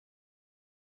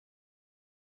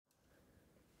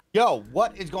Yo,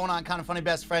 what is going on, Kind of Funny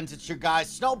best friends? It's your guy,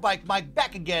 Snowbike Mike,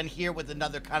 back again here with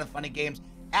another Kind of Funny Games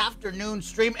afternoon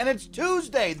stream. And it's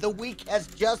Tuesday. The week has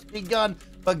just begun.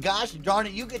 But gosh darn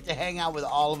it, you get to hang out with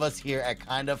all of us here at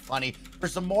Kind of Funny for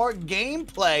some more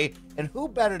gameplay. And who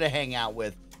better to hang out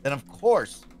with than, of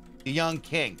course, the young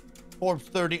king, Forbes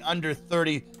 30 under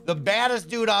 30, the baddest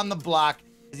dude on the block,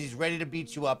 as he's ready to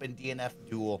beat you up in DNF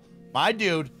duel. My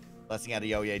dude, Blessing out of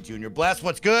Yo-Ye Jr. Bless,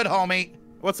 what's good, homie?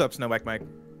 What's up, Snowbike Mike?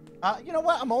 You know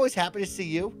what? I'm always happy to see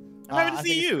you. I'm happy to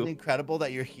see you. It's really incredible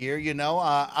that you're here. You know,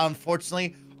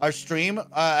 unfortunately, our stream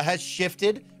has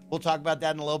shifted. We'll talk about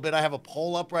that in a little bit. I have a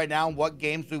poll up right now on what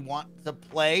games we want to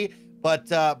play. But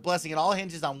Blessing, it all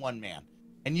hinges on one man.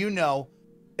 And you know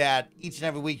that each and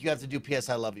every week you have to do PS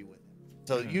I Love You with him.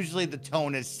 So usually the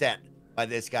tone is set by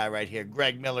this guy right here,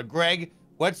 Greg Miller. Greg,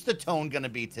 what's the tone going to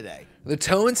be today? The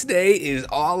tone today is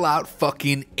all out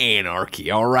fucking anarchy,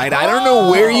 all right? I don't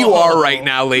know where you are right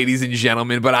now, ladies and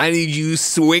gentlemen, but I need you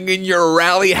swinging your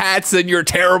rally hats and your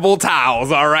terrible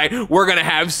towels, all right? We're going to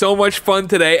have so much fun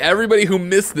today. Everybody who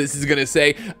missed this is going to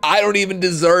say, I don't even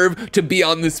deserve to be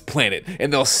on this planet.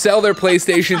 And they'll sell their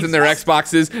PlayStations and their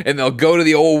Xboxes, and they'll go to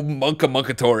the old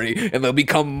munkatory, and they'll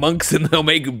become monks, and they'll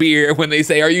make beer. When they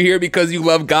say, are you here because you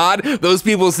love God? Those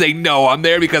people say, no, I'm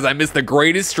there because I missed the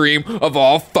greatest stream of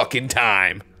all fucking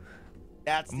time.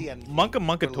 That's the end.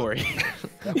 Munkatory.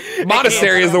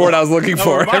 Monastery is the word I was looking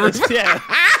for. Yeah.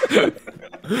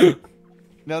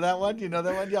 Know that one? You know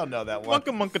that one? Y'all know that one.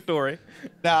 Munkatory.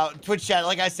 Now, Twitch chat,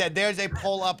 like I said, there's a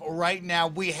poll up right now.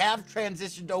 We have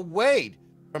transitioned away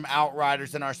from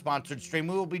Outriders in our sponsored stream.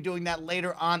 We will be doing that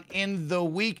later on in the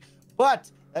week, but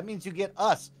that means you get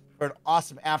us for an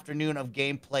awesome afternoon of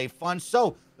gameplay fun.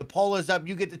 So the poll is up.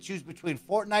 You get to choose between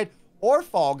Fortnite or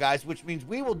Fall Guys, which means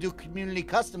we will do community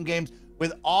custom games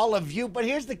with all of you. But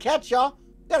here's the catch, y'all.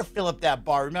 You gotta fill up that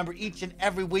bar. Remember, each and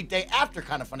every weekday after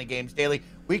Kind of Funny Games Daily,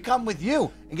 we come with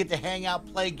you and get to hang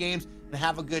out, play games, and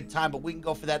have a good time. But we can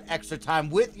go for that extra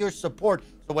time with your support.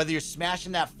 So whether you're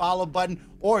smashing that follow button,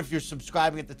 or if you're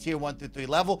subscribing at the tier 1 through 3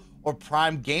 level, or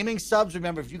Prime Gaming subs,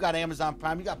 remember, if you got Amazon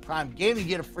Prime, you got Prime Gaming, you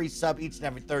get a free sub each and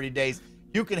every 30 days.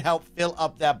 You can help fill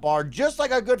up that bar, just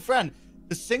like our good friend,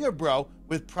 the Singer Bro,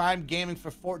 with Prime Gaming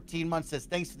for 14 months, says,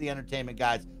 thanks for the entertainment,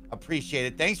 guys. Appreciate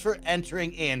it. Thanks for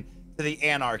entering in to the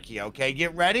anarchy, okay?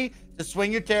 Get ready to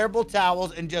swing your terrible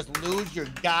towels and just lose your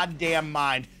goddamn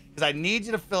mind, because I need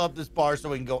you to fill up this bar so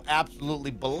we can go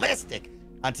absolutely ballistic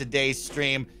on today's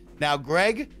stream. Now,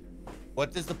 Greg,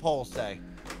 what does the poll say?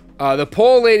 The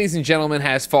poll, ladies and gentlemen,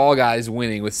 has Fall Guys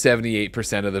winning with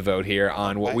 78% of the vote here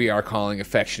on what we are calling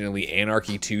affectionately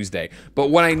Anarchy Tuesday.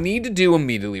 But what I need to do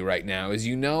immediately right now is,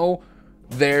 you know,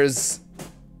 there's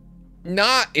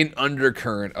not an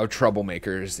undercurrent of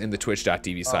troublemakers in the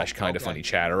twitch.tv/kindafunny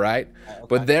chat, all right?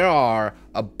 But there are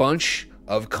a bunch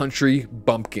of country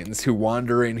bumpkins who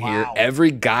wander in here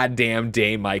every goddamn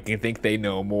day, Mike, and think they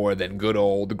know more than good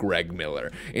old Greg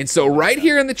Miller. And so right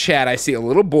here in the chat, I see a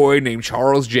little boy named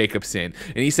Charles Jacobson,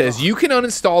 and he says, you can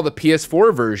uninstall the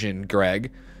PS4 version,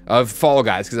 Greg, of Fall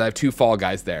Guys, because I have 2 Fall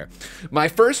Guys there. My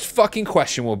first fucking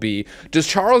question will be, does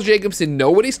Charles Jacobson know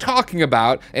what he's talking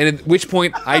about, and at which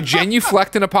point I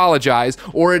genuflect and apologize,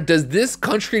 or does this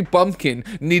country bumpkin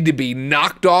need to be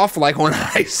knocked off like when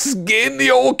I skin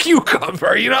the old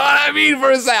cucumber, you know what I mean,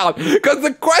 for a salad? Because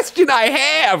the question I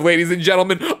have, ladies and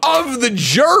gentlemen, of the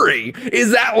jury,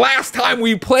 is that last time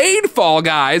we played Fall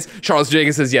Guys, Charles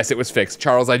Jacobson says, yes, it was fixed.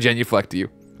 Charles, I genuflect to you.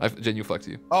 I genuflect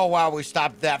to you. Oh, wow, we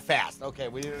stopped that fast. Okay,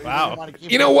 we want to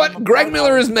keep. You know what? Greg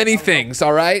Miller is many things,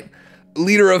 all right?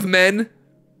 Leader of men,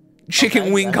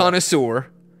 chicken wing connoisseur,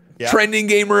 trending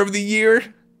gamer of the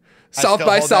year, South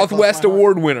by Southwest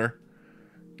award winner,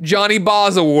 Johnny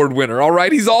Boz award winner, all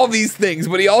right? He's all these things,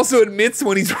 but he also admits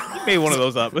when he's wrong. You made one of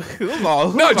those up.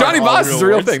 No, Johnny Boz is a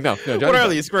real thing. No, Johnny what are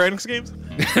these, Square Enix games?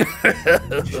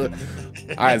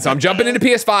 All right, so I'm jumping into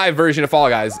PS5 version of Fall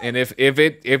Guys, and if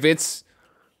it's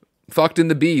fucked in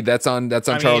the B, that's on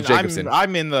Charles Jacobson.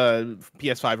 I'm in the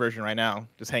PS5 version right now,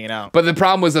 just hanging out. But the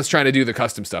problem was us trying to do the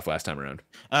custom stuff last time around.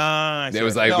 It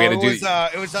was like we had to do.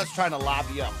 It was us trying to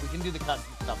lobby up. We can do the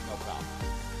custom stuff, no problem.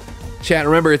 Chat,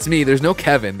 remember, it's me. There's no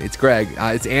Kevin. It's Greg.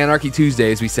 It's Anarchy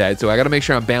Tuesday, as we said. So I got to make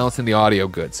sure I'm balancing the audio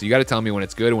good. So you got to tell me when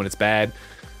it's good and when it's bad.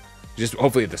 Just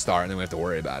hopefully at the start, and then we have to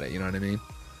worry about it. You know what I mean?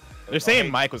 They're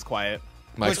saying Mike was quiet.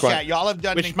 Mike's quiet. Y'all have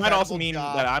done which might also mean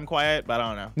that I'm quiet, but I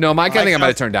don't know. No, Mike, I think I might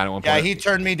have turned down at one point. Yeah, he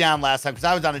turned me down last time because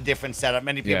I was on a different setup.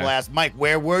 Many people asked, Mike,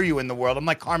 where were you in the world? I'm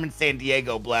like, Carmen San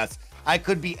Diego, bless. I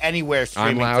could be anywhere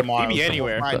streaming tomorrow. Be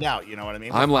anywhere. Find out, you know what I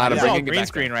mean? I'm loud. I'm bringing green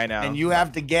screen right now. And you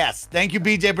have to guess. Thank you,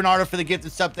 BJ Bernardo, for the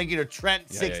gifted sub. Thank you to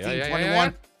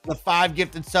Trent1621, the 5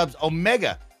 gifted subs.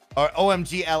 Omega or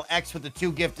OMGLX for the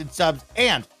 2 gifted subs,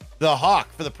 and the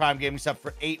Hawk for the Prime Gaming sub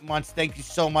for 8 months. Thank you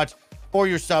so much for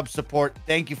your sub support.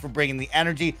 Thank you for bringing the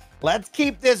energy. Let's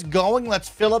keep this going. Let's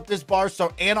fill up this bar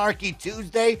so Anarchy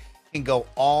Tuesday can go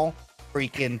all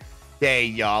freaking day,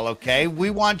 y'all. Okay, we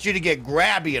want you to get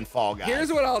grabby in Fall Guys.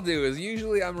 Here's what I'll do: is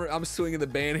usually I'm swinging the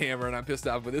ban hammer and I'm pissed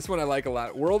off, but this one I like a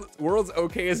lot. World's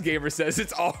okayest gamer says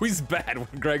it's always bad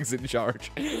when Greg's in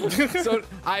charge. So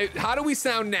how do we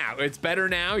sound now? It's better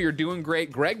now. You're doing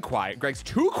great. Greg quiet. Greg's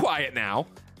too quiet now.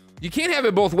 You can't have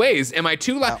it both ways. Am I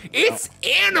too loud? No, it's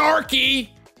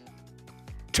Anarchy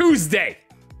Tuesday.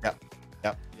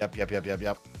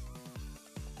 Yep.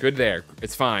 Good there.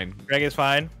 It's fine. Greg is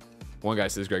fine. One guy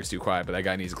says Greg's too quiet, but that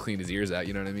guy needs to clean his ears out.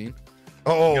 You know what I mean?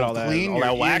 Oh, all that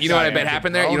wax. You know what I bet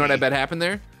happened there? You know what I bet happened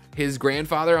there? His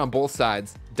grandfather on both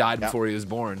sides died before he was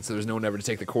born, so there's no one ever to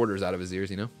take the quarters out of his ears.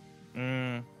 You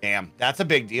know? Damn, that's a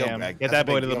big deal, Greg. Get that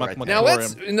boy to the right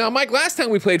now, Mike. Last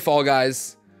time we played Fall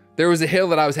Guys, there was a hill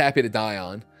that I was happy to die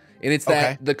on, and it's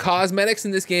that the cosmetics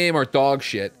in this game are dog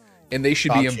shit, and they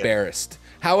should be embarrassed.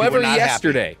 However,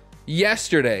 yesterday,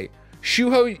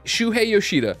 Shuhei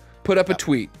Yoshida put up a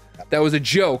tweet that was a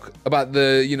joke about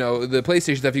the the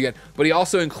PlayStation stuff you get, but he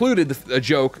also included a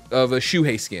joke of a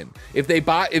Shuhei skin. If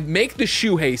make the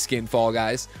Shuhei skin, Fall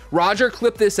Guys. Roger,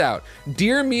 clip this out.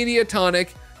 Dear Mediatonic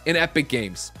and Epic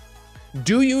Games,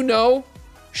 do you know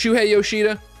Shuhei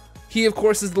Yoshida? He, of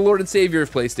course, is the Lord and Savior of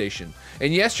PlayStation.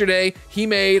 And yesterday, he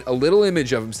made a little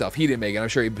image of himself. He didn't make it. I'm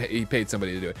sure he paid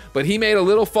somebody to do it. But he made a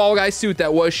little Fall Guy suit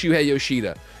that was Shuhei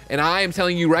Yoshida. And I am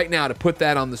telling you right now to put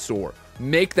that on the store.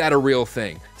 Make that a real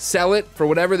thing. Sell it for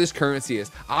whatever this currency is.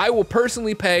 I will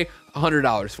personally pay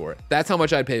 $100 for it. That's how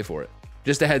much I'd pay for it.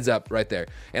 Just a heads up right there.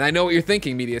 And I know what you're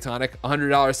thinking, Mediatonic.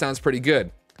 $100 sounds pretty good.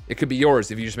 It could be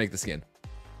yours if you just make the skin.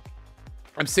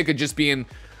 I'm sick of just being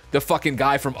the fucking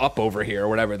guy from Up over here or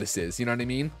whatever this is. You know what I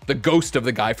mean? The ghost of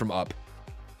the guy from Up.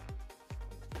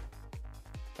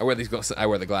 I wear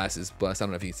the glasses. Bless. I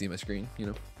don't know if you can see my screen. You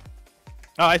know.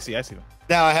 Oh, I see. Them.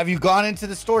 Now, have you gone into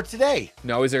the store today?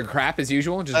 No. Is there crap as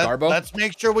usual? Just Garbo? Let's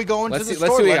make sure we go into the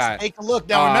store. Let's take a look.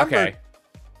 Now, remember, okay.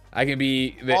 I can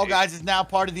be. Fall Guys is now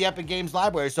part of the Epic Games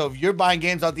library. So if you're buying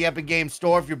games off the Epic Games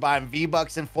store, if you're buying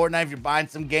V-Bucks in Fortnite, if you're buying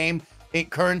some game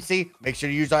currency, make sure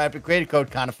to use our Epic creator code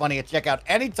KindaFunny at checkout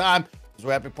anytime. Because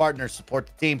we're Epic partners. Support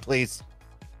the team, please.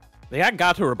 They got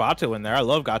Gato Roboto in there. I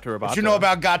love Gato Roboto. What you know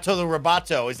about Gato the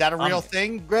Roboto? Is that a real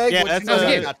thing, Greg? Yeah, that's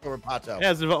Gato Roboto.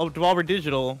 Yeah, it's Devolver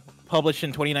Digital, published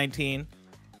in 2019.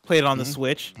 Played it on the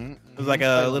Switch. It was like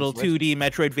a little 2D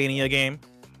Metroidvania game.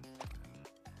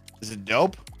 Is it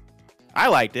dope? I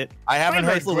liked it. I haven't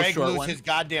heard Greg lose his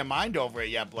goddamn mind over it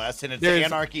yet, Bless. And it's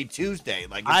Anarchy Tuesday.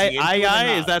 Like,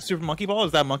 is that Super Monkey Ball?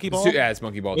 Is that Monkey Ball? Yeah, it's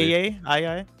Monkey Ball.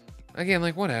 I. Again,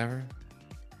 like, whatever.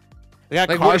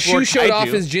 Like Shu showed off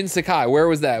his Jin Sakai. Where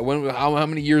was that? How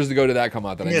many years ago did that come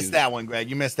out? You missed that one, Greg.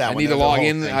 You missed that one. I need to log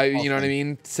in. You know what I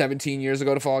mean? 17 years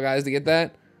ago to Fall Guys to get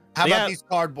that. How about these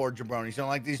cardboard jabronis? You don't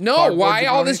like these? No, why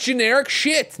all this generic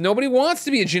shit? Nobody wants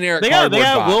to be a generic cardboard They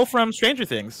got bot. Will from Stranger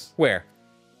Things. Where?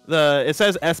 It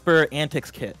says Esper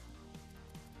Antics Kit.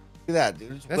 Look at that,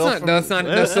 dude.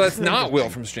 That's not Will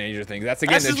from Stranger Things. That's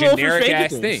again a generic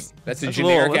ass thing. That's a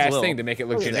generic ass thing to make it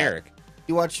look generic.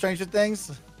 You watch Stranger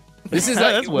Things? This is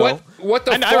like what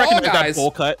the Fall Guys. Bowl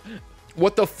cut.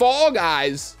 What the Fall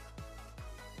Guys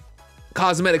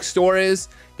cosmetic store is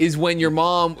when your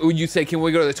mom, you say, "Can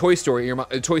we go to the toy store?" And your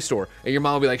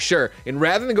mom will be like, "Sure." And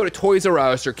rather than go to Toys R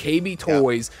Us or KB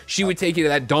Toys, she would take you to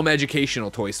that dumb educational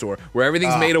toy store where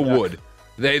everything's made of wood.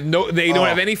 They don't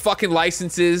have any fucking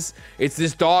licenses. It's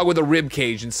this dog with a rib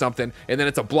cage and something, and then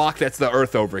it's a block that's the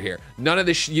Earth over here. None of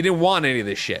this. You didn't want any of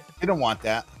this shit. You don't want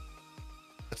that.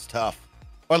 That's tough.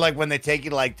 Or like when they take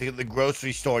you to the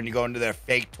grocery store and you go into their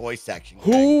fake toy section.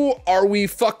 Who are we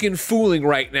fucking fooling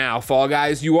right now, Fall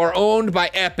Guys? You are owned by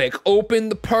Epic. Open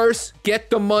the purse, get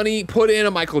the money, put in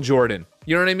a Michael Jordan.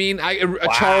 You know what I mean?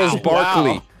 Charles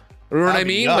Barkley. You know what I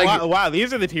mean? Wow,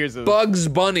 these are the tiers of Bugs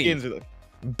Bunny,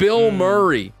 Bill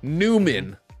Murray,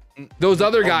 Newman. Those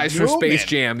other guys from Space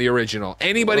Jam, the original.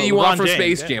 Anybody you want from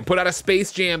Space Jam. Put out a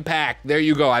Space Jam pack. There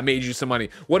you go. I made you some money.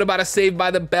 What about a Saved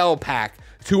by the Bell pack?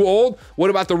 Too old? What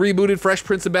about the rebooted Fresh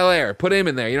Prince of Bel-Air? Put him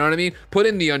in there, you know what I mean? Put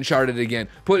in the Uncharted again.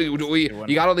 You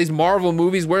got all these Marvel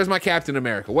movies. Where's my Captain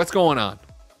America? What's going on?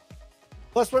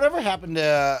 Plus, whatever happened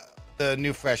to the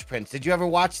new Fresh Prince? Did you ever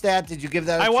watch that? Did you give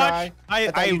that a try?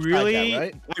 I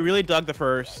really dug the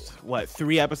first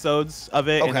 3 episodes of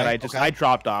it, and then I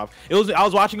dropped off. I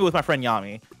was watching it with my friend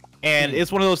Yami, and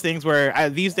it's one of those things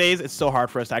where these days it's so hard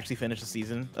for us to actually finish a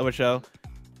season of a show.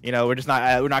 You know,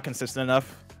 we're not consistent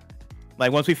enough.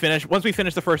 Like once we finish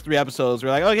the first 3 episodes, we're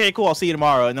like, okay, cool, I'll see you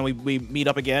tomorrow, and then we meet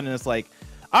up again, and it's like,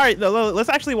 all right, let's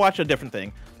actually watch a different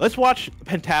thing. Let's watch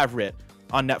Pentaveret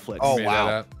on Netflix. Oh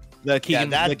wow. The Keegan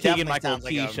Michael sounds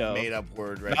Key like a show. Made up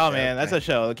word, right? Oh man, that's a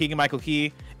show. The Keegan Michael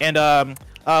Key and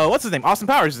what's his name? Austin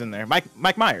Powers is in there.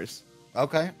 Mike Myers.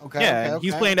 Okay. Yeah,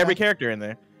 he's playing every character in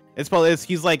there. He's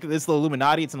like the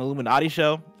Illuminati. It's an Illuminati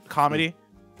show comedy.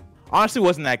 Honestly,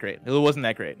 wasn't that great. It wasn't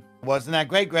that great. Wasn't that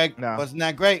great, Greg? No. Wasn't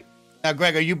that great? Now,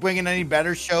 Greg, are you bringing any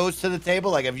better shows to the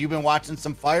table? Like, have you been watching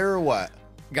some Fire or what?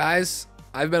 Guys,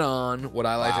 I've been on what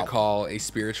I like to call a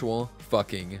spiritual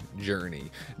fucking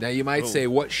journey. Now, you might say,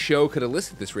 what show could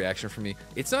elicit this reaction from me?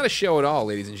 It's not a show at all,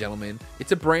 ladies and gentlemen.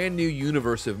 It's a brand new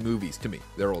universe of movies to me.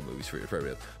 They're old movies for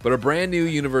everybody else, but a brand new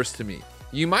universe to me.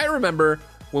 You might remember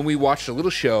when we watched a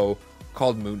little show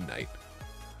called Moon Knight.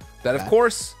 That, of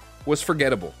course, was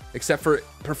forgettable, except for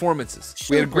performances.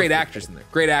 We had great actors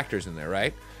in there,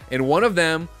 right? And one of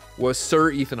them was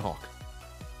Sir Ethan Hawke.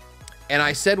 And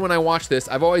I said when I watched this,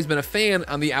 I've always been a fan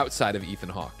on the outside of Ethan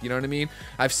Hawke. You know what I mean?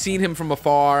 I've seen him from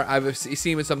afar. I've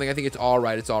seen him in something. I think it's all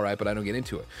right, but I don't get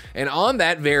into it. And on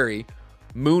that very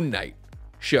Moon Knight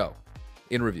show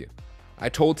in review, I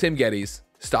told Tim Geddes,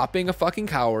 stop being a fucking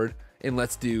coward and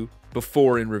let's do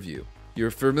Before in Review.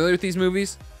 You're familiar with these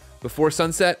movies? Before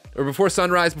Sunset, or Before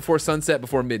Sunrise, Before Sunset,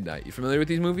 Before Midnight. You familiar with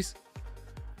these movies?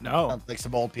 No. Sounds like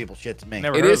some old people shit to me.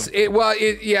 Never It heard is. of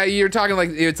them. Yeah. You're talking like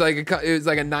it's like a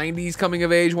 90s coming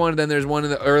of age one. And then there's one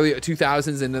in the early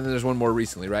 2000s, and then there's one more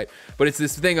recently, right? But it's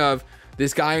this thing of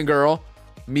this guy and girl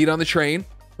meet on the train,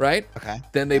 right? Okay.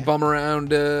 Then they bum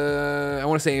around. I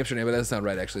want to say Amsterdam, but that doesn't sound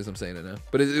right actually as I'm saying it now.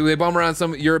 But they bum around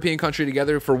some European country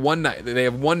together for one night. They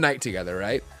have one night together,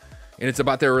 right? And it's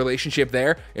about their relationship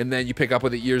there, and then you pick up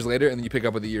with it years later, and then you pick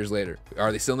up with it years later.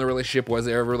 Are they still in a relationship? Was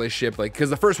there ever a relationship? Like,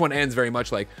 because the first one ends very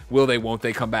much like, will they, won't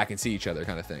they come back and see each other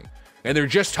kind of thing. And they're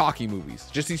just talking movies,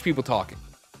 just these people talking.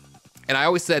 And I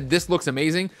always said, this looks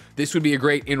amazing. This would be a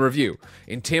great in review.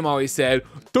 And Tim always said,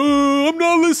 I'm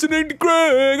not listening to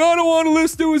Greg. I don't want to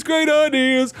listen to his great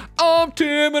ideas. I'm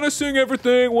Tim, and I sing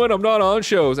everything when I'm not on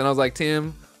shows. And I was like,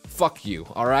 Tim, fuck you,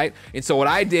 all right? And so what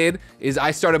I did is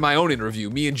I started my own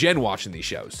interview, me and Jen watching these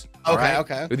shows.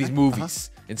 Okay. With these movies.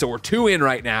 And so we're 2 in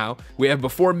right now. We have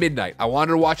Before Midnight. I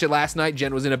wanted to watch it last night.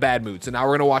 Jen was in a bad mood, so now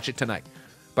we're gonna watch it tonight.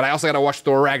 But I also gotta watch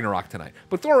Thor Ragnarok tonight.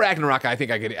 But Thor Ragnarok, I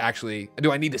think I could actually,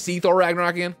 do I need to see Thor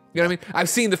Ragnarok again? You know what I mean? I've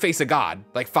seen The Face of God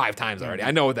like 5 times already. I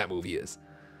know what that movie is.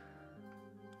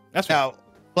 That's now,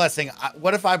 Blessing,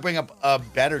 what if I bring up a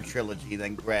better trilogy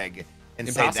than Greg and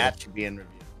say that should be in review?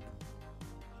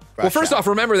 Well, first off,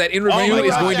 remember that in review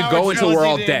is going to go until we're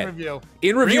all dead.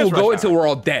 In review will go until we're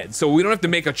all dead, so we don't have to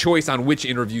make a choice on which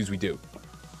in reviews we do.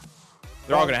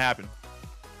 They're all gonna happen.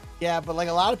 Yeah, but like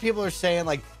a lot of people are saying,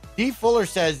 like D. Fuller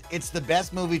says it's the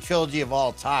best movie trilogy of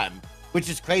all time, which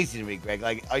is crazy to me, Greg.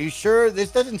 Like, are you sure?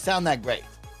 This doesn't sound that great.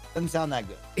 Doesn't sound that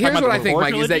good. Here's what I think,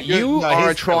 Mike, is that you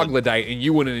are a troglodyte and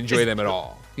you wouldn't enjoy them at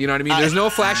all. You know what I mean? There's no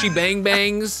flashy bang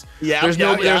bangs. There's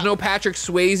no Patrick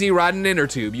Swayze riding inner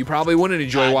tube. You probably wouldn't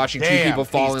enjoy watching 2 people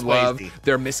fall in love,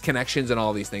 their misconnections and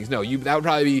all these things. No, that would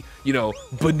probably be,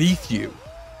 beneath you.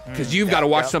 Because you've got to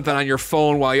watch something on your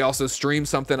phone while you also stream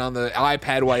something on the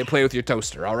iPad while you play with your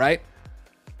toaster, all right?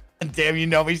 Damn, you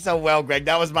know me so well, Greg.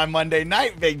 That was my Monday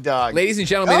night, big dog. Ladies and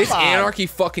gentlemen, it's Anarchy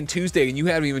fucking Tuesday, and you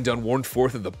haven't even done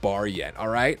 1/4 of the bar yet, all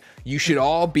right? You should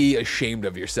all be ashamed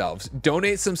of yourselves.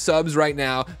 Donate some subs right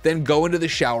now, then go into the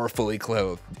shower fully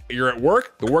clothed. You're at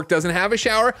work, the work doesn't have a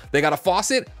shower, they got a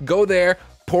faucet, go there,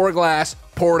 pour a glass,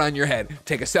 pour it on your head.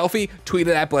 Take a selfie, tweet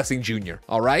it at Blessing Jr.,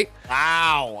 all right?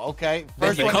 Wow, okay.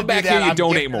 First then you come back here, you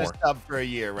donate more. For a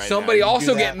year right Somebody now.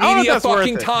 also get Media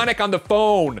fucking Tonic on the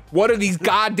phone. What are these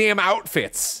goddamn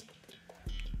outfits?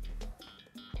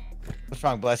 What's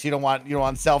wrong, Bless? You don't want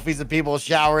selfies of people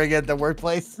showering at the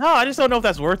workplace? No, I just don't know if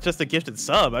that's worth just a gifted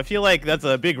sub. I feel like that's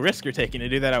a big risk you're taking to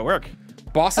do that at work.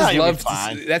 Bosses love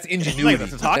that's ingenuity.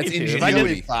 That's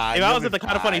ingenuity. If I was at the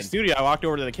KindaFunny studio, I walked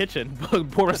over to the kitchen,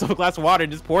 poured myself a glass of water,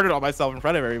 and just poured it on myself in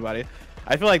front of everybody.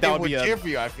 I feel like that would be a. For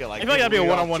you, I feel like that'd be a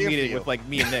one-on-one meeting with like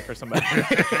me and Nick or somebody.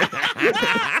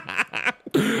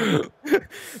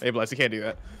 Hey, Bless, you can't do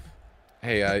that.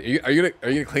 Hey, are you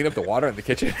gonna clean up the water in the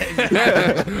kitchen?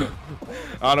 I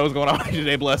don't know what's going on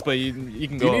today, Bless, but you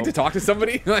can go. Do you need to talk to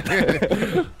somebody?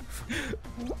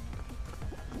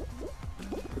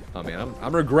 Oh man,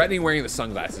 I'm regretting wearing the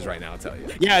sunglasses right now. I'll tell you.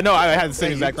 Yeah, no, I had the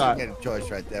same exact thought. You get a choice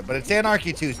right there, but it's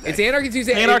Anarchy Tuesday. It's Anarchy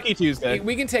Tuesday. Anarchy Tuesday.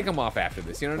 We can take them off after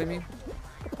this. You know what I mean?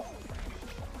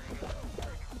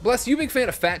 Bless, you a big fan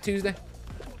of Fat Tuesday?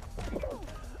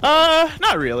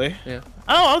 Not really. Yeah.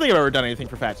 I don't think I've ever done anything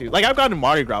for Fat Tuesday. Like, I've gone to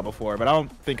Mardi Gras before, but I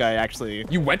don't think I actually...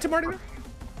 You went to Mardi Gras?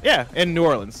 Yeah, in New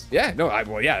Orleans. Yeah, no,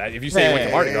 well, yeah, if you say you went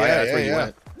to Mardi Gras, that's where you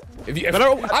went.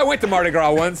 I went to Mardi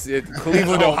Gras once in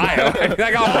Cleveland, Ohio.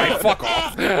 Like, all right, fuck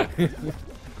off.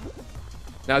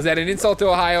 Now, is that an insult to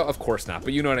Ohio? Of course not,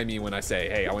 but you know what I mean when I say,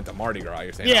 hey, I went to Mardi Gras.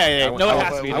 You're saying, yeah.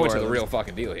 I went to the real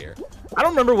fucking deal here. I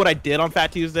don't remember what I did on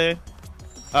Fat Tuesday.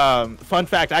 Fun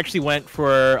fact, I actually went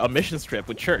for a missions trip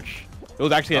with church. It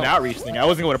was actually an outreach thing. I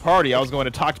wasn't going to party. I was going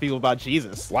to talk to people about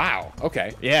Jesus. Wow.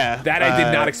 Okay. Yeah. That I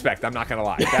did not expect. I'm not gonna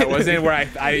lie. That wasn't where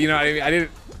I you know what I mean? I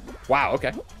didn't. Wow.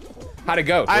 Okay. How'd it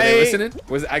go? Were they listening?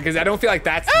 Because I don't feel like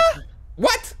that's.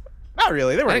 What? Not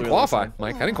really. They weren't. I didn't qualify,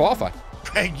 Mike. I didn't qualify.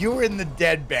 Greg, you were in the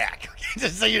dead back.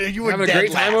 Just so you were having a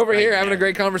great time over here, having a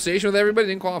great conversation with everybody.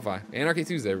 Didn't qualify. Anarchy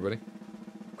Tuesday, everybody.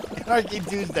 Anarchy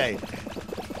Tuesday.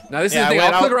 Now this is the thing.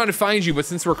 I'll click around to find you, but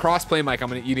since we're cross-play, Mike,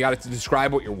 you got to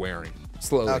describe what you're wearing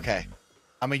slowly. Okay.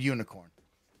 I'm a unicorn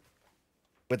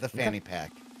with a fanny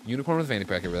pack. Unicorn with a fanny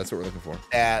pack. Everybody. That's what we're looking for.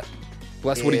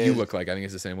 Bless, what do you look like? I think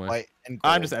it's the same way. White and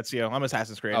I'm just Ezio. I'm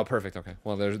Assassin's Creed. Oh, perfect. Okay.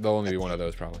 Well, there'll only be one of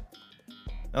those probably.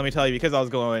 Let me tell you, because I was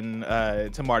going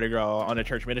to Mardi Gras on a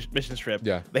church mission trip.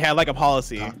 Yeah. They had like a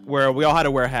policy where we all had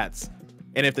to wear hats,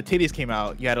 and if the titties came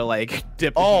out, you had to like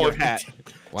dip your hat.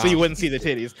 Wow. So you wouldn't see the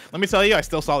titties. Let me tell you, I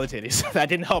still saw the titties. That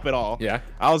didn't help at all. Yeah.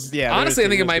 Honestly, I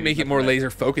think it might make it more laser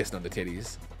focused on the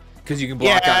titties, because you can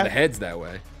block out the heads that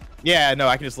way. Yeah. No,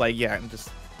 I can just just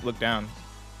look down.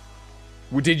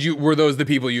 Were those the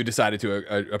people you decided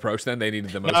to approach? Then they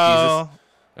needed the most Jesus.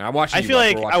 I'm watching. I feel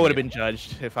like I would have been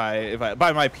judged if I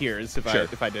by my peers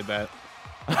if I did that.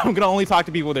 I'm gonna only talk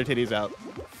to people with their titties out.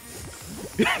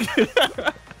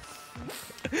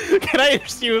 Can I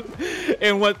interest you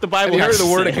in what the Bible has the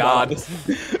word of God,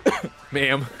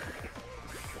 ma'am?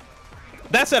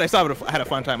 That said, I still had a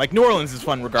fun time. Like, New Orleans is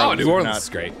fun regardless. Oh, New Orleans is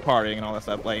great. Partying and all that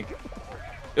stuff. Like,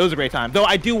 it was a great time. Though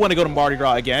I do want to go to Mardi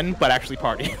Gras again, but actually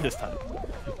party this time.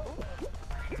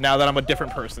 Now that I'm a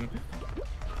different person.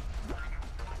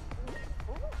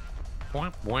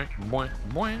 Guys,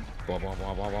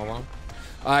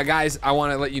 I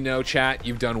want to let you know, chat,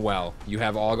 you've done well. You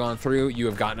have all gone through. You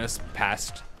have gotten us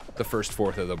past the first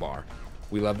fourth of the bar.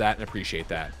 We love that and appreciate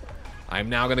that. I'm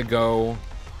now going to go...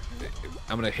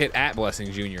 I'm going to hit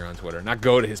 @Blessing Jr. on Twitter. Not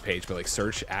go to his page, but like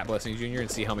search @Blessing Jr. and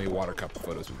see how many water cup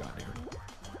photos we've got here.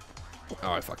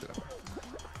 Oh, I fucked it up.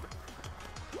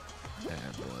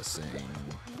 @Blessing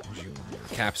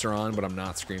Jr. Caps are on, but I'm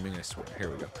not screaming, I swear. Here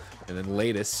we go. And then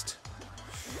latest...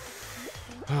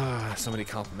 somebody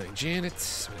complimenting Janet.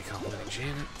 Somebody complimenting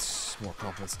Janet. More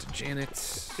compliments to Janet.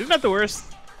 Isn't that the worst?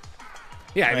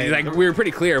 Yeah, I mean, like, we were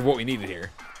pretty clear of what we needed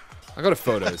here. I'll go to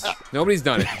photos. Nobody's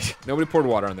done it. Nobody poured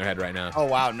water on their head right now. Oh,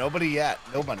 wow. Nobody yet.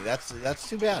 Nobody. That's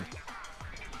too bad.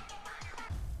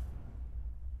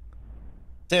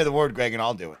 Say the word, Greg, and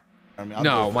I'll do it. I mean,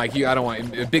 no, Mike, I don't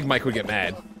want... Big Mike would get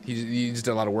mad. He just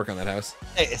did a lot of work on that house.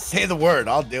 Hey, say the word.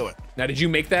 I'll do it. Now, did you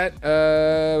make that,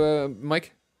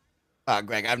 Mike?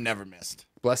 Greg, I've never missed.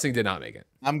 Blessing did not make it.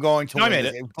 I'm going to. No, I made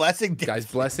it. Blessing did. Guys,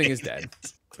 Blessing is dead.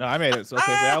 No, I made it. So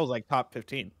okay, I was like top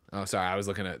 15. Oh, sorry. I was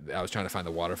trying to find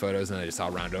the water photos, and I just saw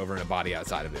a round over and a body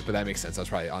outside of it. But that makes sense. I was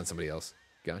probably on somebody else.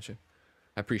 Gotcha.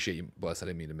 I appreciate you, Bless. I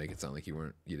didn't mean to make it sound like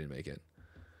you didn't make it.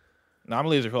 No, I'm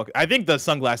laser focused. I think the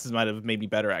sunglasses might have made me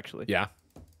better, actually. Yeah.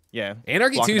 Yeah.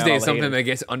 Anarchy Tuesday is something that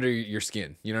gets under your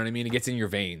skin. You know what I mean? It gets in your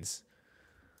veins.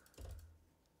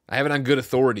 I have it on good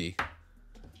authority.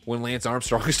 When Lance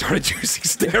Armstrong started using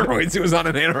steroids, it was on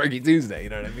an Anarchy Tuesday. You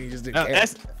know what I mean? He just didn't care.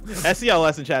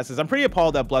 SCLS in chat says, I'm pretty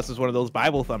appalled that Bless is one of those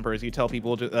Bible thumpers you tell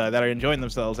people that are enjoying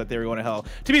themselves that they were going to hell.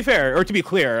 To be fair, or to be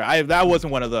clear, that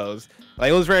wasn't one of those. Like,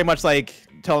 it was very much like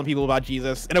telling people about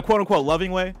Jesus in a quote-unquote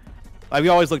loving way. Like, we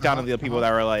always look down on the people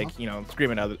that were like, you know,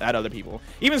 screaming at other people.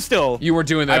 Even still, you were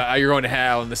doing the you're going to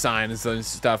hell and the signs and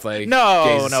stuff like.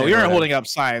 No, we weren't holding up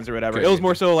signs or whatever. It was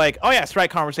more so like, oh yeah, strike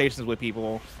conversations with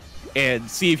people.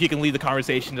 And see if you can lead the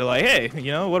conversation to like, hey,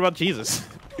 you know, what about Jesus?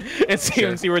 And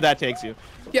see where that takes you.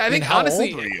 Yeah, I think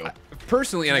honestly,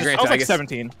 personally, and I guess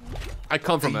 17. I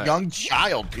come from a young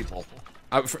child, people.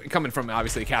 Coming from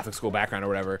obviously a Catholic school background or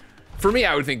whatever. For me,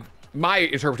 I would think my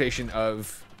interpretation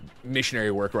of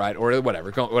missionary work, right, or whatever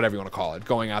you want to call it,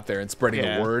 going out there and spreading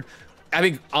the word. I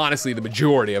think honestly, the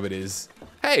majority of it is,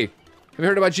 hey. Have you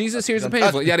heard about Jesus? Here's the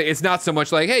pamphlet. Yeah, it's not so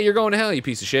much like, hey, you're going to hell, you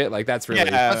piece of shit. Like, that's really,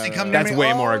 that's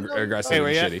way more aggressive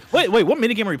and shitty. Wait, what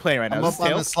minigame are we playing right now? I'm up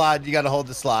on the slide. You got to hold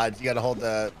the slides. You got to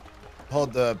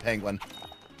hold the penguin.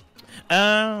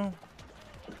 Oh,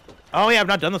 yeah, I've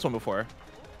not done this one before.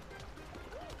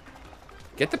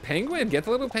 Get the penguin. Get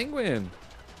the little penguin.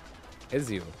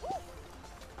 Ezio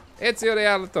de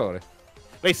Alatore.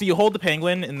 Wait, so you hold the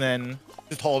penguin and then...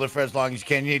 Just hold it for as long as you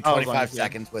can. You need Oh, as long 25 as you can.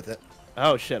 seconds with it.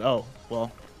 Oh, shit. Oh,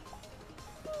 well.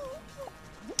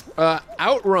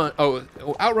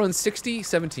 Outrun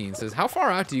 6017 says, how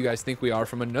far out do you guys think we are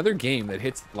from another game that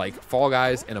hits like Fall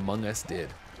Guys and Among Us did?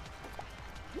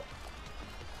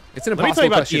 It's an Let me impossible tell you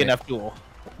about question. DNF Duel.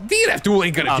 DNF Duel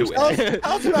ain't gonna do Tell it.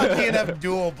 us about DNF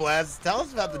Duel, Blast. Tell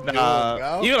us about the duel,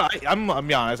 bro. I'm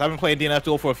be honest. I've been playing DNF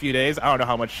Duel for a few days. I don't know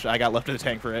how much I got left in the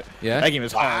tank for it. Yeah? That game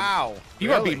is hard. Wow.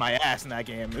 People are Really? beating my ass in that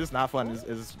game. It's not fun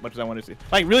as much as I wanted to.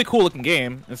 Like, really cool looking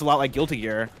game. It's a lot like Guilty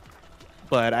Gear.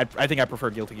 But I think I prefer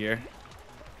Guilty Gear.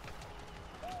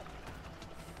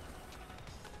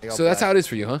 So that's how it is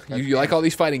for you, huh? You like all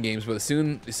these fighting games, but as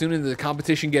soon as the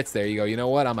competition gets there, you go, you know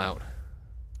what? I'm out.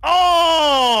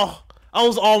 Oh! I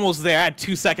was almost there. I had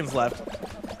 2 seconds left.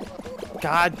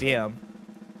 God damn.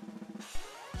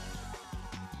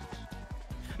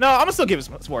 No, I'm gonna still give it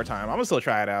some more time. I'm gonna still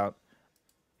try it out.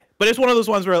 But it's one of those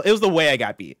ones where it was the way I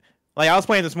got beat. Like, I was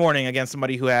playing this morning against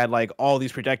somebody who had like all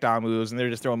these projectile moves, and they're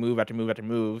just throwing move after move after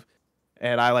move,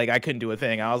 and I couldn't do a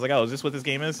thing. I was like, oh, is this what this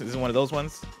game is? Is it one of those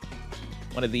ones?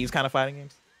 One of these kind of fighting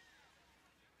games?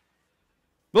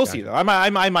 We'll see though.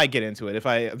 I might get into it if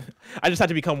I just have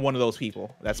to become one of those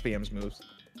people that spams moves.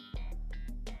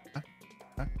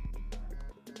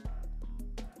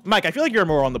 Mike, I feel like you're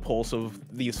more on the pulse of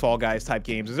these Fall Guys type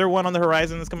games. Is there one on the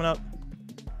horizon that's coming up?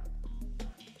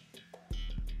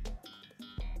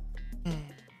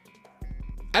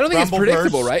 I don't think it's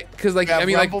predictable, right? Because like I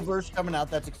mean, like Rumbleverse coming out.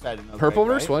 That's exciting. Though,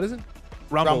 Purpleverse. right? What is it?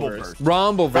 Rumbleverse.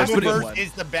 Rumbleverse. Rumbleverse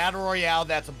is the battle royale.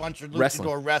 That's a bunch of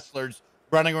luchador wrestlers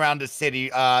running around the city.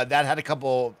 That had a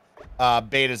couple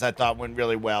betas I thought went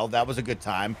really well. That was a good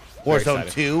time. Warzone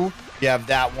 2, you have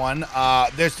that one.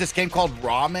 There's this game called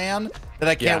Raw Man that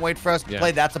I can't wait for us to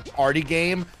play. That's a party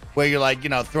game where you're like,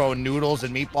 throwing noodles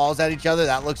and meatballs at each other.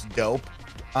 That looks dope.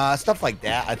 Stuff like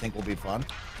that I think will be fun.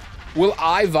 Will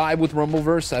I vibe with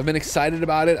Rumbleverse? I've been excited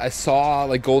about it. I saw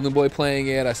like Golden Boy playing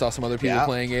it. I saw some other people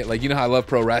playing it. Like, you know how I love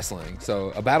pro wrestling.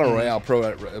 So a battle royale,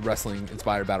 pro wrestling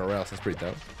inspired battle royale sounds pretty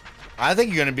dope. I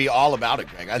think you're going to be all about it,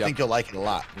 Greg. I think you'll like it a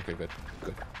lot. Okay, good.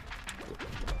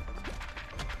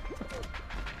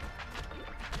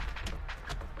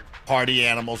 Party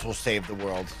Animals will save the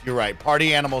world. You're right.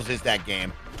 Party Animals is that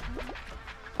game.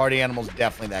 Party Animals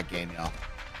definitely that game, y'all.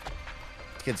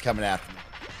 This kid's coming after me.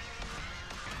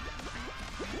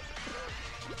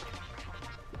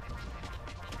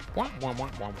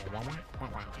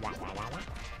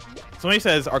 Somebody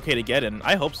says Arcadegeddon.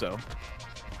 I hope so.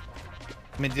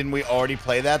 I mean, didn't we already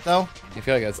play that, though? I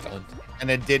feel like that's done.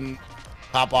 And it didn't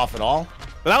pop off at all?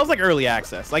 But that was like early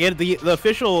access. Like the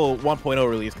official 1.0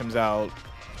 release comes out,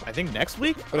 I think, next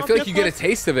week. But I feel like you get a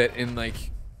taste of it, and like,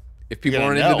 if people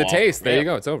aren't into the taste, there you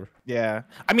go, it's over. Yeah,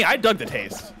 I mean, I dug the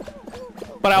taste,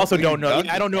 but I also don't know.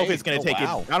 I don't know if it's gonna take it.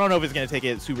 I don't know if it's gonna take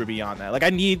it super beyond that. Like, I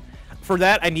need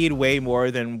way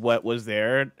more than what was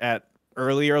there at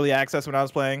early access when I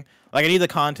was playing. Like, I need the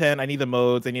content, I need the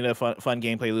modes, I need a fun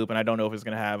gameplay loop, and I don't know if it's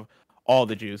gonna have all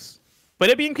the juice. But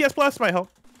it being PS Plus might help.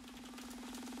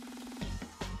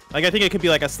 Like, I think it could be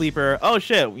like a sleeper. Oh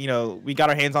shit, we got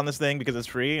our hands on this thing because it's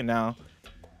free, and now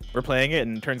we're playing it,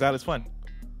 and it turns out it's fun.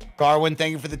 Darwin,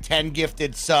 thank you for the 10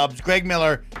 gifted subs. Greg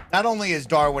Miller, not only is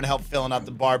Darwin helped filling up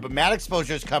the bar, but Matt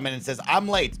Exposure's come in and says, I'm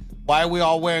late. Why are we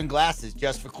all wearing glasses?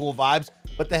 Just for cool vibes?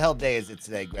 What the hell day is it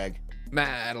today, Greg?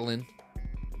 Madeline,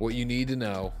 what you need to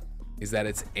know is that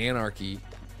it's Anarchy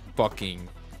fucking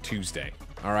Tuesday.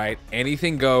 All right?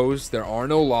 Anything goes. There are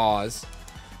no laws.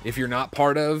 If you're not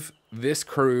part of this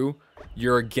crew,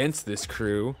 you're against this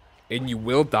crew, and you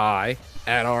will die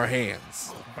at our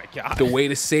hands. Oh my god. The way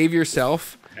to save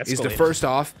yourself is to, first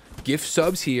off, gift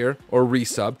subs here or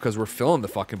resub, because we're filling the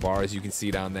fucking bar, as you can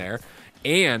see down there.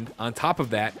 And on top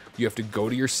of that, you have to go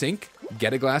to your sink,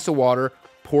 get a glass of water,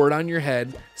 pour it on your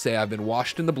head, say, I've been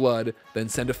washed in the blood, then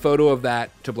send a photo of that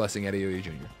to Blessing Adeoye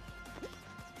Jr.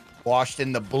 Washed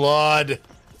in the blood.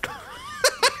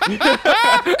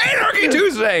 Anarchy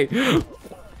Tuesday!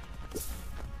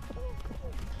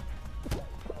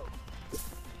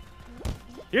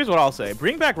 Here's what I'll say.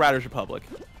 Bring back Riders Republic.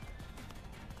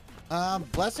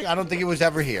 Blessing, I don't think it was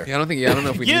ever here. Yeah, I don't know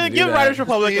if we need to do give that. Riders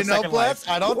Republic a You know, second Bless,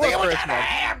 life. I don't think it was First ever one.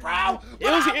 here, bro.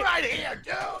 It was I'm right here,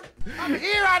 dude. I'm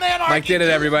here on Anarchy. Mike did it,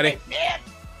 everybody.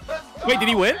 Wait, did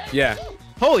he win? Yeah.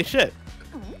 Holy shit.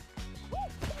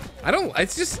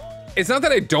 It's not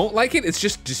that I don't like it, it's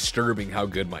just disturbing how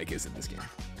good Mike is in this game.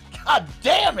 God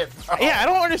damn it, bro. Yeah, I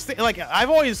don't understand. Like, I've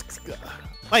always,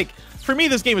 like, for me,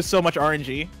 this game is so much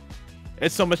RNG.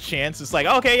 It's so much chance. It's like,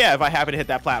 okay, yeah, if I happen to hit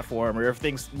that platform or if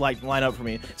things like line up for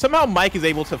me. Somehow Mike is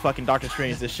able to fucking Doctor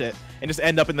Strange this shit and just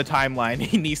end up in the timeline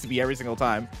he needs to be every single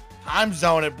time. Time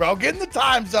zone it, bro. Get in the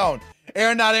time zone.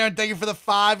 Aaron, not Aaron, thank you for the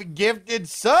 5 gifted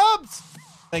subs.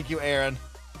 Thank you, Aaron.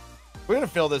 We're going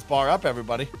to fill this bar up,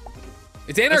 everybody.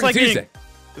 It's Anarchy Tuesday.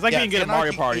 It's like being good at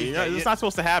Mario Party. It's not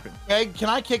supposed to happen. Greg, can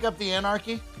I kick up the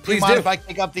anarchy? Please do. do. If I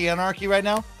kick up the anarchy right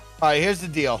now? All right, here's the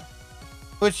deal.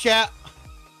 Twitch chat,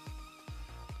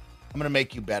 I'm going to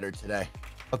make you better today.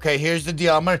 Okay, here's the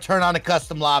deal. I'm going to turn on a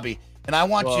custom lobby, and I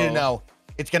want you to know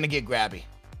it's going to get grabby.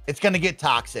 It's going to get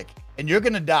toxic, and you're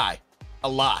going to die a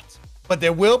lot. But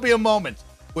there will be a moment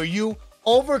where you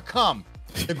overcome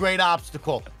the great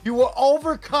obstacle. You will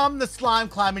overcome the slime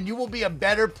climb, and you will be a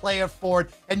better player for it.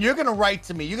 And you're going to write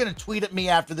to me. You're going to tweet at me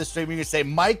after this stream. You're going to say,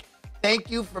 Mike, thank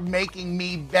you for making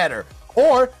me better.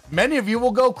 Or many of you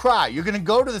will go cry. You're going to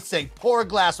go to the sink, pour a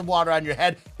glass of water on your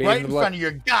head right in front of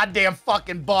your goddamn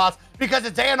fucking boss because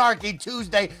it's Anarchy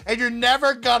Tuesday and you're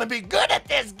never going to be good at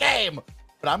this game.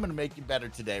 But I'm going to make you better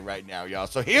today right now, y'all.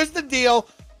 So here's the deal.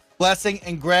 Blessing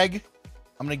and Greg,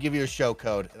 I'm going to give you a show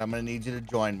code and I'm going to need you to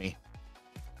join me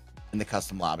in the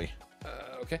custom lobby.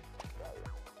 Okay.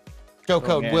 Show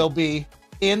code will be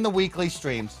in the weekly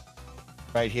streams.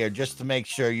 Right here, just to make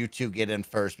sure you two get in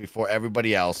first before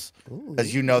everybody else,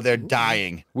 because you know they're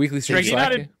dying. Weekly stream. Greg,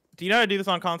 do you know how to do this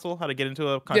on console? How to get into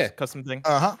a custom thing?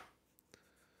 You're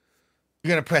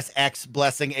gonna press X,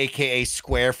 Blessing, aka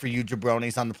square, for you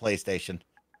jabronis on the PlayStation.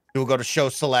 You will go to Show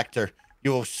Selector.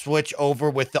 You will switch over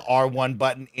with the R1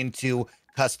 button into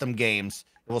Custom Games.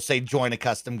 It will say Join a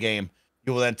Custom Game.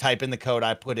 You will then type in the code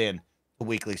I put in the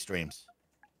weekly streams.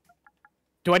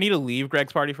 Do I need to leave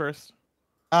Greg's party first?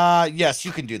 Yes,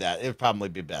 you can do that. It would probably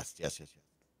be best. Yes.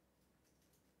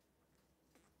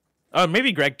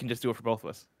 Maybe Greg can just do it for both of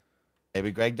us.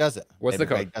 Maybe Greg does it. What's the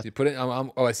code? You put it. Oh,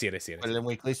 I see it. Put it in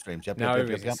weekly streams. Yep, now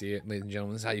everybody can see it, ladies and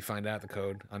gentlemen. This is how you find out the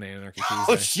code on Anarchy Tuesday.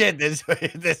 Oh shit! This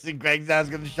is Greg now is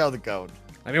going to show the code.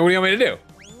 I mean, what do you want me to do?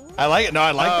 I like it. No,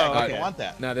 I like that. Okay. I want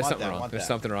that. No, there's something wrong. There's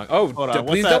something wrong. Oh,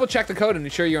 please double check the code and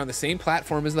ensure you're on the same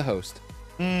platform as the host.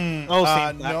 No.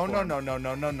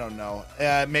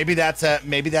 Maybe that's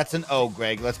an O,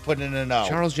 Greg. Let's put in an O.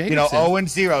 Charles Jacobson. You know, O and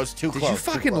 0 is too close. Did you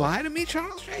fucking lie to me,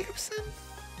 Charles Jacobson?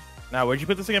 Now, where'd you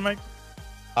put this again, Mike?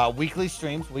 Weekly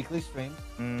streams. That's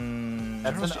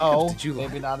Charles an O. Did you lie?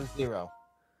 Maybe not a 0.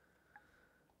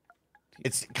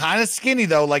 It's kind of skinny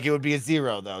though, like it would be a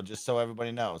 0 though, just so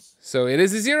everybody knows. So it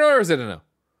is a 0 or is it a no?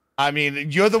 I mean,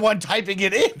 you're the one typing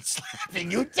it in, Slapping.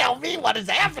 You tell me what is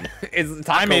happening.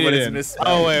 I made it in.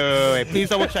 Oh, wait. Please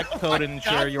double check the code and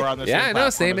ensure you're on the same platform. Yeah, I know.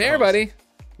 Same there, buddy.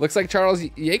 Looks like Charles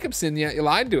Jacobson, you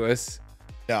lied to us.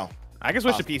 No. I can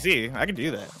switch to PC. I can do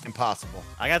that. Impossible.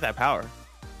 I got that power.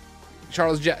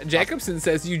 Charles Jacobson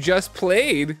says you just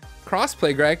played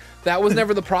crossplay, Greg. That was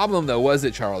never the problem, though, was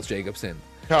it, Charles Jacobson?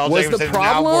 Was the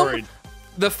problem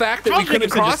the fact that we couldn't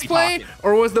crossplay,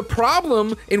 or was the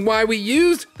problem in why we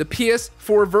used the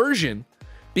PS4 version?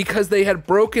 Because they had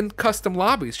broken custom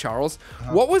lobbies, Charles.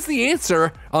 What was the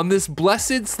answer on this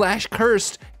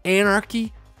blessed/cursed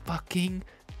Anarchy fucking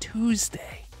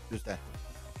Tuesday?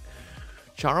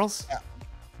 Charles,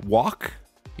 walk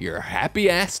your happy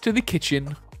ass to the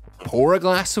kitchen, pour a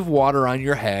glass of water on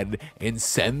your head, and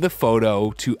send the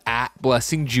photo to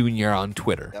 @BlessingJr on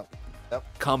Twitter. Yep.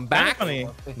 Come back,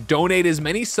 donate as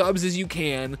many subs as you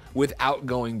can without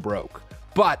going broke.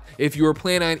 But if you were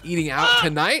planning on eating out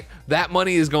tonight, that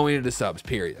money is going into subs,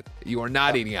 period. You are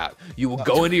not eating out. You will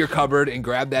go into your cupboard and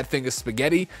grab that thing of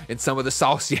spaghetti and some of the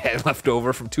sauce you had left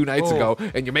over from 2 nights ago,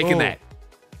 and you're making that.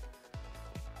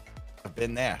 I've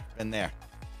been there. Greg,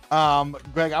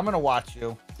 I'm going to watch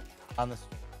you on this.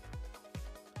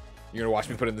 You're going to watch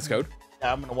me put in this code?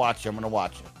 Yeah, I'm going to watch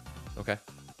you. Okay.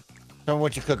 Show me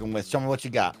what you're cooking with. Show me what you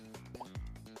got.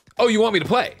 Oh, you want me to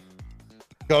play?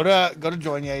 Go to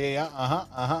join.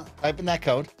 Yeah. Type in that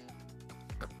code.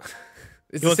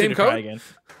 It's the same code? Again.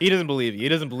 He doesn't believe you. He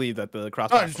doesn't believe that the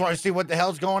cross. I just want to see what the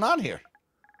hell's going on here.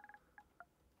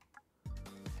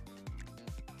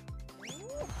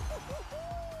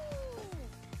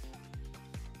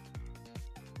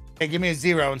 Hey, give me a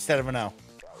 0 instead of an O.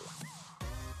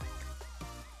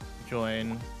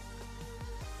 Join.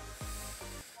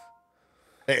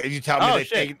 Hey, you tell me. Oh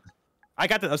shit! I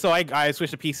got the. So I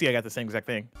switched to PC. I got the same exact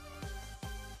thing.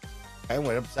 Okay,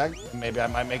 wait a second. Maybe I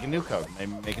might make a new code.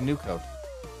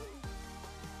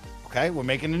 Okay, we're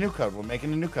making a new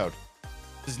code.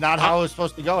 This is not how it was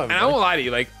supposed to go. Everybody. And I won't lie to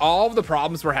you. Like, all of the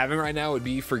problems we're having right now would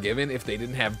be forgiven if they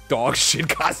didn't have dog shit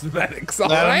cosmetics. All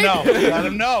right? Let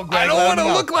him know. Greg, I don't want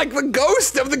to look like the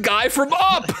ghost of the guy from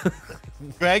Up.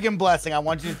 Greg and Blessing, I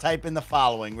want you to type in the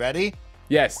following. Ready?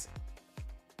 Yes.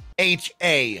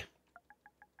 H-A.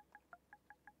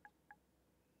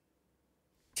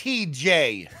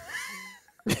 T-J.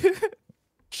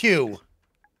 Q.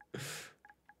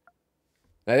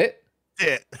 That it?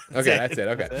 It. Okay, that's it.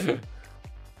 Okay.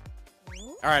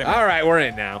 All right. All right, we're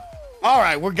in now. All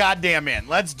right, we're goddamn in.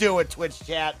 Let's do it, Twitch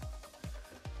chat.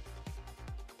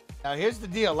 Now, here's the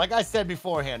deal. Like I said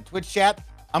beforehand, Twitch chat,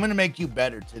 I'm going to make you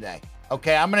better today.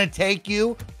 Okay, I'm going to take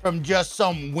you from just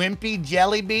some wimpy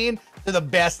jelly bean to the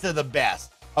best of the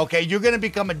best. Okay, you're going to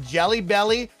become a Jelly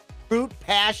Belly fruit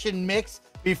passion mix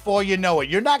before you know it.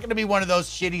 You're not going to be one of those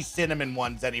shitty cinnamon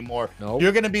ones anymore. Nope.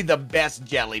 You're going to be the best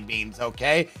jelly beans,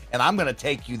 okay? And I'm going to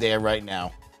take you there right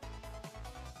now.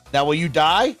 Now, will you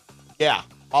die? Yeah,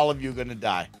 all of you are going to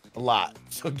die. A lot.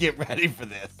 So get ready for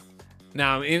this.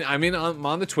 Now I'm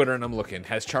on the Twitter and I'm looking.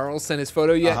 Has Charles sent his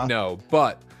photo yet? No,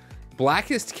 but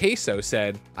Blackest Queso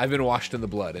said, I've been washed in the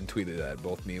blood, and tweeted that at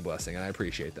both me and Blessing, and I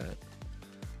appreciate that.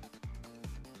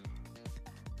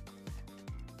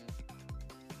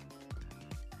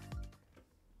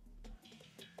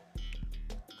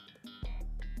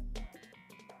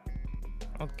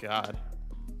 Oh God.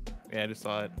 Yeah, I just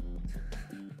saw it.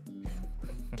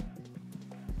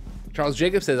 Charles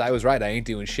Jacobs says, I was right. I ain't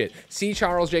doing shit. See,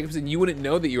 Charles Jacobson, you wouldn't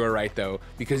know that you were right, though,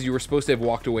 because you were supposed to have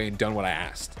walked away and done what I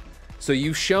asked. So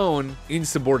you've shown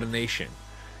insubordination.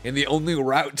 And the only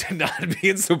route to not be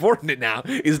insubordinate now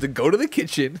is to go to the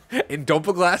kitchen and dump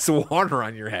a glass of water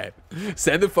on your head.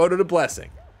 Send a photo to Blessing.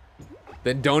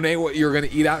 Then donate what you're going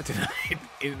to eat out tonight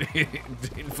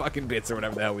in fucking bits or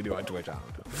whatever the hell we do on Twitch. I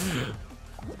don't know.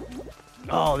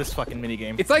 Oh, this fucking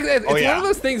minigame. It's like, it's yeah. one of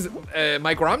those things,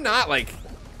 Mike, where I'm not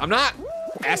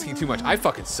asking too much. I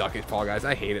fucking suck at Fall Guys.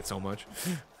 I hate it so much.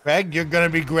 Greg, you're going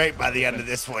to be great by the end of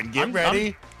this one. Get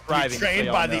ready. You're trained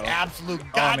by the absolute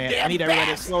goddamn man, I need everybody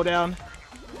to best. slow down.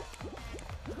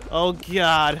 Oh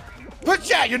God. Put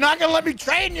chat, you're not going to let me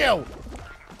train you.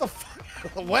 What the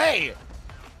fuck? Away.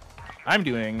 I'm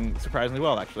doing surprisingly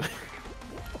well, actually.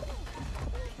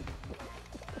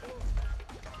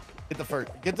 Get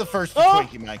the first to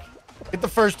Twinkie, Mike. Get the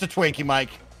first to Twinkie,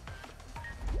 Mike.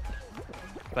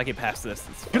 If I get past this.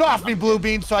 Get off me, Blue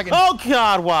Bean, so I can... Oh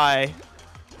God, why?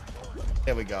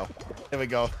 There we go. There we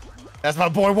go. That's my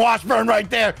boy Washburn right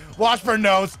there. Washburn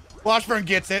knows. Washburn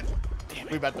gets it. Damn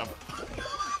it. We about to...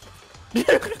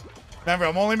 Remember,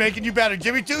 I'm only making you better.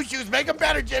 Jimmy Two Shoes, make him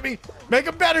better, Jimmy. Make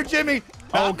him better, Jimmy.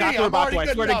 Oh, got to about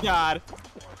I swear to God.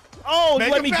 Oh,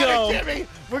 make let me better, go. Jimmy.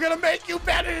 We're going to make you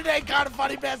better today,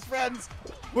 KindaFunny best friends.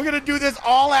 We're going to do this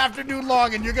all afternoon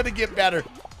long, and you're going to get better.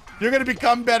 You're going to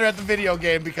become better at the video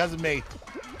game because of me.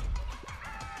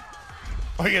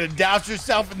 Or you're going to douse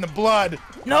yourself in the blood.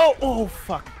 No. Oh,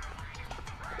 fuck.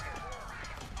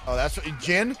 Oh, that's what...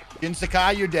 Jin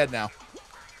Sakai, you're dead now.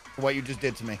 For what you just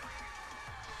did to me.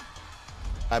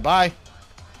 Bye-bye.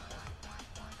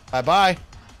 Bye-bye.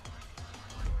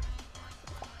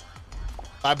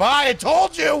 Bye-bye. I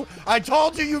told you. I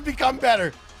told you you'd become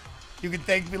better. You can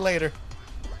thank me later.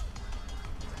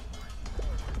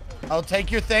 I'll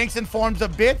take your thanks in forms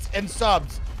of bits and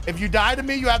subs. If you die to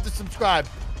me, you have to subscribe.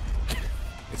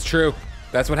 It's true.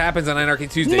 That's what happens on Anarchy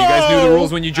Tuesday. No! You guys knew the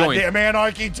rules when you joined. Goddamn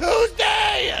Anarchy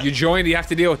Tuesday! You joined, you have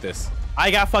to deal with this.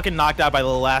 I got fucking knocked out by the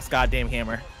last goddamn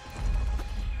hammer.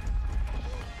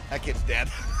 That kid's dead.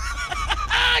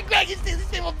 Greg, you see these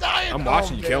people dying. I'm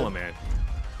watching you kill him, man.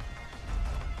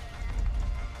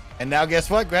 And now guess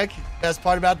what, Greg? Best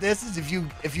part about this is if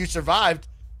you survived,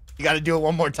 you got to do it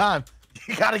one more time.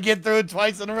 You got to get through it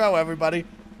twice in a row, everybody.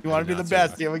 You want to be the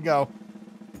best. Here we go.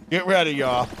 Get ready,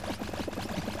 y'all.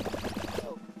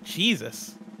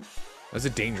 Jesus. That's a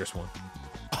dangerous one.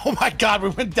 Oh my God, we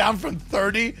went down from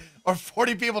 30 or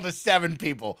 40 people to 7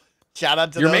 people. Shout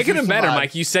out to You're those making who them better, survived.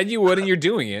 Mike. You said you would, and you're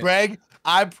doing it. Greg,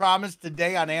 I promise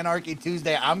today on Anarchy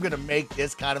Tuesday, I'm going to make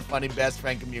this KindaFunny best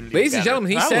friend community Ladies and better.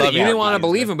 gentlemen, he I said love it. You didn't want to Anarchy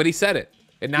believe Tuesday. him, but he said it.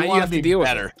 And now you wanna have to be deal with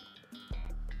better.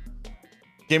 it.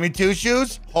 Give me 2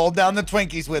 shoes. Hold down the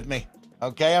Twinkies with me.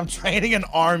 Okay, I'm training an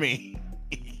army.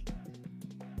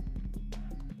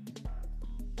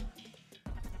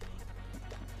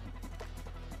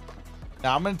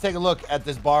 Now, I'm going to take a look at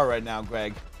this bar right now,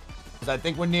 Greg. Because I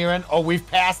think we're nearing... Oh, we've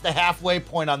passed the halfway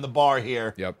point on the bar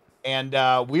here. Yep. And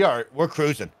we're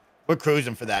cruising. We're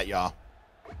cruising for that, y'all.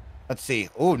 Let's see.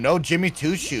 Oh, no Jimmy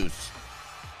Two Shoes.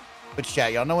 But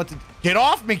chat, y'all know what to... Get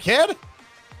off me, kid! You're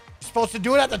supposed to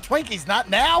do it at the Twinkies, not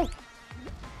now.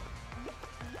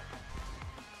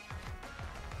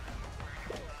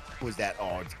 Who is that?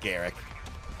 Oh, it's Garrick.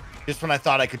 Just when I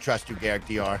thought I could trust you, Garrick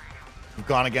DR. You've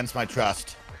gone against my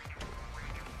trust.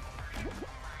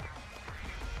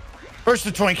 First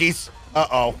the Twinkies.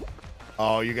 Uh-oh.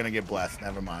 Oh, you're gonna get blessed.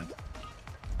 Never mind.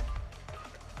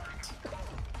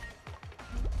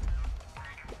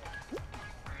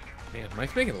 Man,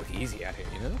 Mike's making it look easy out here,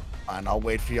 you know? Fine, I'll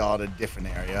wait for y'all at a different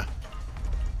area.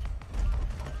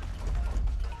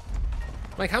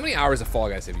 Mike, how many hours of Fall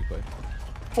Guys have you played?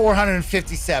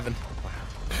 457.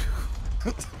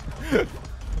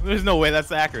 There's no way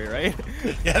that's accurate, right?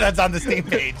 Yeah, that's on the Steam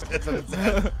page. That's what it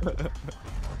says.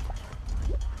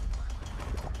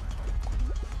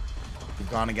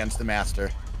 You've gone against the master.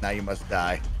 Now you must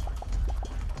die.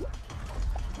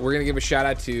 We're gonna give a shout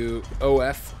out to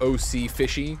OFOC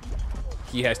Fishy.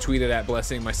 He has tweeted at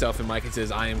Blessing, myself, and Mike and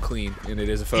says, "I am clean," and it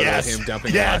is a photo of him dumping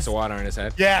a glass of water on his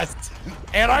head. Yes.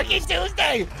 Anarchy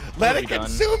Tuesday. Let it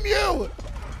consume you.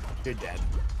 You're dead.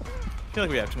 I feel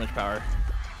like we have too much power.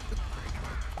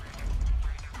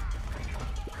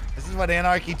 This is what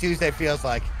Anarchy Tuesday feels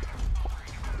like.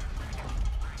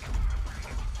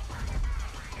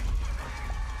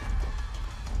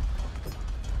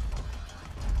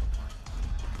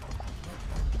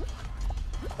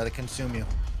 Let it consume you.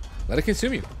 Let it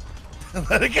consume you.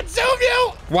 Let it consume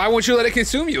you! Why won't you let it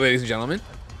consume you, ladies and gentlemen?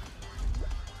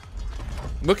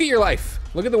 Look at your life.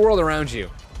 Look at the world around you.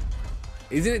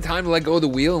 Isn't it time to let go of the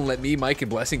wheel and let me, Mike, and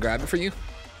Blessing grab it for you?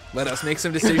 Let us make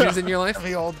some decisions in your life? Let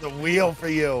me hold the wheel for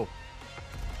you.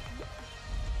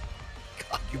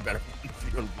 God, you better run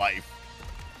for your life.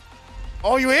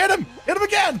 Oh, you hit him! Hit him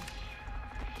again!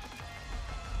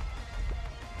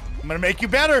 I'm gonna make you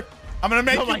better. I'm gonna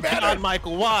make you better. Oh my God,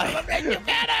 Michael, why? I'm gonna make you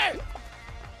better.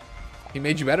 He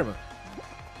made you better, man.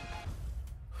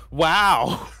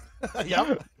 Wow.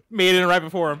 Yep. Made it right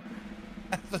before him.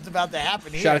 That's what's about to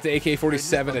happen here. Shout out to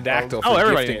AK-47 Adactyl Oh, for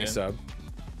everybody gifting did. a sub.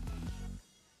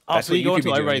 Oh, That's so what you go could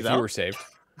be until doing everybody's if you out? were saved.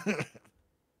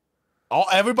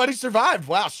 Everybody survived.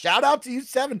 Wow. Shout out to you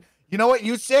 7. You know what?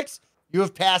 You 6, you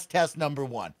have passed test number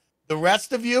 1. The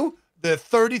rest of you, the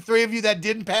 33 of you that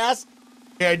didn't pass,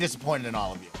 very disappointed in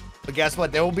all of you. But guess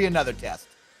what? There will be another test.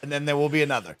 And then there will be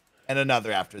another. And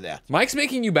another after that. Mike's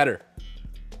making you better.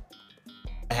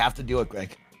 I have to do it,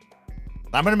 Greg.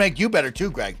 I'm going to make you better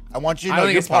too, Greg. I want you to I know don't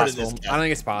think you're it's part possible. of this. I don't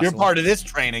think it's possible. You're part of this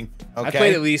training. Okay. I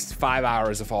played at least 5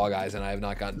 hours of Fall Guys and I have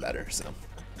not gotten better, so.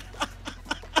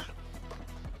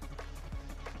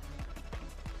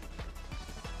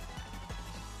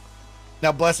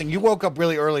 Now, Blessing, you woke up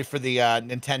really early for the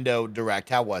Nintendo Direct.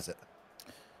 How was it?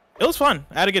 It was fun.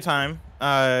 I had a good time.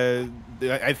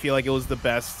 I feel like it was the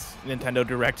best Nintendo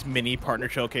Direct mini partner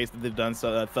showcase that they've done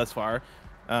thus far.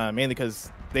 Mainly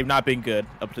because they've not been good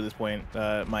up to this point.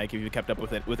 Mike, if you kept up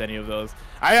with it with any of those,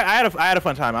 I had a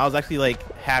fun time. I was actually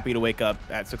like happy to wake up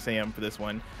at 6 a.m. for this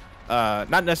one.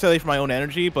 Not necessarily for my own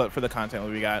energy, but for the content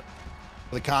that we got.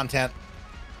 For the content.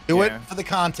 Do it for the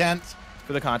content.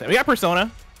 For the content. We got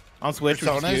Persona on Switch.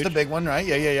 Persona is the big one, right?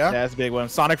 Yeah. Yeah, that's a big one.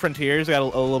 Sonic Frontiers, we got a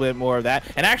little bit more of that.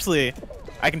 And actually,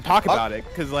 I can talk about it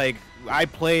because like I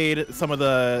played some of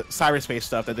the cyberspace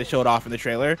stuff that they showed off in the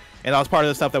trailer, and that was part of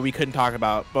the stuff that we couldn't talk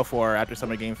about before after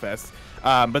Summer Game Fest.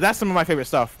 But that's some of my favorite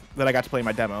stuff that I got to play in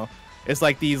my demo. It's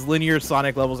like these linear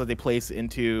Sonic levels that they place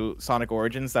into Sonic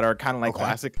Origins that are kind of like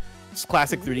classic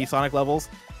 3D Sonic levels.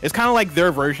 It's kind of like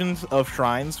their versions of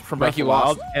shrines from Breath of the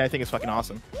Wild, and I think it's fucking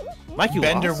awesome. Mikey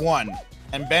Bender lost. won,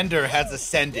 and Bender has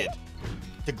ascended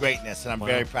to greatness, and I'm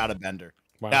very proud of Bender.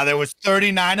 Wow. Now, there was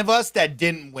 39 of us that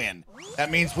didn't win. That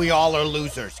means we all are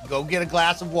losers. Go get a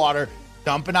glass of water,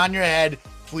 dump it on your head,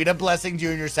 tweet at Blessing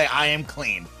Jr., say, I am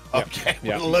clean. Okay,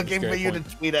 Yep. we're looking for you to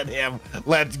tweet at him.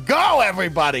 Let's go,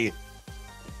 everybody.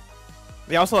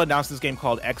 They also announced this game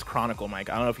called X Chronicle, Mike.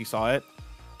 I don't know if you saw it.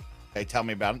 Hey, tell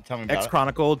me about it. Tell me about X it.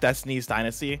 Chronicle, Destiny's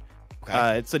Dynasty.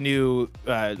 Okay. It's a new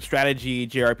strategy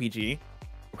JRPG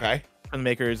Okay. from the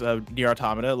makers of Nier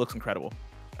Automata. It looks incredible.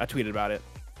 I tweeted about it.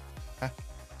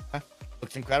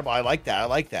 Looks incredible. I like that. I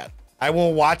like that. I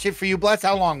will watch it for you, Bless.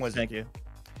 How long was it? Thank you.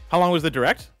 How long was the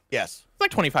direct? Yes. It's like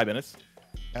 25 minutes.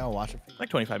 I'll watch it for you. Like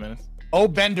 25 minutes. Oh,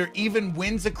 Bender even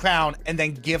wins a crown and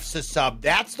then gifts a sub.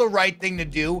 That's the right thing to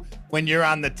do when you're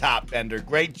on the top, Bender.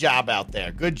 Great job out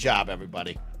there. Good job,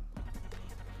 everybody.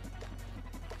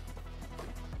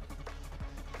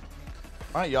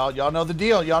 All right, y'all know the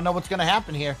deal. Y'all know what's going to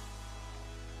happen here.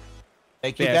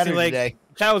 Make you better today.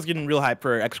 Chad was getting real hype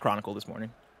for X Chronicle this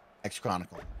morning. X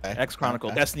Chronicle. Okay. X Chronicle,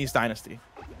 Okay. Destiny's Dynasty.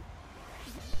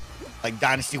 Like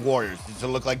Dynasty Warriors. Does it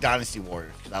look like Dynasty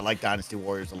Warriors? 'Cause I like Dynasty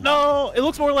Warriors a lot. No, it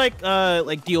looks more like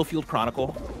Deal Field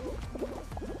Chronicle.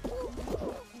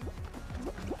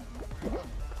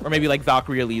 Or maybe like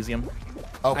Valkyrie Elysium.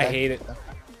 Okay. I hate it.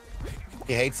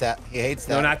 He hates that. He hates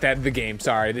that. No, not that. The game.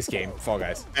 Sorry, this game. Fall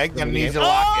Guys. Egg them needs to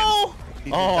lock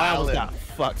in. Oh, I almost got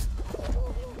fucked.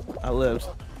 I I lived.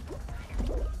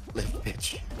 Live,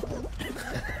 bitch.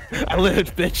 I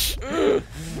lived, bitch.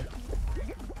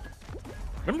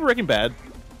 Remember Breaking Bad?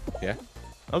 Yeah.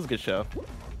 That was a good show.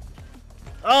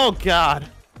 Oh God.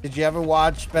 Did you ever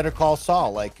watch Better Call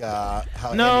Saul? Like, how?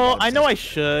 No, I know I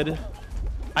should.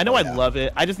 I know I'd love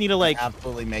it. I just need to like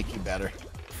absolutely make you better.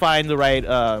 Find the right.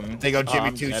 They go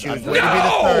Jimmy Two dead. Shoes. Way to be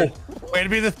the third. Way to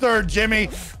be the third, Jimmy.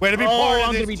 Way to be part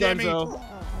of this, Jimmy.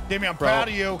 Jimmy, I'm proud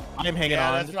of you. I'm hanging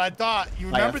on. That's what I thought. You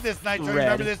remember this, Nitro? You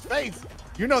remember this face?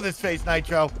 You know this face,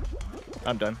 Nitro.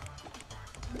 I'm done.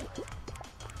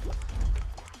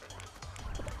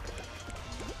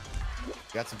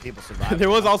 Got some people surviving. There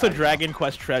was also Dragon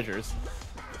Quest Treasures,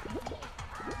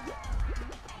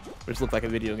 which looked like a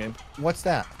video game. What's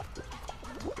that?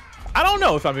 I don't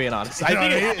know if I'm being honest. I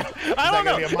don't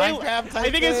know. I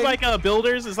think it's like a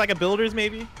builders. It's like a builders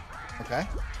maybe. Okay.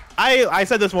 I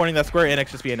said this morning that Square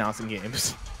Enix just be announcing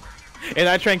games, and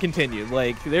that trend continued.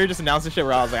 Like they're just announcing shit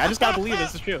where I was like, I just gotta believe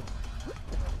this is true.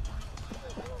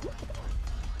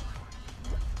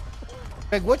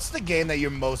 Greg, what's the game that you're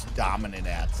most dominant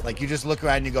at? Like you just look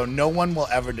around and you go, no one will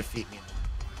ever defeat me.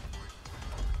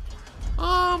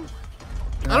 I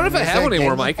don't know if I have one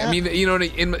anymore, Mike. I mean, you know,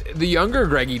 in the younger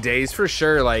Greggy days, for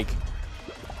sure, like,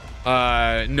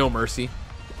 No Mercy,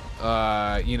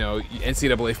 you know,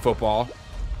 NCAA football.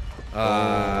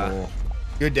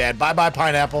 You're dead. Bye-bye,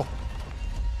 pineapple.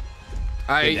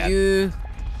 I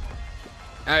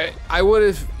would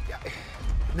have.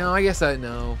 No, I guess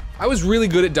no. I was really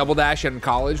good at Double Dash in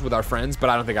college with our friends, but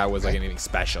I don't think I was like anything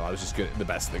special. I was just good at the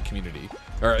best of the community,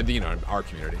 or you know, our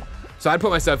community. So I'd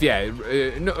put myself,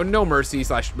 no Mercy /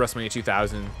 WrestleMania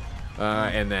 2000,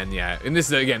 and then and this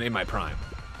is again in my prime,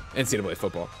 NCAA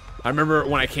football. I remember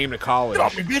when I came to college,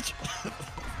 Drop me, bitch.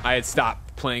 I had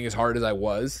stopped playing as hard as I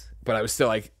was, but I was still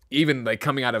like, even like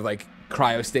coming out of like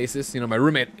cryostasis. You know, my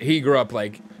roommate, he grew up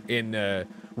like in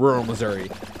rural Missouri,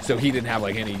 so he didn't have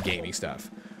like any gaming stuff.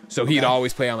 So he'd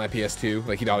always play on my PS2.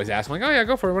 Like he'd always ask me, like, oh yeah,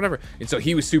 go for it, whatever. And so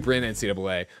he was super into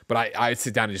NCAA, but I'd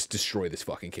sit down and just destroy this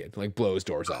fucking kid, like blow his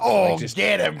doors off. Oh, like, just,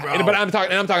 get him, bro. But I'm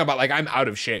talking about like I'm out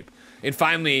of shape. And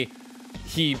finally,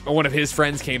 one of his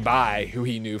friends came by who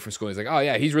he knew from school. He's like, oh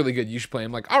yeah, he's really good. You should play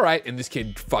him. Like, all right. And this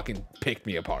kid fucking picked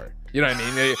me apart. You know what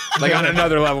I mean? Like on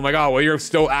another level, I'm like, oh well, you're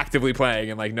still actively playing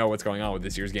and like know what's going on with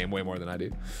this year's game way more than I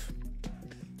do.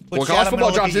 Well, college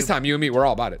football drops this time. You and me, we're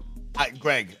all about it.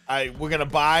 Greg, we're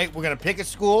gonna pick a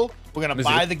school, we're gonna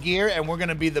buy the gear, and we're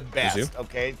gonna be the best.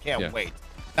 Okay, can't wait.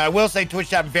 Now I will say, Twitch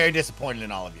chat, I'm very disappointed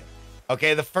in all of you.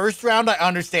 Okay, the first round I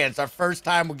understand. It's our first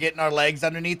time we're getting our legs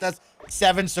underneath us.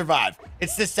 7 survived.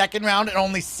 It's the second round, and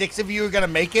only 6 of you are gonna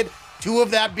make it. 2 of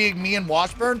that being me and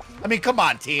Washburn. I mean, come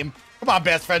on, team. Come on,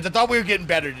 best friends. I thought we were getting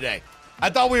better today.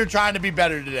 I thought we were trying to be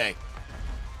better today.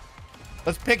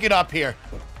 Let's pick it up here.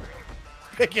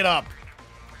 Pick it up.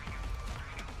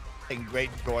 Taking great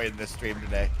joy in this stream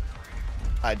today.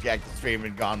 Hijacked the stream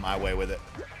and gone my way with it.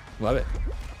 Love it.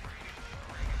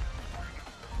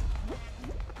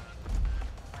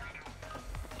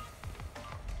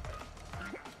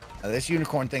 Now, this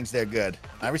unicorn thinks they're good.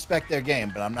 I respect their game,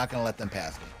 but I'm not going to let them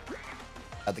pass me.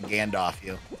 Got the Gandalf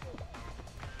you.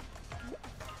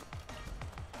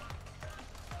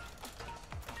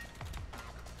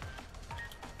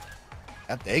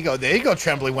 Yep, there you go. There you go,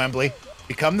 Trembly Wembley.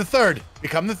 Become the third.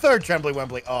 Become the third, Trembly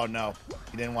Wembley. Oh, no.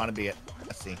 You didn't want to be it.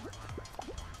 Let's see.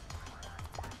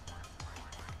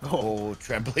 Oh,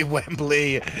 Trembly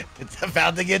Wembley. It's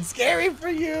about to get scary for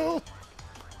you.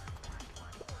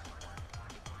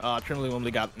 Trembly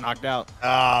Wembley got knocked out.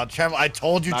 I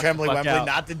told you, Trembly Wembley,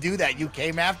 not to do that. You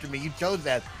came after me. You chose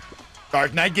that.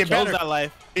 Dark Knight, get better. That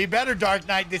life. Be better, Dark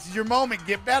Knight. This is your moment.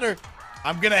 Get better.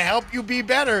 I'm going to help you be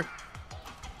better.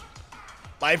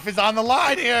 Life is on the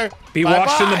line here. Be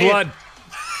washed in the blood.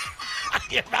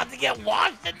 You're about to get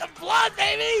washed in the blood,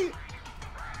 baby.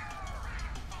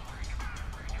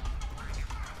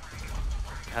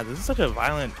 God, this is such a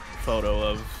violent photo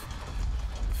of.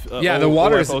 Yeah, the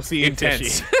water is OFOC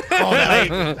intense.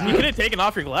 You could have taken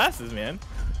off your glasses, man.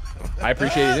 I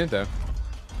appreciate you didn't, though.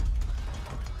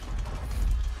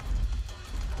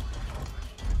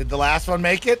 Did the last one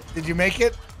make it? Did you make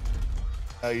it?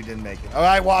 Oh, you didn't make it. All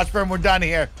right, Washburn, we're done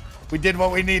here. We did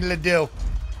what we needed to do.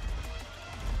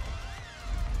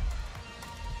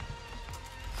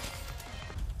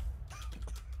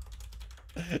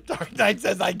 Dark Knight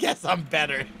says, I guess I'm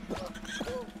better.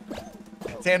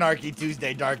 It's Anarchy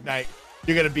Tuesday, Dark Knight.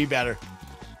 You're going to be better.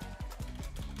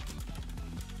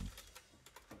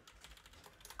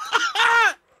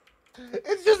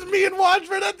 It's just me and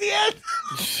Washburn at the end.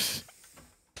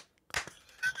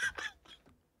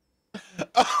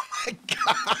 Oh my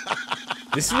God.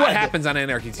 This is what happens on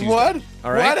Anarchy Tuesday. What?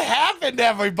 All right. What happened,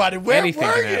 everybody? Where Anything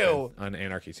were can you? happen on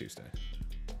Anarchy Tuesday?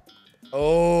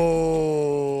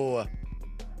 Oh.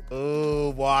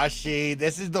 Oh, Washi.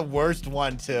 This is the worst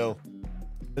one, too.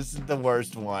 This is the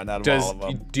worst one out of all of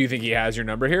them. Do you think he has your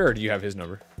number here, or do you have his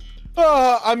number?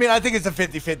 I mean, I think it's a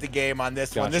 50-50 game on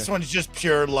this one. Gotcha. This one's just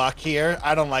pure luck here.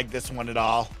 I don't like this one at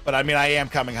all. But, I mean, I am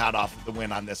coming hot off of the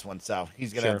win on this one, so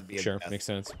he's going to have to be a best. Makes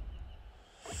sense.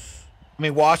 I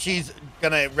mean, Washi's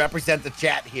going to represent the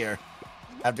chat here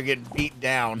after getting beat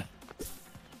down.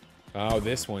 Oh,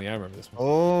 this one. Yeah, I remember this one.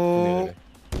 Oh,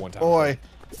 One time. boy.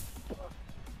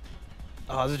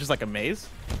 Oh, is it just like a maze?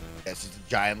 Yeah, it's just a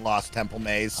giant lost temple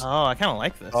maze. Oh, I kind of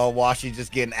like this. Oh, Washi's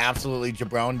just getting absolutely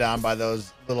jabroned down by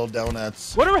those little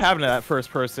donuts. Whatever happened to that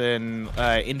first-person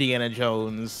Indiana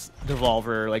Jones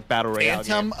Devolver like battle royale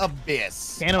Phantom game?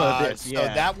 Abyss. Phantom Abyss, So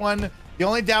yeah. that one, the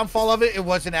only downfall of it, it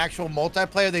was an actual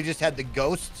multiplayer. They just had the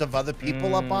ghosts of other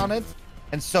people up on it.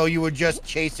 And so you were just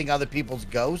chasing other people's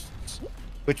ghosts,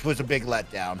 which was a big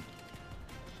letdown.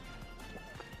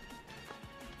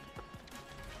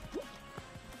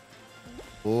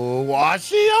 Ooh,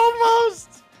 Washi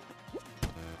almost.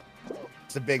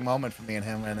 It's a big moment for me and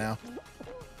him right now.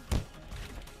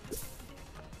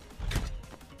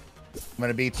 I'm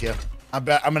gonna beat you. I'm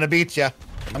gonna beat you.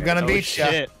 I'm gonna beat you.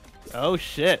 Shit. Oh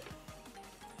shit.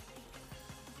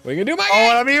 What are you gonna do, Mike?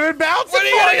 Oh, I'm even bouncing. What are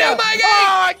you gonna do, Mikey?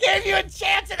 Oh, I gave you a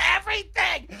chance at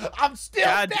everything. I'm still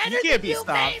God, better you can't than be you,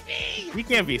 stopped. baby. You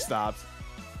can't be stopped.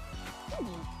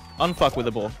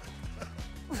 Unfuckable.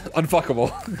 Unfuckable.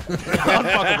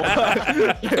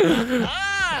 Unfuckable.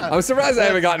 I'm surprised I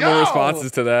haven't gotten more go. responses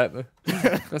to that.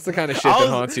 That's the kind of shit that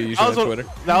haunts you usually on Twitter.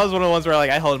 That was one of the ones where like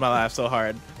I held my laugh so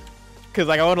hard, cause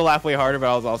like I wanted to laugh way harder,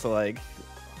 but I was also like,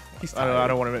 I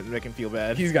don't want to make him feel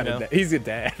bad. He's got he's a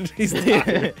dad. He's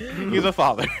He's a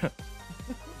father.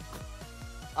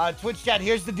 Twitch chat,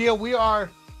 here's the deal. We are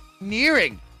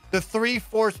nearing the 3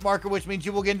 force marker, which means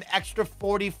you will get an extra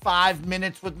 45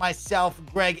 minutes with myself,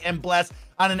 Greg, and Bless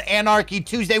on an Anarchy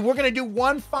Tuesday. We're going to do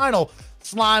one final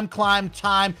slime climb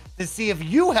time to see if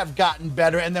you have gotten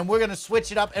better, and then we're going to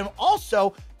switch it up and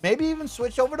also maybe even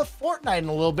switch over to Fortnite in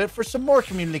a little bit for some more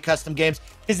community custom games.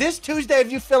 Because this Tuesday, if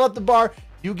you fill up the bar,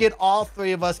 you get all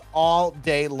 3 of us all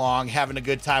day long having a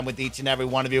good time with each and every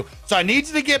one of you. So I need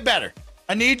you to get better.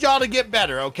 I need y'all to get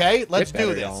better, okay? Let's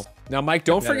do this. Now, Mike,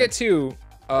 don't forget too,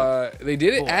 they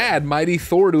did add Mighty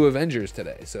Thor to Avengers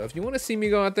today. So if you want to see me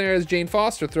go out there as Jane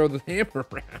Foster, throw the hammer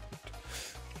around.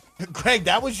 Greg,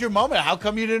 that was your moment. How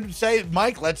come you didn't say,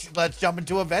 Mike, let's jump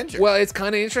into Avengers? Well, it's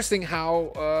kind of interesting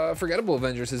how forgettable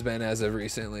Avengers has been as of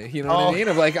recently. You know what I mean?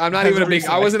 Of like, I'm not even a big.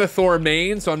 I wasn't a Thor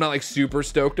main, so I'm not like super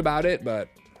stoked about it, but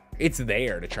it's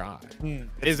there to try.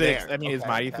 Is it? I mean, is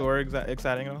Mighty Thor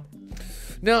exciting at all?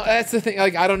 No, that's the thing.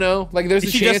 Like, I don't know. Like, there's a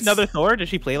Is she chance. just another Thor? Does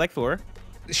she play like Thor?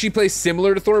 She plays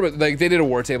similar to Thor, but like they did a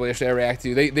war table yesterday. I react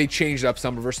to. They changed up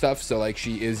some of her stuff, so like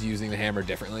she is using the hammer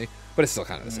differently, but it's still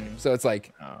kind of the same. So it's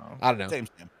like, I don't know. Same.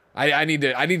 I need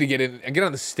to get in and get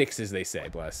on the sticks, as they say.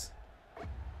 Bless.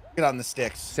 Get on the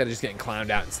sticks. Instead of just getting clowned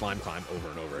out and slime climb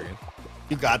over and over again.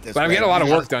 You got this. But I'm Greg. getting a lot of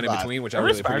You work got done in this. between, which I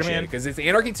Remember really appreciate, because it's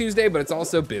Anarchy Tuesday, but it's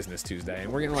also Business Tuesday,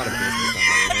 and we're getting a lot of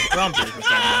business done. We're on business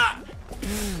now.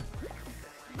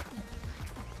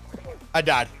 I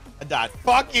died.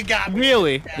 Fuck, you got me.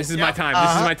 Really? This is my time.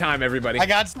 This is my time, everybody. I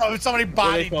got somebody Do they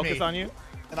bodied focus me, on you?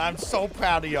 and I'm so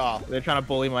proud of y'all. They're trying to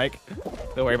bully Mike.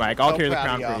 Don't worry, Mike. I'll So carry the proud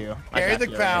crown of for y'all. you. I Carry got the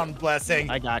you, crown, alright? Blessing.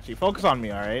 I got you. Focus on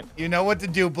me, all right? You know what to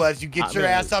do, Bless. You get your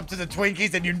ass up to the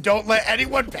Twinkies, and you don't let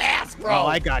anyone pass, bro. Oh,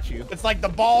 I got you. It's like the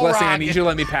ball Blessing, I rocket. need you to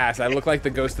let me pass. I look like the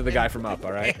ghost of the guy from Up,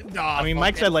 all right? No, I mean,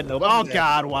 Mike said let no. Oh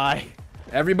God, why?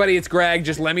 Everybody, it's Greg.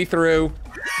 Just let me through.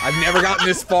 I've never gotten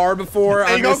this far before There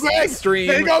on you go, this Greg. stream.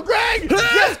 There you go, Greg.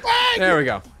 Yes, Greg. There we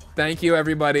go. Thank you,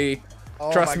 everybody.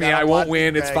 Oh Trust my me, God, I I'm won't watching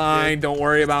win. It's Greg, fine. dude. Don't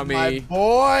worry about My me.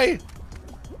 boy.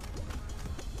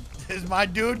 This is my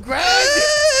dude, Greg.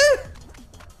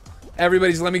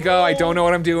 Everybody, just let me go. I don't know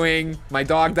what I'm doing. My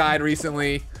dog died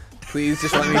recently. Please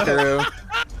just let me through.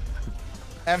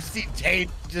 FC Tate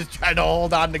just trying to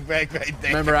hold on to Greg right there.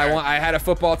 Remember, I had a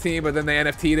football team, but then they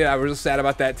NFT'd it. I was sad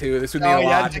about that too. This would mean a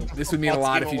lot. This would mean a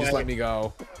lot if you just let me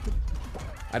go.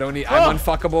 I don't need. I'm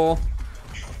unfuckable.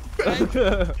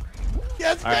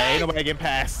 Yes, All right, ain't Greg. nobody getting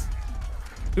past.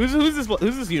 Who's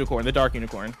this unicorn? The dark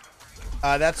unicorn.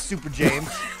 That's Super James.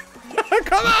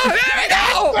 Come on, there we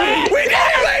go. We did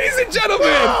it, ladies and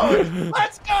gentlemen.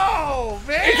 Let's go,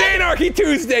 man. It's Anarchy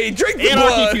Tuesday. Drink the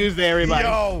Anarchy blood. Tuesday, everybody.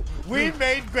 Yo, we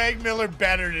made Greg Miller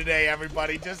better today,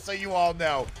 everybody, just so you all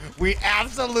know. We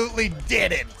absolutely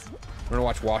did it. We're gonna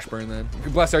watch Washburn then.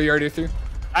 Bless, are you already through?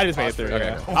 I just made it through. Okay,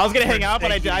 Yeah. cool. I was gonna hang out,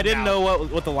 but I Thank you, didn't now. know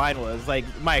what the line was. Like,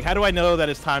 Mike, how do I know that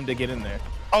it's time to get in there?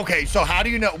 Okay, so how do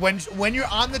you know when you're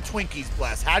on the Twinkies,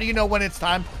 Bless? How do you know when it's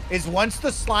time? Is once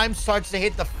the slime starts to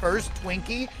hit the first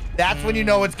Twinkie, that's when you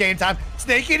know it's game time.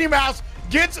 Snake Eating Mouse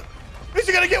gets. Is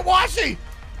he gonna get Washy?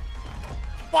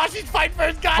 Washy's fighting for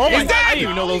his goddamn. Oh my He's God, I dead, didn't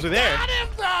even know bro. those were He there. Got him,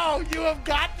 bro. You have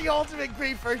got the ultimate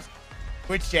griefers.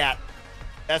 Twitch chat,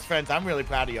 best friends. I'm really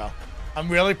proud of y'all. I'm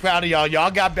really proud of y'all.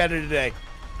 Y'all got better today.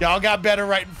 Y'all got better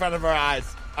right in front of our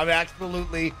eyes. I'm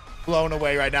absolutely blown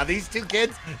away right now. These two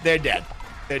kids, they're dead.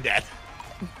 They're dead.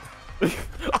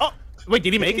 Oh, wait,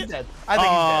 did he make He's it? dead. I think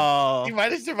Oh. he's dead. He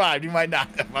might have survived. He might not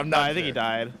have. I'm No, not I think he sure.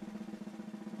 died.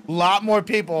 A lot more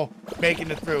people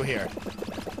making it through here.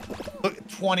 Look,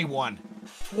 21.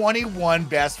 21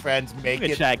 best friends make Look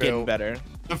at it chat through. getting better.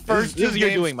 The first this two is your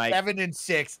games, doing, Mike. 7 and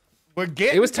 6. We're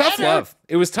getting It was tough better. love.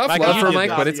 It was tough Mike, love you for did Mike,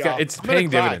 that, but it's y'all. it's I'm gonna paying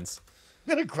cry. dividends.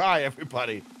 I'm gonna cry,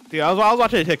 everybody. Dude, I was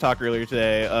watching a TikTok earlier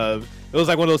today. It was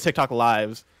like one of those TikTok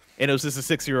lives, and it was just a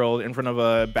 6-year-old in front of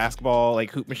a basketball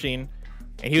like hoop machine,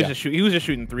 and he was just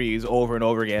shooting threes over and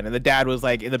over again. And the dad was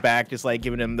like in the back, just like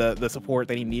giving him the support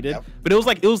that he needed. Yep. But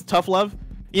it was tough love.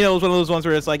 You know, it was one of those ones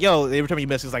where it's like, yo, every time you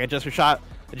miss, it's like adjust your shot.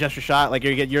 Like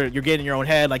you're getting in your own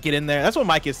head. Like get in there. That's what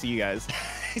Mike is to you guys.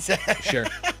 Sure.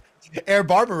 Air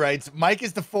Barber writes, Mike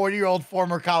is the 40-year-old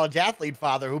former college athlete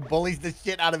father who bullies the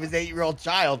shit out of his 8-year-old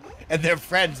child and their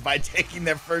friends by taking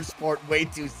their first sport way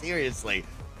too seriously.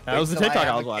 That was the TikTok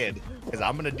I was watching. Because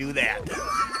I'm going to do that.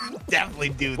 Definitely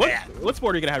do What that. what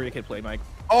sport are you gonna have your kid play, Mike?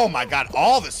 Oh, my God.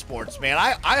 All the sports, man.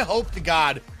 I hope to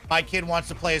God my kid wants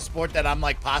to play a sport that I'm,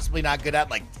 like, possibly not good at,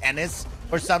 like tennis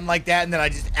or something like that, and then I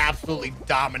just absolutely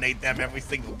dominate them every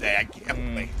single day. I can't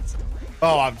wait.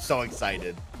 Oh, I'm so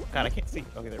excited. God, I can't see.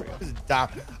 Okay, there we go. This is dumb.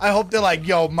 I hope they're like,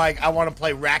 yo, Mike, I want to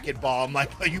play racquetball. I'm like,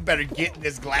 oh, you better get in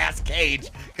this glass cage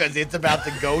because it's about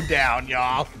to go down,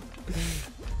 y'all.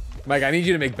 Mike, I need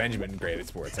you to make Benjamin great at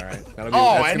sports, all right? That's any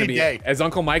gonna be, day. As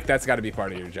Uncle Mike, that's got to be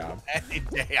part of your job. Any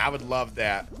day, I would love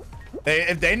that.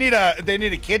 If they need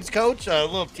a kids coach, a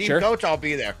little team Sure. coach, I'll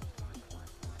be there.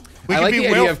 We I could like be the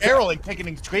idea Will of- Ferrell and kicking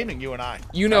and screaming, you and I.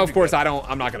 You know, That'd of be course, good.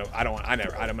 I'm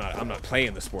not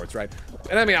playing the sports, right?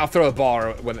 And I mean, I'll throw the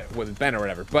ball with Ben or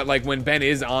whatever. But like when Ben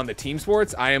is on the team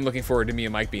sports, I am looking forward to me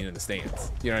and Mike being in the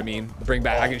stands. You know what I mean? Bring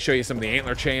back. I can show you some of the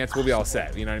antler chants. We'll be all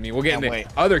set. You know what I mean? We'll get in Can't the wait.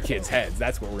 other kids' heads.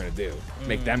 That's what we're gonna do.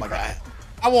 Make them Oh my cry. God.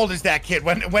 How old is that kid?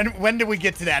 When do we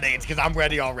get to that age? Because I'm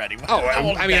ready already. Oh, How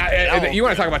old is I mean, that kid? How old you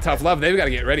want is to talk about tough love? They've got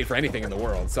to get ready for anything in the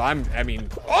world. So oh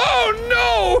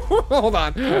no! Hold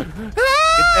on. Get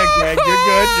that, Greg.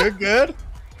 You're good. You're good.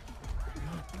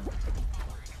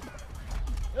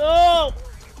 Oh!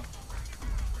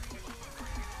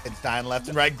 It's dying left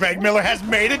and right. Greg Miller has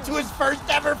made it to his first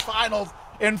ever finals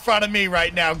in front of me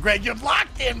right now. Greg, you're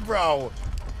locked in, bro.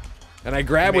 And I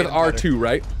grab with Made it better. R2,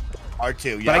 right?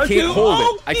 R2, But yeah. I can't R2, hold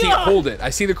oh, it. I can't hold it.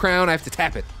 I see the crown. I have to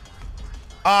tap it.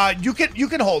 You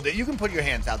can hold it. You can put your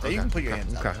hands out there. You can put your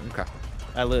hands out there. Okay.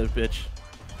 I live, bitch.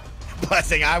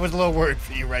 Blessing, I was a little worried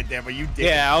for you right there, but you did.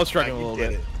 Yeah, it. I was struggling You a little did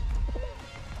bit. it.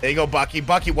 There you go, Bucky.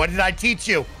 Bucky, what did I teach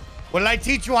you? What did I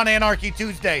teach you on Anarchy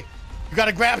Tuesday? You got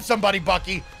to grab somebody,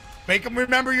 Bucky. Make them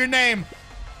remember your name.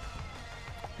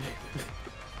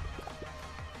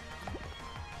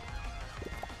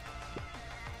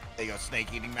 There you go,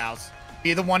 Snake Eating Mouse.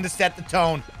 Be the one to set the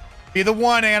tone. Be the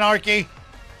one, Anarchy.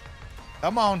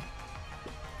 Come on.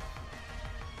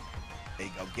 There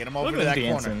you go. Get him over Look to at that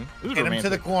him corner. dancing. This is Get him to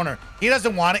the romantic. corner. He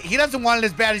doesn't want it. He doesn't want it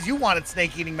as bad as you want it,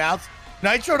 Snake Eating Mouse.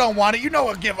 Nitro don't want it. You know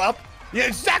he'll give up.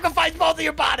 You sacrifice both of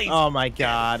your bodies. Oh my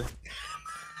God.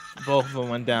 Both of them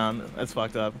went down. That's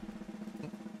fucked up.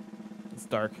 It's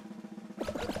dark.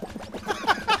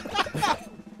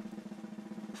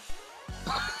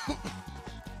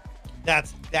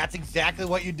 That's exactly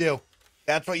what you do.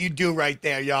 That's what you do right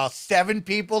there, y'all. 7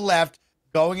 people left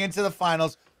going into the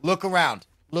finals. Look around.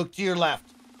 Look to your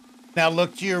left. Now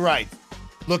look to your right.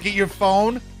 Look at your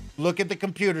phone. Look at the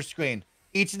computer screen.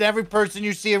 Each and every person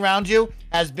you see around you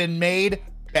has been made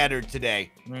better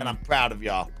today. And I'm proud of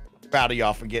y'all. Proud of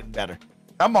y'all for getting better.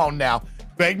 Come on now.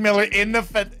 Greg Miller in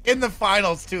the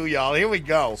finals too, y'all. Here we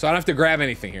go. So I don't have to grab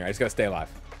anything here. I just got to stay alive.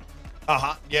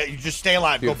 Uh-huh. Yeah, you just stay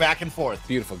alive. Beautiful. Go back and forth.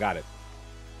 Beautiful. Got it.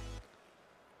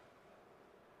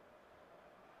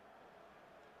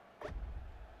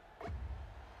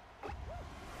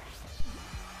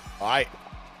 All right.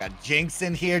 Got Jinx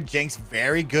in here. Jinx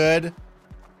very good.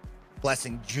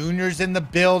 Blessing Junior's in the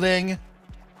building.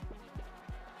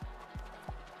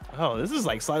 Oh, this is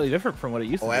like slightly different from what it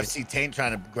used to be. FC Taint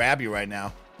trying to grab you right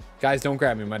now. Guys, don't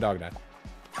grab me. My dog died.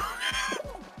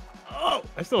 Oh,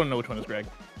 I still don't know which one is Greg.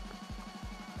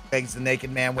 Greg's the naked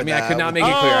man with. I mean, I could not make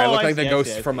it clear. I look like the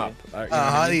ghost from see. Up. You know what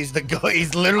I mean? He's the ghost.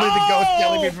 He's literally the ghost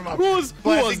jelly bean from Up. Who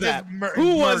was that?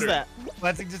 Who was that?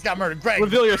 Blessing just got murdered. Greg.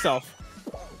 Reveal yourself.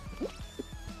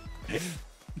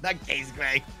 That case,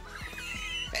 Greg.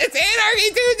 It's Anarchy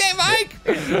Tuesday,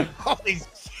 Mike. Holy shit.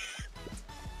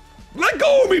 Let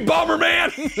go of me,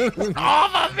 Bomberman.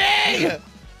 Off of me.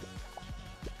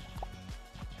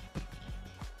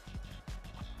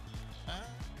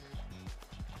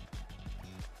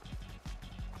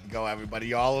 Go, everybody.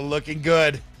 Y'all are looking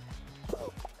good.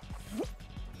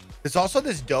 There's also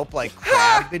this dope, like,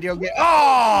 crab video game.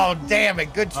 Oh, damn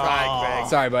it. Good try, Greg.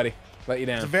 Sorry, buddy. Let you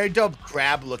It's a down. very dope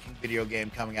crab-looking video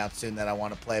game coming out soon that I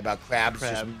want to play about crabs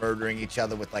just murdering each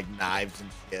other with, like, knives and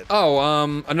shit.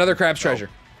 Oh, another crab's treasure.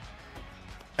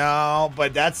 No,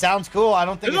 but that sounds cool. I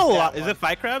don't think There's it's a lot. that Is one. it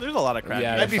Fight Crab? There's a lot of crab.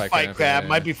 Yeah. Might be Fight Fight Crab, Crab. yeah.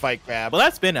 Might be Fight Crab. Well,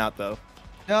 that's been out though.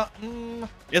 No,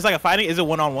 It's like a fighting. Is it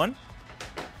one-on-one?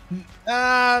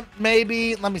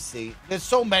 maybe. Let me see. There's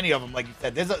so many of them, like you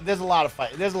said. There's a lot of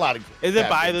fight. There's a lot of. Is it crab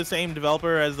by games. the same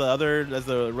developer as the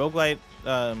roguelite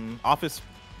Office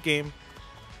game?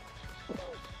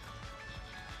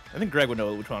 I think Greg would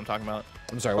know which one I'm talking about.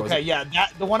 I'm sorry. What was Okay, it? yeah,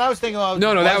 that the one I was thinking of.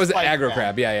 No, that was Fight aggro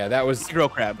crab. Yeah, that was Grill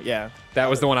crab. Yeah,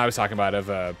 the one I was talking about of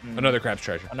another crab's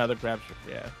treasure. another crab.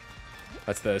 Yeah.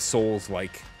 That's the Souls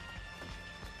like.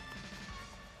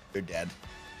 You're dead.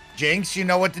 Jinx, you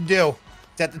know what to do.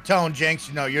 Set the tone, Jinx.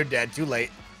 You know you're dead. Too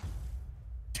late.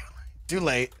 Too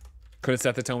late. Couldn't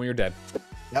set the tone when you're dead.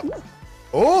 Yep.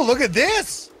 Oh, look at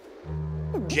this.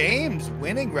 James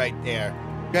winning right there.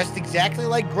 Dressed exactly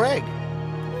like Greg.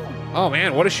 Oh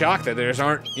man, what a shock that there's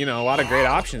aren't a lot of great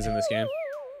options in this game.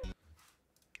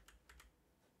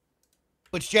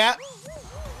 Which chat?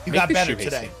 You Make got this better shit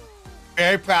today. easy.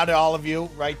 Very proud of all of you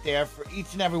right there, for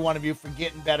each and every one of you for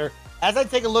getting better. As I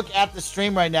take a look at the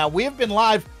stream right now, we have been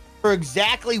live for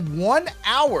exactly 1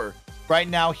 hour right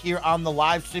now here on the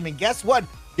live stream. And guess what?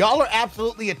 Y'all are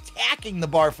absolutely attacking the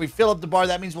bar. If we fill up the bar,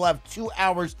 that means we'll have 2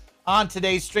 hours on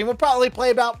today's stream. We'll probably play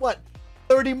about,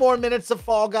 30 more minutes of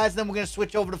Fall Guys. Then we're going to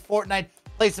switch over to Fortnite,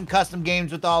 play some custom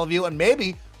games with all of you. And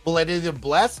maybe we'll let either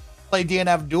Bless play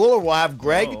DNF Duel, or we'll have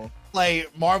Greg play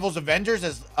Marvel's Avengers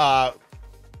as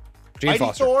Jane Mighty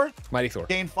Foster. Thor. Mighty Thor.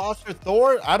 Jane Foster,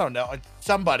 Thor. I don't know. It's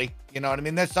somebody. You know what I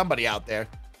mean? There's somebody out there.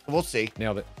 We'll see.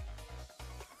 Nailed it.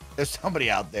 There's somebody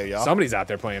out there, y'all. Somebody's out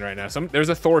there playing right now. There's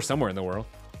a Thor somewhere in the world.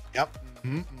 Yep.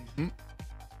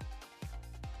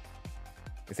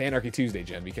 It's Anarchy Tuesday,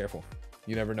 Jen. Be careful.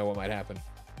 You never know what might happen.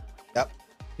 Yep.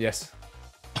 Yes.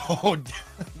 Oh.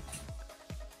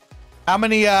 How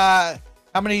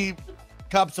many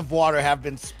cups of water have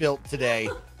been spilt today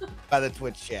by the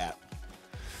Twitch chat?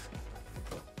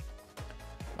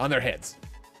 On their heads.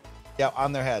 Yeah,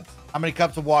 on their heads. How many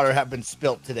cups of water have been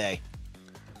spilt today?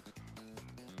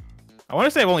 I want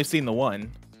to say I've only seen the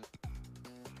one.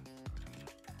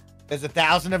 There's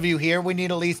 1,000 of you here. We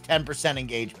need at least 10%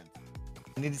 engagement.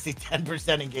 We need to see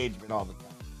 10% engagement all the time.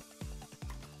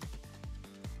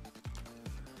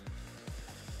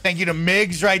 Thank you to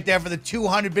Migs right there for the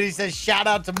 200 bit. He says, shout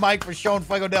out to Mike for showing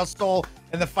Fuego del Sol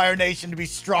and the Fire Nation to be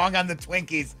strong on the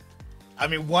Twinkies. I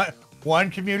mean,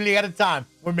 one community at a time.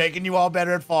 We're making you all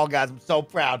better at Fall Guys. I'm so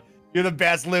proud. You're the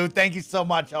best, Lou. Thank you so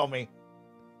much, homie.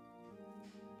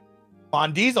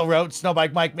 Von Diesel wrote,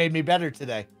 Snowbike Mike made me better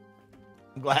today.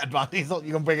 I'm glad, Von Diesel.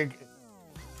 You're gonna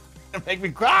make me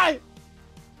cry.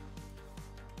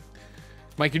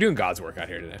 Mike, you're doing God's work out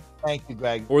here today. Thank you,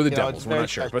 Greg. Or the You know, devil's. it's a We're very not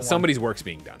sure. special But one. somebody's work's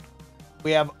being done.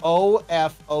 We have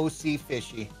OFOC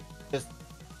Fishy. Just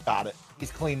got it.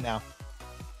 He's clean now.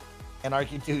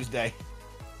 Anarchy Tuesday.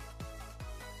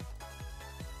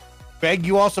 Greg,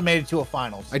 you also made it to a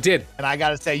finals. I did. And I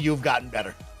gotta say, you've gotten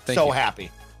better. Thank so you. happy.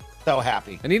 So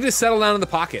happy. I need to settle down in the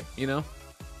pocket,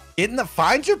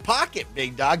 Find your pocket,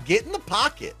 big dog. Get in the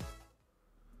pocket.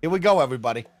 Here we go,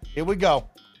 everybody. Here we go.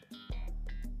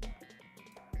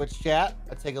 Twitch chat.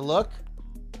 Let's take a look.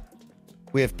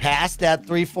 We have passed that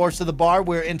 3/4 of the bar.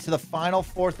 We're into the final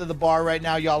fourth of the bar right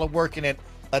now. Y'all are working it.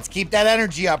 Let's keep that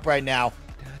energy up right now.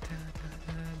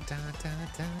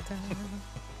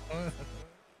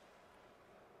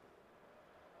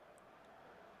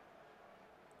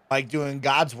 Mike doing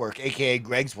God's work, aka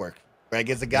Greg's work. Greg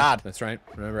is a god. That's right.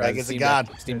 Remember, Greg is a god.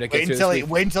 Steam Deck Wait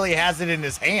until he has it in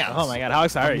his hands. Oh my god, how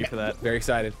excited are you for that? Very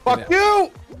excited. Fuck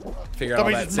you! Figure out all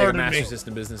Somebody that just Sega murdered Master me.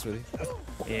 System business with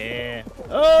you. Yeah.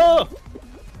 Oh!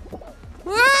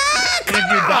 And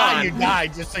if you die, you die.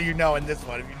 Just so you know, in this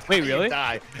one, if you die, Wait, really? you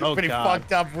die. Oh, Pretty God.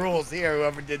 fucked up rules here.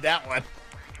 Whoever did that one.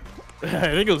 I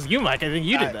think it was you, Mike. I think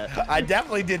you did that. I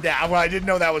definitely did that. Well, I didn't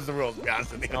know that was the rules, to be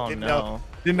honest with you. Oh,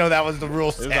 Didn't know that was the rule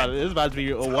It set. was about to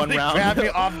be a Somebody grabbed me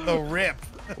off the rip.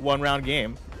 1 round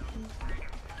game.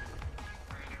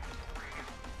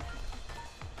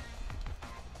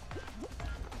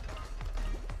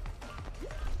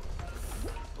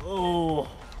 Oh. All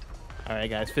right,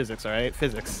 guys. Physics. All right,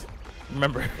 physics.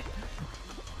 Remember.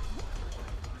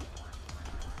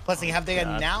 Plus, have they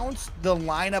announced the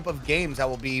lineup of games that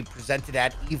will be presented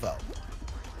at Evo?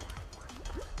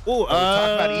 Oh, we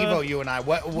talked about Evo, you and I.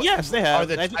 What yes, they have. Are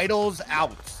the titles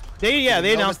out? They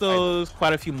announced those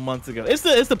quite a few months ago. It's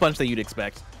the bunch that you'd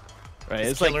expect, right?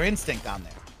 It's Killer Instinct on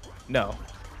there. No.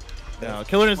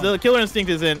 Killer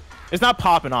Instinct isn't. It's not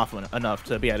popping off enough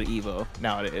to be at an Evo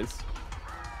nowadays.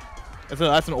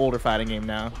 That's an older fighting game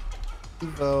now.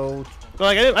 Evo. So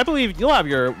like I believe you'll have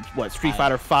your Street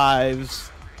Fighter 5s,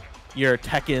 your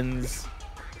Tekkens.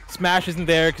 Smash isn't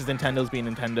there because Nintendo's being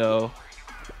Nintendo.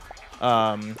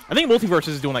 I think Multiverse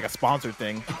is doing like a sponsored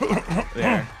thing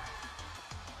there.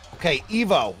 Okay,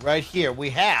 Evo right here.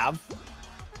 We have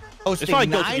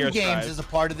hosting 9 games as a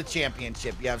part of the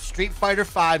championship. You have Street Fighter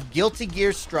 5, Guilty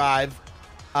Gear Strive,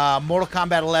 Mortal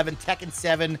Kombat 11, Tekken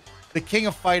 7, The King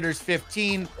of Fighters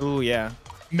 15. Oh yeah.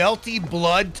 Melty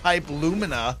Blood type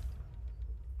Lumina,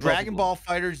 Dragon Ball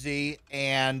Fighter Z,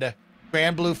 and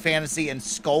Grand Blue Fantasy and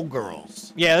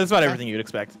Skullgirls. Yeah, that's about everything you'd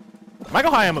expect.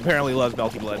 Michael Hyam apparently loves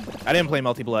Melty Blood. I didn't play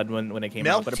Melty Blood when it came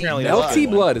out, but apparently Melty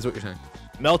Blood is what you're saying.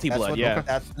 Melty Blood, yeah.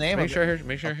 That's the name. Make sure.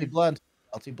 Melty Blood.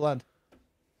 Melty Blood.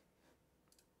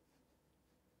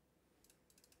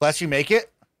 Bless you, make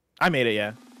it. I made it,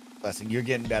 yeah. Blessing, you're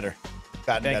getting better.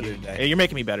 Gotten Thank better you. today. Hey, you're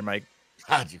making me better, Mike.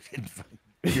 God,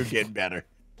 you're getting better.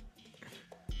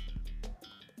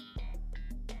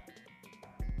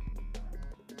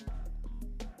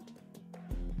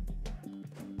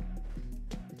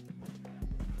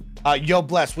 Yo,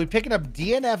 Bless, we picking up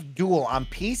DNF Duel on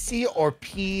PC or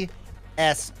PSAK?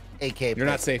 You're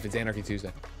not safe. It's Anarchy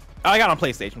Tuesday. Oh, I got on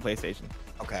PlayStation.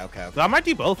 Okay. So I might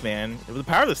do both, man. It was the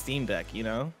power of the Steam Deck, you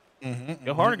know?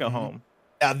 Go hard or go home.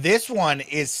 Now, this one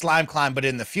is Slime Climb, but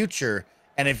in the future.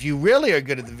 And if you really are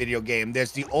good at the video game,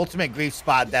 there's the ultimate grief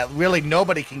spot that really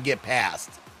nobody can get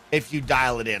past if you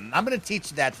dial it in. I'm going to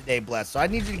teach you that today, Bless. So I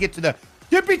need you to get to the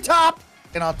tippy top,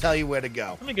 and I'll tell you where to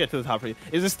go. Let me get to the top for you.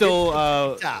 Is this still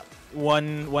top.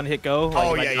 one hit go?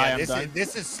 Yeah.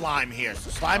 This is slime here. So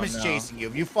slime is chasing you.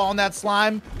 If you fall in that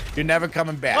slime, you're never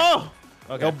coming back. Oh,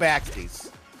 okay. No backsies.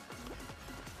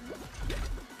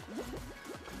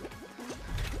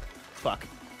 Fuck.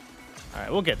 All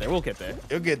right, we'll get there. You'll get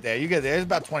there. You get there. It's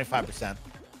about 25%.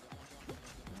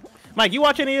 Mike, you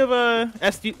watch any of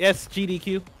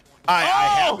SGDQ? I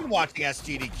have been watching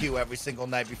SGDQ every single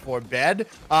night before bed.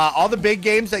 All the big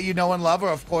games that you know and love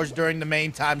are, of course, during the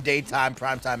main time, daytime,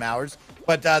 primetime hours.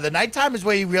 But the nighttime is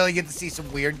where you really get to see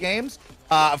some weird games.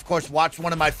 Of course, watch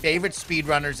one of my favorite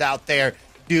speedrunners out there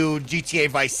do GTA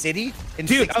Vice City in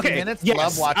 60 minutes. Yes.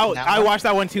 Love watching that one. I watched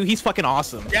that one too. He's fucking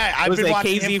awesome. Yeah, I've been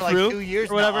watching him for like 2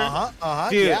 years or whatever.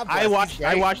 Dude, yeah, I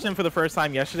watched him for the first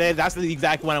time yesterday. That's the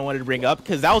exact one I wanted to bring up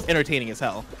because that was entertaining as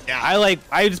hell. Yeah.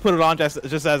 I just put it on just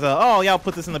as I'll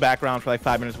put this in the background for like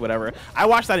 5 minutes, whatever. I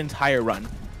watched that entire run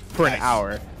for an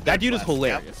hour. That dude is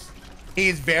hilarious. Yep. He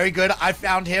is very good. I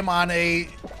found him on a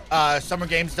Summer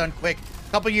Games Done Quick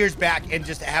a couple years back and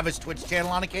just have his Twitch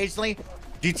channel on occasionally.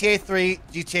 GTA 3,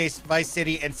 GTA Vice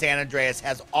City, and San Andreas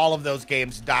has all of those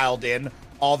games dialed in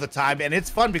all the time, and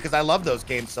it's fun because I love those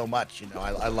games so much. You know,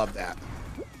 I love that.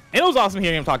 And it was awesome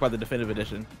hearing him talk about the Definitive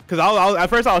Edition because at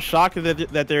first I was shocked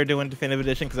that they're doing Definitive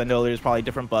Edition because I know there's probably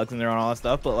different bugs in there and all that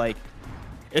stuff, but like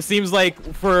it seems like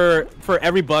for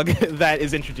every bug that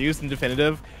is introduced in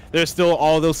Definitive, there's still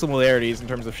all those similarities in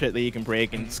terms of shit that you can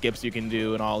break and skips you can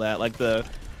do and all that. Like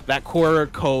that core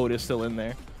code is still in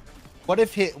there. What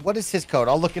is his code?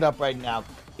 I'll look it up right now.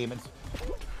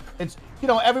 It's you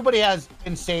know, everybody has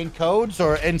insane codes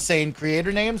or insane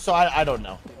creator names, so I don't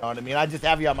know. You know what I mean? I just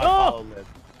have you on my follow list.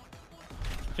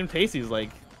 Jim Tacey's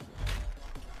like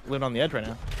living on the edge right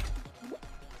now. See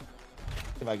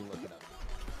if I can look it up.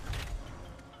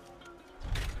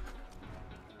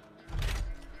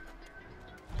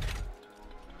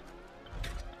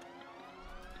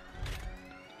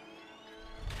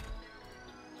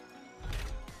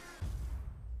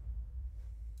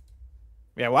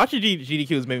 Yeah, watching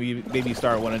GDQ is maybe you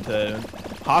start wanting to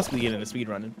possibly get into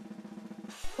speedrunning.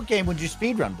 What game would you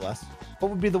speedrun, Bless? What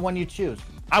would be the one you choose?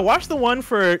 I watched the one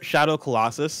for Shadow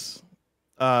Colossus.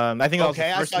 I think that was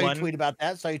the first one. I saw you tweet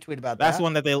about that. That's the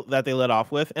one that they let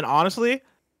off with. And honestly,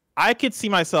 I could see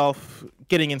myself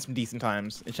getting in some decent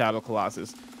times in Shadow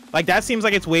Colossus. Like that seems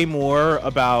like it's way more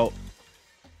about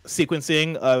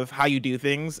sequencing of how you do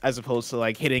things as opposed to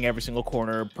like hitting every single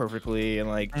corner perfectly and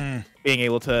like being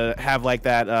able to have like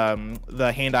that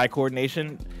the hand-eye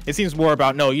coordination. It seems more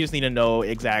about no, you just need to know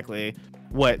exactly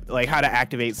what like how to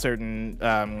activate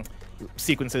certain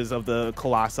sequences of the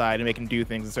colossi to make them do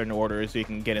things in certain orders so you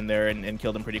can get in there and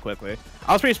kill them pretty quickly.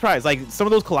 I was pretty surprised. Like some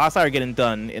of those colossi are getting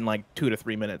done in like 2 to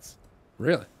 3 minutes.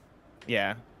 Really?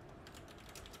 Yeah.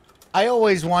 I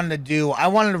always wanted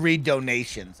to read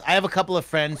donations. I have a couple of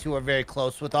friends who are very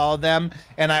close with all of them,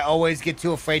 and I always get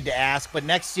too afraid to ask. But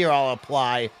next year I'll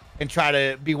apply and try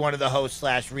to be one of the hosts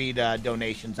 / read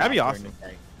donations. That'd be awesome.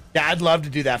 Yeah, I'd love to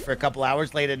do that for a couple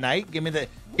hours late at night. Give me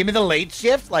the late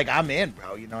shift. Like I'm in,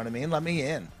 bro. You know what I mean? Let me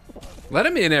in. Let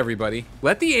him in, everybody.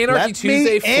 Let the Anarchy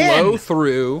Tuesday flow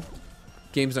through.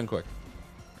 Game's done quick.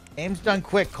 Game's done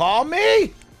quick. Call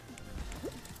me.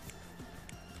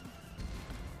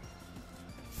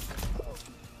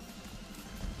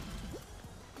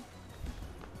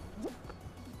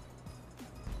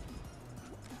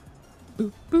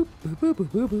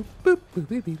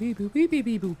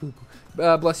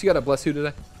 Bless, you got a bless who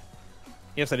today?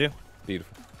 Yes, I do.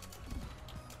 Beautiful.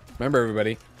 Remember,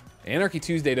 everybody, Anarchy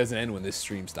Tuesday doesn't end when this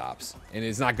stream stops. And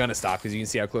it's not going to stop because you can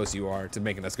see how close you are to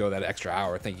making us go that extra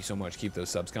hour. Thank you so much. Keep those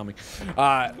subs coming.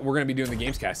 We're going to be doing the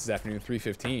Gamescast this afternoon,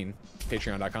 3:15.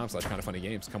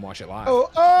 Patreon.com/KindaFunnyGames. Come watch it live.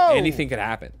 Anything could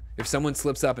happen. If someone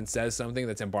slips up and says something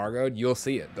that's embargoed, you'll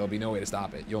see it. There'll be no way to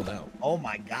stop it. You'll know. Oh,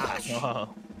 my gosh.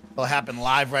 It'll happen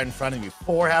live right in front of you.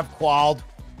 4 have qualled.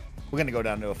 We're going to go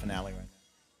down to a finale right now.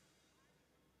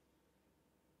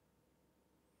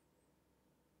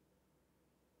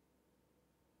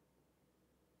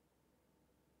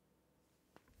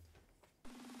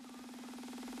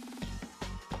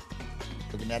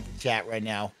 Looking at the chat right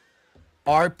now.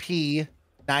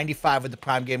 RP95 with the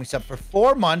Prime Gaming sub for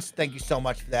 4 months. Thank you so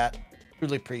much for that.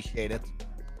 Really appreciate it.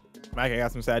 Mike, I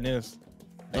got some sad news.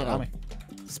 Hey,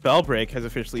 Spellbreak has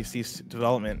officially ceased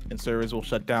development and servers will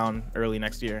shut down early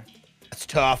next year. That's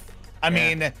tough. I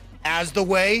mean, as the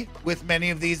way with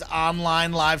many of these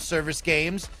online live service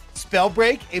games,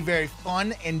 Spellbreak, a very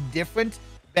fun and different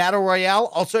battle royale,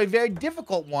 also a very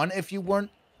difficult one if you weren't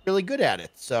really good at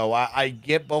it. So I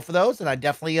get both of those, and I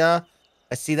definitely I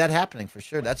see that happening for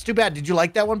sure. That's too bad. Did you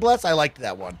like that one, Bless? I liked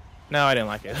that one. No, I didn't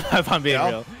like it. If I'm being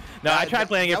real. No, I tried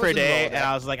playing it for a day, and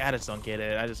I was like, I just don't get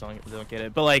it. I just don't get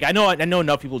it. But like, I know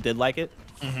enough people did like it.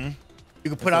 You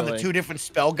could put on the 2 different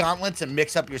spell gauntlets and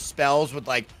mix up your spells with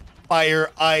like fire,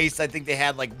 ice. I think they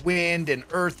had like wind and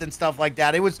earth and stuff like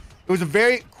that. It was a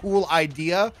very cool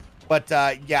idea. But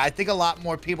yeah, I think a lot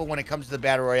more people, when it comes to the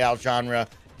battle royale genre,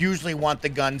 usually want the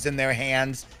guns in their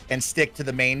hands and stick to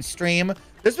the mainstream.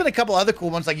 There's been a couple other cool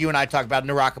ones like you and I talked about,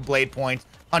 Naraka Blade Point,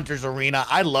 Hunter's Arena.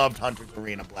 I loved Hunter's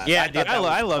Arena Blast. Yeah,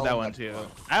 I love that one too.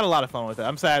 I had a lot of fun with it.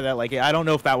 I'm sad that like I don't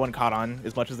know if that one caught on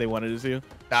as much as they wanted it to.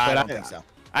 I don't think so.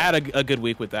 I had a good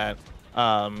week with that.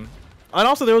 And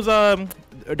also there was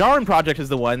Darwin Project is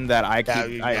the one that I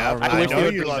keep. I know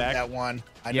you love that one.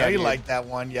 I know you like that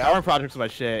one. Yeah. Darwin Project was my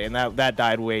shit, and that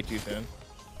died way too soon.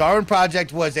 Darwin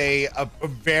Project was a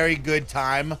very good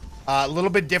time. A little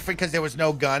bit different because there was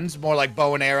no guns, more like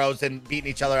bow and arrows and beating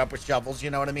each other up with shovels. You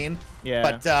know what I mean? Yeah.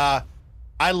 But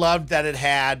I loved that it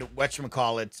had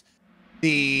whatchamacallit,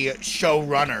 the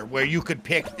showrunner, where you could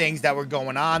pick things that were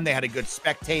going on. They had a good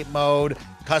spectate mode,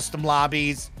 custom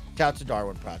lobbies. Shout out to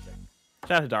Darwin Project.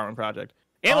 Shout out to Darwin Project.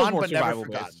 And it was more survival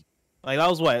based. Like that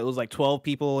was what? It was like 12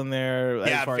 people in there.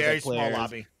 Yeah, as far very as, like, small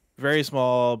lobby. Very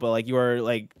small, but like you were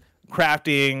like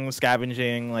crafting,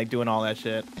 scavenging, like doing all that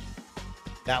shit.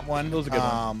 That one was a good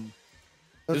one.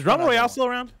 Is Realm Royale still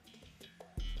around?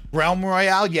 Realm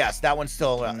Royale, yes, that one's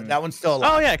still that one's still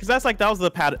alive. Oh yeah, because that was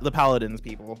the Paladins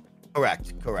people.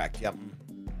 Correct. Yep.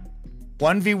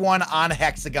 1v1 on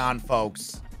Hexagon,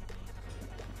 folks.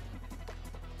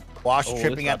 Wash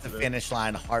tripping at the finish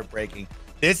line, heartbreaking.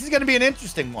 This is going to be an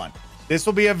interesting one. This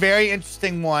will be a very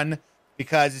interesting one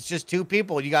because it's just 2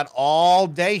 people. You got all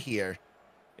day here.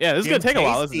 Yeah, this is going to take a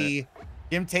while, isn't it?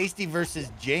 Jim Tasty versus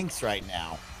Jinx right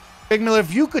now. Big Miller,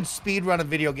 if you could speed run a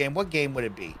video game, what game would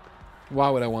it be? Why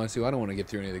would I want to? I don't want to get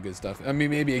through any of the good stuff. I mean,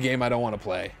 maybe a game I don't want to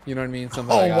play. You know what I mean?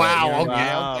 Something like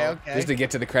wow. Okay. Just to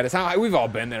get to the credits. We've all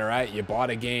been there, right? You bought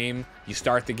a game, you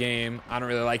start the game. I don't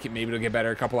really like it. Maybe it'll get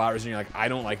better a couple hours, and you're like, I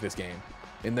don't like this game.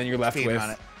 And then you're left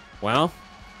with, well,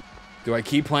 do I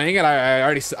keep playing it? I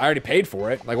already paid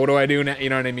for it. Like, what do I do now? You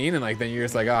know what I mean? And like, then you're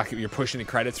just like, oh, you're pushing the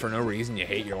credits for no reason. You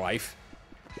hate your life.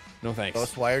 No thanks.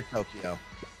 Ghostwire Tokyo.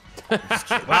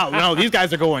 Wow, no, these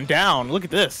guys are going down. Look at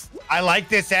this. I like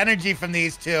this energy from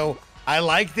these 2. I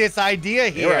like this idea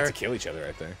here. They were about to kill each other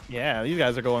right there. Yeah, these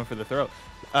guys are going for the throat.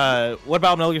 What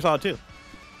about Metal Gear Solid 2?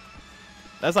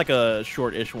 That's like a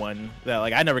short-ish one that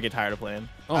like I never get tired of playing.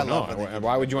 Oh I no! love when they do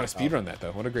Why would you that. want to speedrun that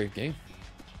though? What a great game!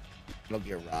 Metal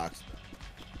Gear rocks.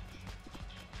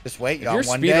 Just wait, If y'all. you're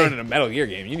One speedrunning day. a Metal Gear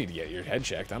game, you need to get your head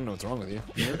checked. I don't know what's wrong with you.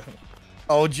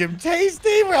 Oh, Jim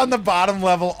Tasty, we're on the bottom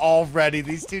level already.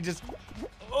 These two just.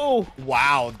 Oh,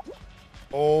 wow.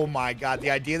 Oh my God, the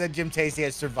idea that Jim Tasty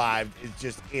has survived is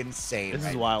just insane. This right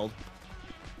is now. wild.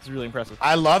 This is really impressive.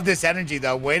 I love this energy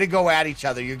though. Way to go at each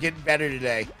other. You're getting better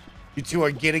today. You two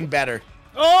are getting better.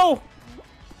 Oh!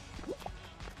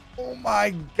 Oh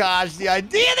my gosh, the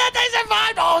idea that they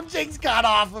survived. Oh, Jinx got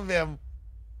off of him.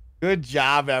 Good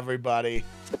job, everybody.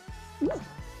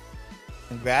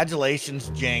 Congratulations,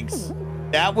 Jinx.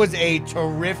 That was a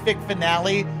terrific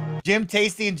finale. Jim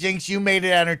Tasty and Jinx, you made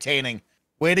it entertaining.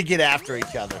 Way to get after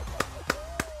each other.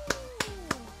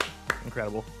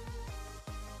 Incredible.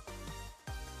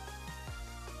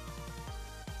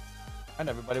 All right,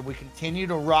 everybody, we continue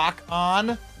to rock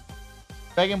on.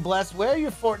 Greg and Bless, where are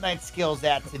your Fortnite skills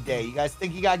at today? You guys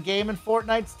think you got game in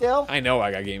Fortnite still? I know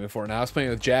I got game before now. I was playing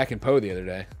with Jack and Poe the other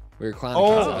day. We were clowning.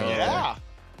 Oh, constantly. yeah.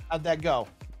 How'd that go?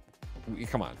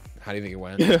 Come on. How do you think it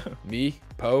went? Me,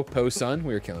 Poe's son,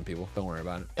 we were killing people. Don't worry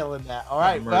about it. Killing that. All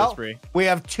right, Murder well, spree. we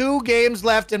have 2 games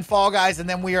left in Fall Guys, and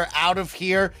then we are out of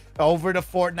here over to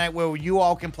Fortnite where you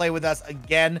all can play with us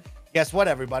again. Guess what,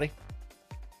 everybody?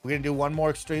 We're going to do one more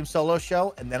extreme solo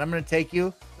show, and then I'm going to take you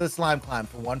to the Slime Climb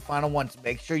for one final one to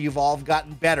make sure you've all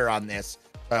gotten better on this.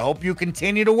 So I hope you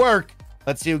continue to work.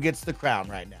 Let's see who gets the crown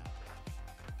right now.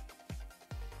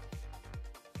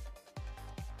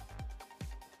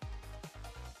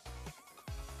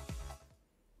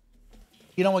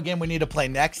 You know what game we need to play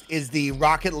next is the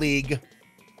Rocket League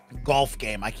golf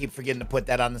game. I keep forgetting to put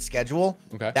that on the schedule.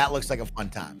 Okay. That looks like a fun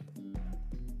time.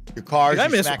 Your cars, I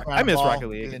you miss smack around I the miss ball, Rocket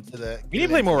League. get into the- We need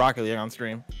to play more Rocket League on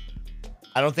stream.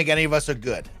 I don't think any of us are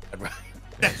good.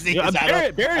 That's the- Yeah, I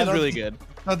don't- Barrett I is don't really think- good.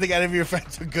 I don't think any of your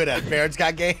friends are good at it. Barrett's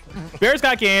got game. Barrett's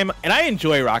got game, and I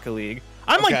enjoy Rocket League.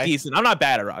 I'm like Okay. decent. I'm not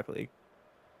bad at Rocket League.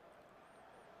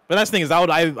 But that's the thing is,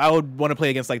 I would want to play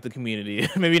against like the community,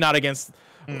 maybe not against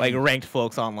like ranked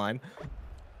folks online.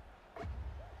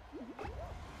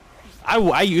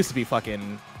 I used to be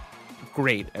fucking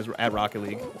great at Rocket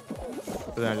League,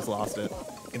 but then I just lost it.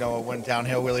 You know what went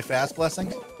downhill really fast,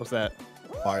 Blessings? What's that?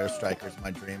 Mario Strikers,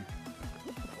 my dream.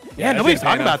 Yeah, that nobody's didn't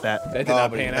pan talking out. about that. That did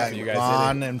not but pan out for you guys,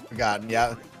 gone and forgotten.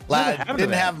 Yeah. happened to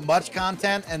Didn't that? have much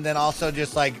content, and then also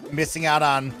just like missing out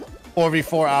on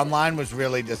 4v4 online was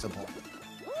really disappointing.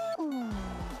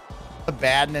 A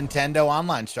bad Nintendo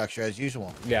online structure as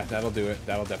usual. did it? Yeah, that'll do it.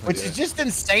 That'll definitely Which do is it. just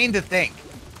insane to think.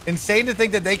 Insane to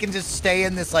think that they can just stay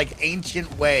in this like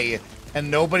ancient way and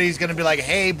nobody's gonna be like,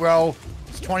 hey bro,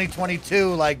 it's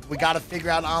 2022, like we gotta figure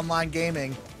out online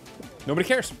gaming. Nobody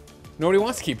cares. Nobody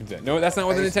wants to keep it. No, that's not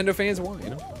what the Right. Nintendo fans want,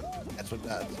 you know? That's what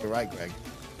you're right, Greg.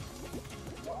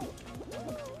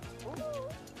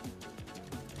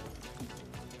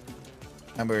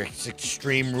 Remember, it's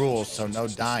extreme rules, so no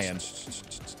dying.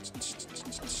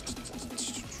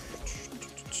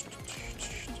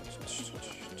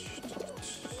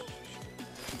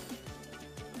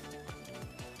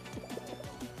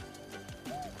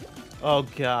 Oh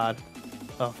god.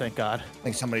 Oh thank God. I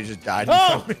think somebody just died. in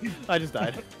Oh, front of me. I just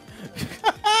died.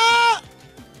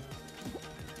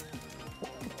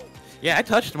 Yeah, I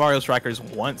touched Mario Strikers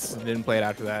once and didn't play it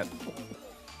after that,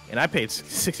 and I paid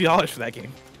 $60 for that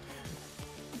game.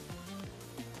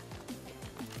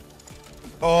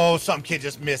 Oh, some kid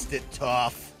just missed it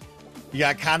tough. You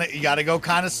gotta go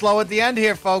kind of slow at the end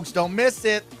here, folks. Don't miss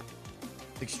it.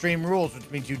 Extreme rules, which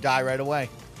means you die right away.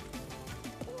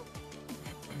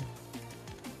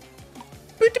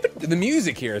 The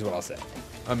music here is what I'll say.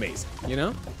 Amazing, you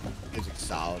know? Music's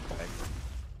solid, Greg.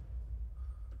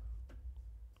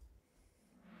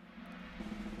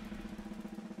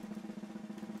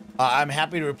 I'm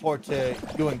happy to report to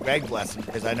you and Greg, Blessing,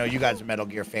 because I know you guys are Metal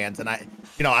Gear fans, and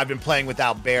I've been playing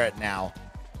without Barrett now.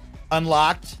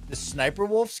 Unlocked the Sniper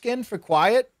Wolf skin for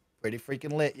Quiet. Pretty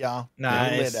freaking lit, y'all. Pretty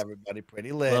lit, Nice. everybody.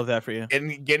 Pretty lit. Love that for you.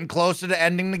 Getting closer to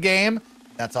ending the game.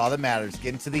 That's all that matters.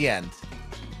 Getting to the end.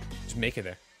 Just make it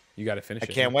there. You got to finish I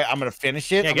it. can't wait. I'm gonna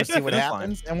finish it. Yeah, I'm get gonna see to the what finish line.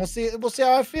 happens, and we'll see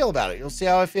how I feel about it. You'll see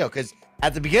how I feel, because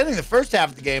at the beginning, the first half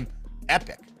of the game,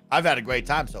 epic. I've had a great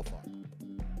time so far.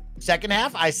 Second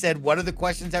half, I said, what are the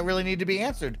questions that really need to be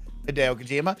answered? Hideo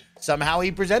Kojima. Somehow he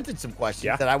presented some questions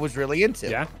Yeah. that I was really into.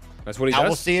 Yeah, that's what he I will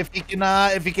does. see if he can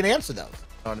answer those.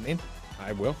 You know what I mean?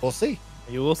 I will. We'll see.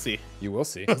 You will see. You will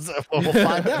see. We'll find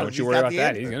out. Don't He's you worry got about the that.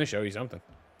 answer. He's going to show you something.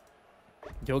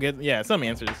 You'll get some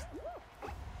answers.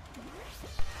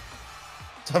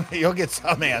 You'll get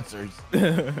some answers.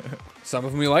 Some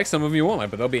of them you like, some of them you won't like,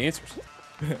 but there'll be answers.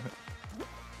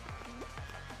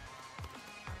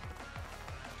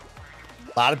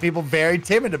 A lot of people very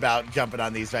timid about jumping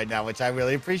on these right now, which I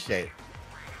really appreciate.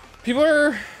 People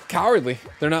are cowardly.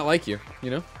 They're not like you, you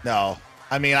know? No.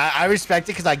 I mean, I respect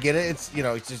it because I get it. It's, you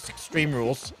know, it's just extreme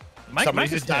rules. Somebody Mike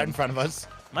just died in front of us.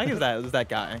 Mike is that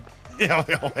guy.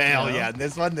 Oh, hell yeah. And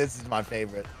this is my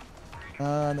favorite.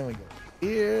 Then we go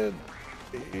here.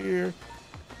 Here.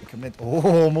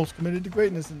 Almost committed to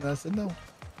greatness. And I said no.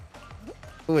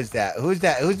 Who is that? Who's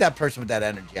that person with that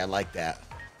energy? I like that.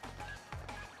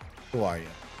 Who are you?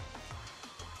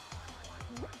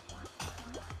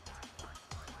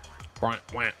 Oh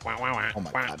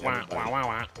my God,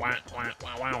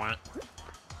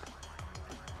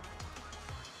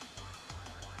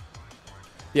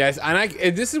 Yes, and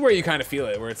this is where you kind of feel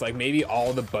it, where it's like maybe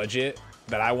all the budget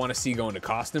that I want to see going to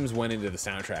costumes went into the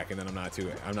soundtrack, and then I'm not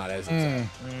as upset.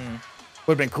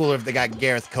 Would have been cooler if they got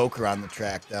Gareth Coker on the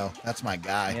track, though. That's my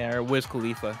guy. Yeah, or Wiz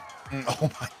Khalifa. Oh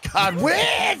my God,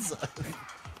 Wiz!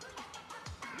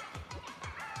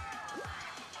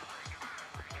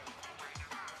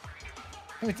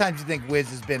 How many times do you think Wiz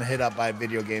has been hit up by a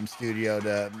video game studio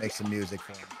to make some music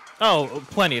for him? Oh,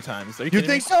 plenty of times. Are you You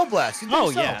kidding think me? so, Bless? You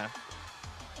think so? Yeah.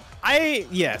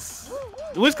 Yes.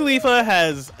 Wiz Khalifa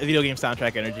has a video game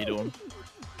soundtrack energy to him.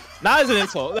 Not as an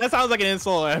insult. That sounds like an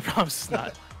insult. I promise it's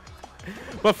not.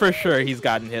 But for sure, he's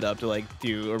gotten hit up to like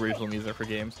do original music for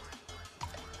games.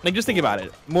 Like, just think about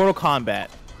it. Mortal Kombat.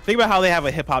 Think about how they have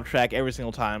a hip hop track every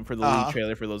single time for the lead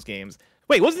trailer for those games.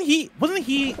 Wait, wasn't he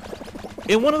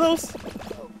in one of those?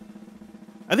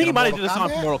 I think he might have did a song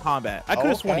for Mortal Kombat. I could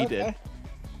have sworn he did.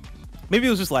 Maybe it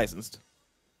was just licensed.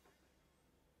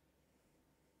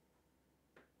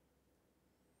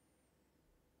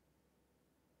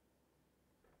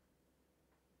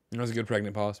 That was a good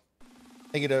pregnant pause.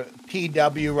 They get a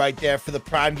PW right there for the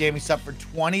Prime Gaming stuff for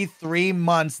 23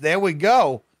 months. There we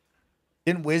go.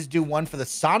 Didn't Wiz do one for the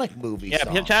Sonic movie? Yeah,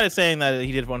 song? Chad is saying that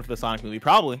he did one for the Sonic movie.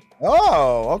 Probably.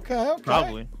 Oh, okay.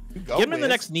 Probably. Go, Get him in the Wiz.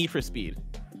 next Need for Speed.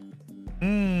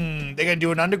 They're gonna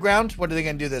do an underground. What are they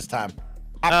gonna do this time?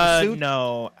 Hot Pursuit?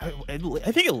 No, I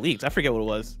think it leaked. I forget what it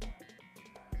was.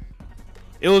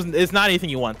 It's not anything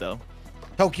you want though.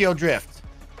 Tokyo Drift.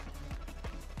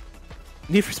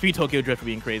 Need for Speed Tokyo Drift would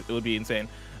be crazy. It would be insane.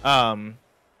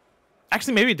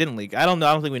 Actually, maybe it didn't leak. I don't know.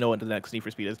 I don't think we know what the next Need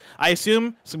for Speed is. I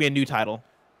assume it's gonna be a new title.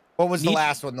 What was the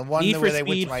last one? The one Need for where they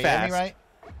went to Speed Miami, Fast. right?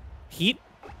 Heat.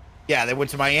 Yeah, they went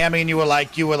to Miami, and you were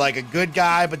like a good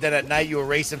guy, but then at night you were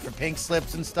racing for pink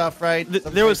slips and stuff, right?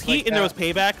 There was Something Heat and there was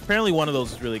Payback. Apparently, one of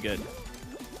those was really good.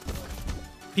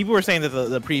 People were saying that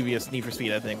the previous Need for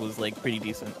Speed, I think, was like pretty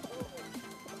decent.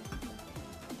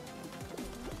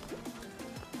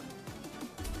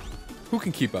 Who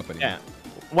can keep up anymore? Yeah.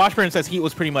 Washburn says Heat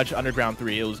was pretty much Underground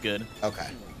 3. It was good. Okay.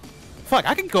 Fuck,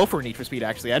 I can go for a Need for Speed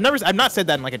actually. I've not said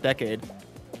that in like a decade.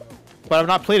 But I've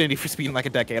not played a Need for Speed in like a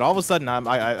decade. All of a sudden,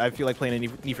 I feel like playing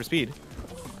a Need for Speed.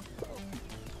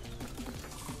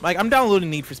 Like, I'm downloading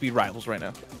Need for Speed Rivals right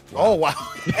now. Oh, wow.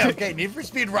 Okay, Need for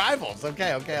Speed Rivals.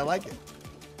 Okay, I like it.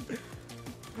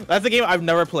 That's a game I've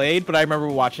never played, but I remember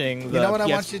watching the You know what I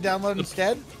want you to download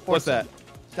instead? What's that?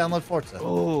 Download Forza.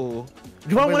 Oh.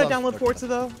 Do I want to download Forza,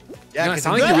 though? Yeah, No, it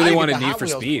sounds like you really wanted Need for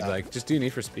Speed. Like, just do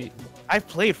Need for Speed. I've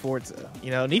played Forza.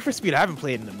 You know, Need for Speed I haven't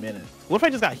played in a minute. What if I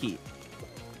just got Heat?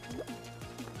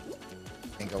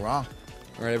 Can't go wrong.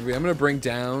 All right, everybody, I'm going to bring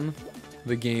down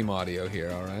the game audio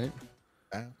here, all right?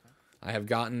 Okay. I have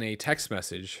gotten a text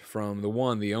message from the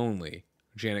one, the only,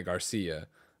 Janet Garcia,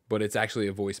 but it's actually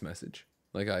a voice message.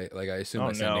 Like I assume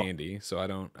I sent Andy, so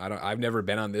I've never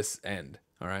been on this end.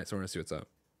 All right, so we're going to see what's up.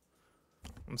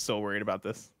 I'm so worried about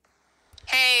this.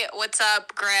 Hey, what's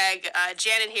up, Greg?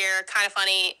 Janet here,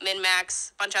 KindaFunny,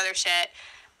 Min-Max, bunch of other shit.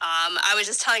 I was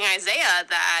just telling Isaiah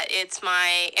that it's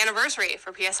my anniversary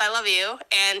for PS I Love You,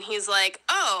 and he's like,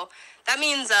 oh, that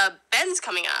means Ben's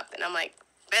coming up. And I'm like,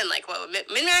 Ben, like, what,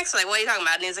 Min-Max? Like, what are you talking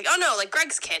about? And he's like, oh, no, like,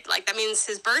 Greg's kid. Like, that means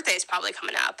his birthday is probably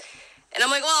coming up. And I'm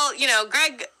like, well, you know,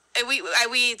 Greg,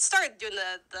 we started doing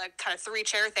the kind of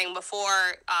 3-chair thing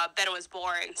before Ben was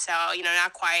born, so, you know,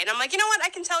 not quite. And I'm like, you know what? I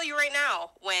can tell you right now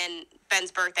when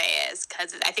Ben's birthday is,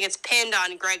 because I think it's pinned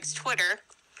on Greg's Twitter.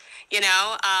 You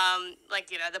know,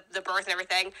 like, you know, the birth and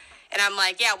everything. And I'm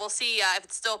like, yeah, we'll see if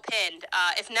it's still pinned.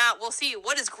 If not, we'll see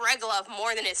what does Greg love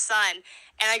more than his son.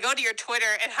 And I go to your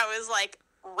Twitter and I was like,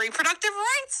 reproductive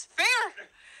rights? Fair.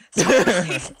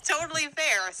 Totally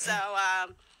fair. So,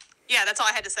 yeah, that's all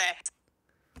I had to say.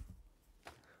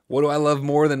 What do I love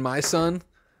more than my son?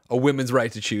 A women's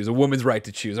right to choose. A woman's right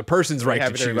to choose. A person's right to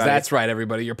choose. Everybody. That's right,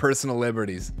 everybody. Your personal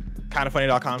liberties.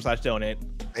 KindaFunny.com/donate.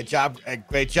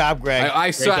 Great job, Greg.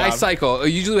 I cycle.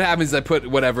 Usually what happens is I put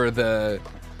whatever the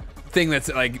thing that's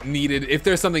like needed. If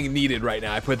there's something needed right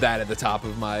now, I put that at the top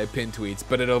of my pinned tweets,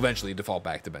 but it'll eventually default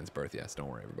back to Ben's birth. Yes, don't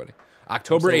worry, everybody.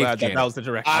 October 8th, that was the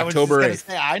direction. October 8th.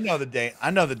 Say, I know the date.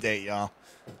 I know the date, y'all.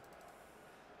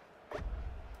 Here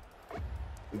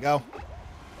we go.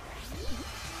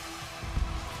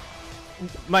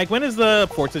 Mike, when is the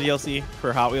Forza DLC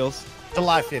for Hot Wheels?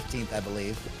 July 15th, I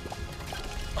believe.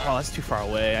 Oh, that's too far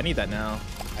away. I need that now.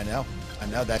 I know.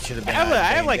 That should have been. I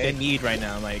have like a need right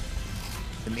now. Like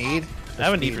the need. I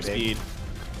have a need for speed.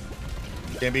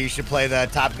 Maybe you should play the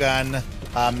Top Gun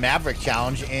Maverick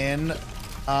challenge in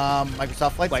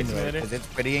Microsoft Flight Simulator because it's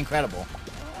pretty incredible.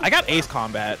 I got Ace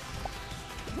Combat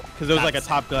because it was like a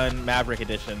Top Gun Maverick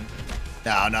edition.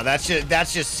 No, that's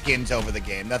just skins over the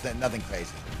game. Nothing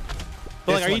crazy.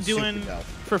 But like, are you doing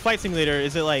for Flight Simulator?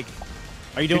 Is it like,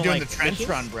 are you doing like the trench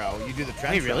run, bro? You do the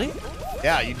trench run. Really?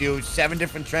 Yeah, you do 7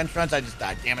 different trench runs. I just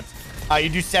died. Damn it. You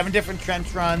do 7 different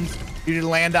trench runs. You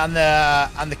land on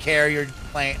the carrier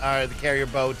plane or the carrier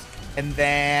boat, and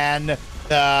then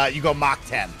you go Mach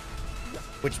 10,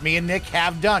 which me and Nick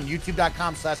have done.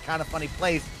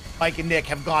 YouTube.com/KindaFunnyPlays. Mike and Nick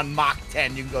have gone Mach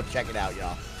 10. You can go check it out,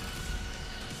 y'all.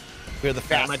 We're the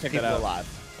fastest people alive.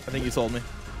 I think you sold me.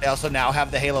 They also now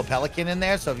have the Halo Pelican in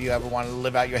there, so if you ever want to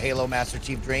live out your Halo Master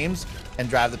Chief dreams and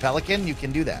drive the Pelican, you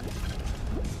can do that.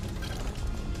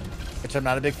 Which I'm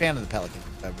not a big fan of the Pelican.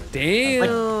 Damn.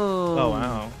 Oh,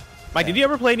 wow. Mike, did you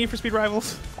ever play Need for Speed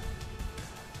Rivals?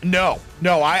 No,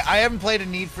 I haven't played a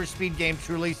Need for Speed game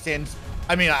truly since,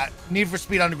 Need for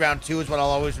Speed Underground 2 is what I'll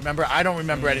always remember. I don't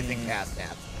remember anything past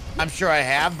that. I'm sure I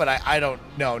have, but I don't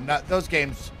know. Those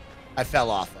games I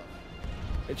fell off of.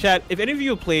 Chat, if any of you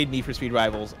have played Need for Speed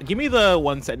Rivals, give me the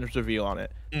 1-sentence review on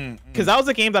it. Because that was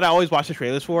a game that I always watched the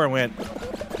trailers for and went,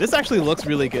 this actually looks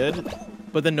really good,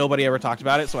 but then nobody ever talked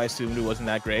about it, so I assumed it wasn't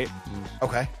that great.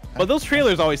 Okay. But those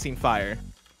trailers always seemed fire.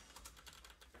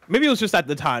 Maybe it was just at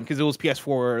the time, because it was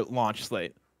PS4 launch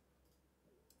slate.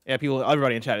 Yeah,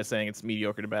 everybody in chat is saying it's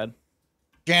mediocre to bad.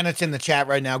 Janet's in the chat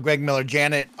right now. Greg Miller,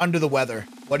 Janet, under the weather.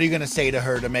 What are you going to say to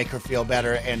her to make her feel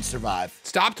better and survive?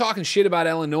 Stop talking shit about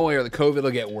Illinois or the COVID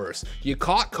will get worse. You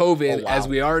caught COVID, as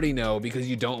we already know, because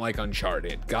you don't like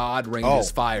Uncharted. God rained his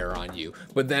fire on you.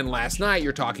 But then last night,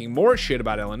 you're talking more shit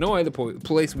about Illinois, the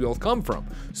place we both come from.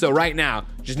 So right now,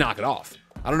 just knock it off.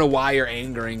 I don't know why you're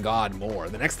angering God more.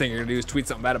 The next thing you're going to do is tweet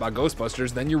something bad about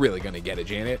Ghostbusters, then you're really going to get it,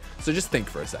 Janet. So just think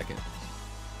for a second.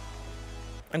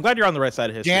 I'm glad you're on the right side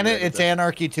of history. Janet, it's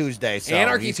Anarchy Tuesday. So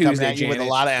Anarchy Tuesday, Janet. With a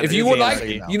lot of energy. If you would like,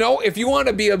 if you want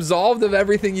to be absolved of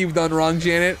everything you've done wrong,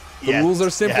 Janet, the rules are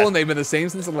simple and they've been the same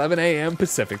since 11 a.m.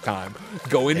 Pacific time.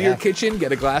 Go into your kitchen,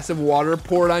 get a glass of water,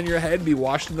 pour it on your head, be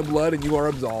washed in the blood, and you are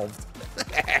absolved.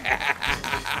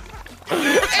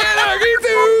 Anarchy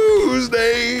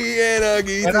Tuesday!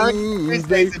 Anarchy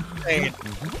Tuesday!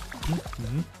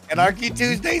 Anarchy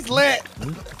Tuesday's lit!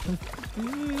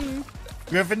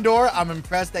 Gryffindor, I'm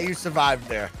impressed that you survived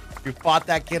there. You fought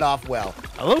that kid off well.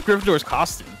 I love Gryffindor's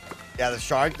costume. Yeah, the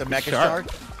shark, the mecha shark.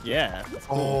 Yeah.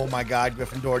 Oh my God,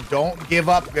 Gryffindor! Don't give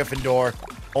up, Gryffindor.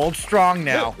 Hold strong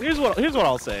now. Here's what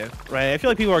I'll say. Right, I feel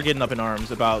like people are getting up in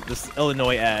arms about this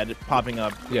Illinois ad popping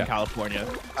up in California.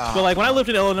 But like when I lived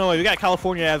in Illinois, we got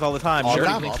California ads all the time.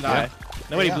 Nobody blinks an eye.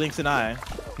 Nobody blinks an eye.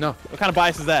 No. What kind of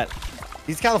bias is that?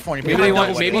 These California people. Maybe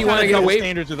you want to get away.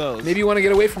 Standards are those? Maybe you want to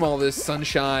get away from all this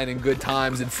sunshine and good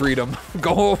times and freedom.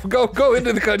 Go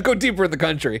into go deeper in the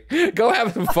country. Go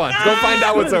have some fun. Go find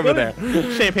out what's over there.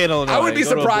 Champaign, Illinois. I would be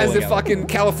surprised if fucking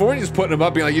California's putting them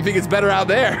up, being like, "You think it's better out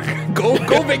there? go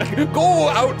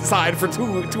outside for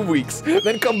two weeks,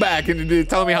 then come back and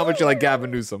tell me how much you like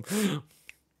Gavin Newsom."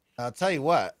 I'll tell you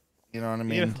what. You know what I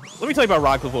mean? Yeah. Let me tell you about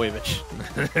Rod Blagojevich.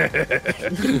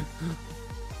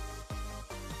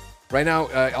 Right now,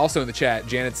 also in the chat,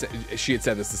 Janet, she had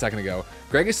said this a second ago.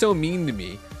 Greg is so mean to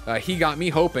me. He got me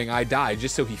hoping I died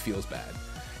just so he feels bad.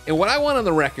 And what I want on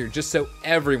the record, just so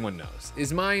everyone knows,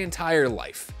 is my entire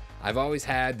life, I've always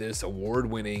had this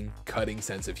award-winning, cutting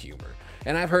sense of humor.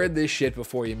 And I've heard this shit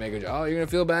before. You make a joke, oh, you're gonna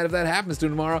feel bad if that happens to you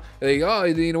tomorrow. Like, oh,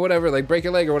 you know, whatever, like break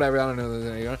your leg or whatever. I don't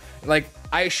know. You know? Like,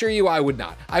 I assure you, I would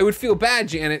not. I would feel bad,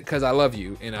 Janet, because I love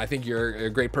you and I think you're a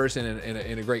great person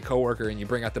and a great coworker, and you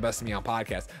bring out the best of me on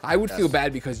podcasts. I would feel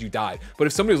bad because you died. But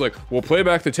if somebody was like, "Well, play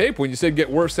back the tape when you said get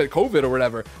worse at COVID or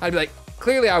whatever," I'd be like,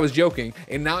 clearly I was joking,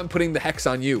 and now I'm putting the hex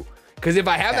on you. Because if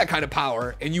I have that kind of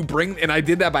power and and I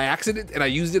did that by accident and I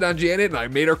used it on Janet and I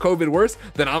made her COVID worse,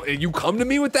 then and you come to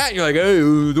me with that and you're like, "Hey,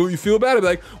 don't you feel bad?" I'd be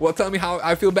like, "Well, tell me how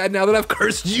I feel bad now that I've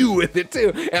cursed you with it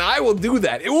too." And I will do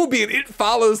that. It will be an It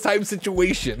Follows type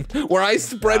situation where I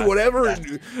spread whatever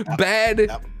bad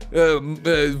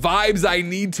vibes I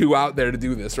need to out there to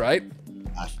do this, right?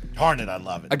 Gosh, darn it, I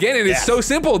love it. Again, it is so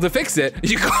simple to fix it.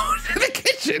 You go to the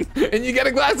kitchen and you get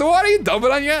a glass of water, you dump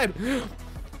it on your head.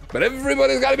 But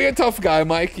everybody's got to be a tough guy,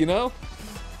 Mike, you know?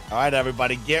 All right,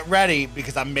 everybody, get ready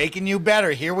because I'm making you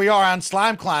better. Here we are on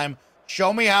Slime Climb.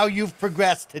 Show me how you've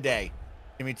progressed today.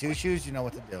 Give me 2 shoes, you know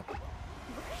what to do.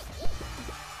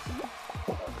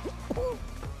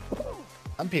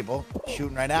 Some people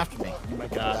shooting right after me. Oh my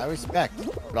God. I respect,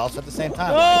 but also at the same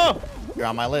time, Oh! like, you're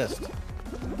on my list.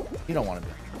 You don't want to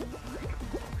be.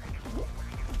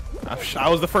 I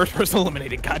was the first person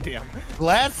eliminated. Goddamn.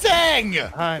 Blessing!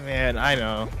 Hi, man. I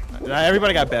know.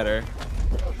 Everybody got better.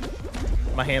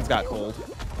 My hands got cold.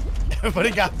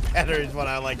 Everybody got better is what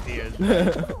I like to hear.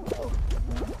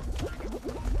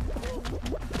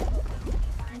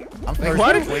 I'm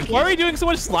Why are we doing so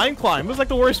much slime climb? It was like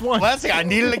the worst one. Blessing, I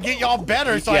needed to get y'all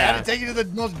better, so I had to take you to the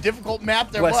most difficult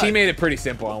map there was. He made it pretty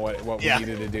simple on what we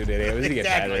needed to do today. It was to get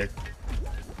better.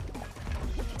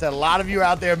 A lot of you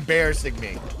out there embarrassing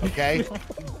me, okay?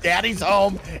 Daddy's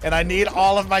home, and I need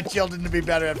all of my children to be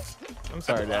better. I'm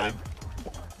sorry, Daddy.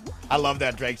 I love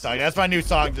that Drake song. That's my new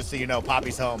song, just so you know.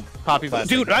 Poppy's home. Poppy's home.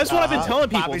 Dude, that's what I've been telling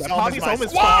people. Poppy's home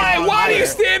is Why? Why do you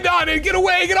stand on it? Get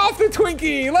away! Get off the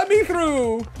Twinkie! Let me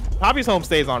through! Poppy's home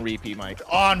stays on repeat, Mike.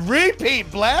 On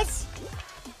repeat, bless.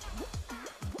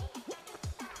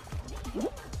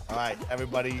 All right,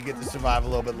 everybody, you get to survive a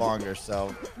little bit longer.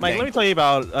 So, Mike, let me tell you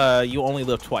about You Only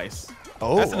Live Twice.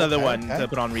 Oh, that's another one to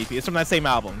put on repeat. It's from that same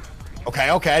album. Okay.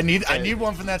 I need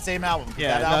one from that same album.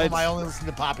 Yeah, that album I only listen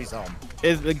to Poppy's Home.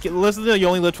 Listen to You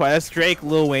Only Live Twice. That's Drake,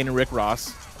 Lil Wayne, and Rick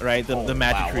Ross. Right, the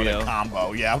magic trio. What a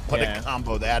combo! Yeah, what a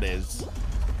combo that is.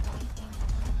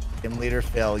 Team Leader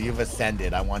Phil, you've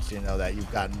ascended. I want you to know that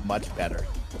you've gotten much better.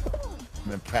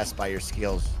 I'm impressed by your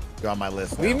skills. You're on my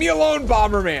list now. Leave me alone,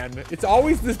 Bomberman. It's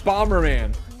always this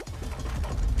Bomberman.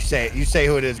 You say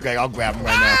who it is, Greg. I'll grab him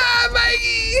right now. Ah,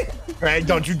 Mikey! Greg,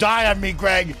 don't you die on me,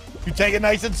 Greg. You take it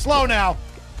nice and slow now.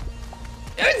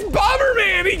 It's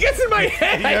Bomberman. He gets in my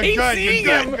head. I hate seeing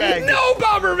him. Greg. No,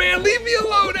 Bomberman. Leave me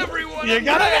alone, everyone. You're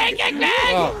gonna make it, Greg.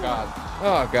 Oh, God.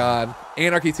 Oh, God.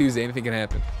 Anarchy Tuesday. Anything can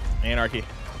happen. Anarchy.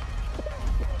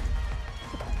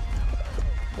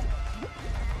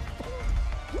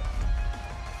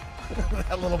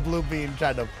 That little blue beam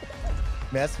tried to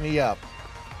mess me up.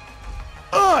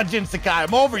 Jin Sakai,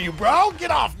 I'm over you, bro.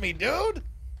 Get off me, dude.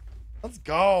 Let's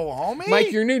go, homie.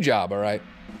 Mike, your new job, all right?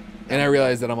 And I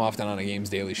realize that I'm often on a Games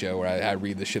Daily show where I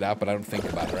read this shit out, but I don't think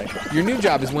about it, right? Your new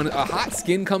job is when a hot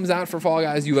skin comes out for Fall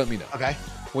Guys, you let me know. Okay.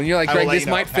 When you're like, Greg, this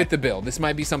might fit the bill. This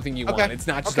might be something you want. It's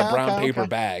not just a brown paper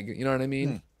bag. You know what I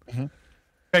mean?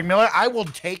 Greg Miller, I will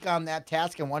take on that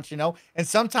task and want you to know. And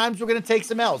sometimes we're going to take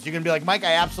some L's. You're going to be like, Mike,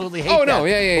 I absolutely hate that. Oh, no,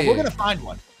 yeah. We're going to find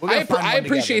one. I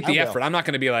appreciate the effort. I'm not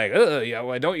going to be like,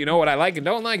 don't you know what I like and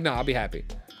don't like? No, I'll be happy.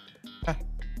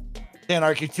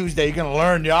 Anarchy Tuesday, you're going to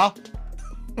learn, y'all.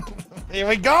 Here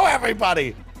we go,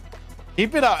 everybody.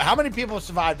 Keep it up. How many people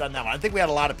survived on that one? I think we had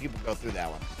a lot of people go through that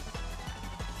one.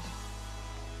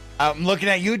 I'm looking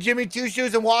at you, Jimmy Two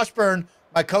Shoes and Washburn,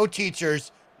 my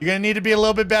co-teachers. You're gonna need to be a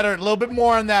little bit better, a little bit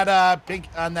more on that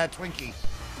Twinkie. A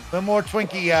little more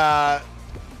Twinkie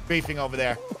briefing over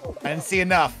there. I didn't see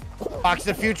enough. Fox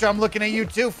of the Future, I'm looking at you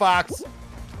too, Fox.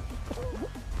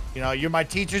 You know, you're my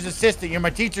teacher's assistant. You're my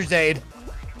teacher's aide.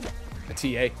 A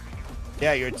TA.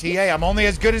 Yeah, you're a TA. I'm only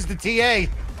as good as the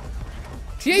TA.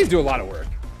 TAs do a lot of work.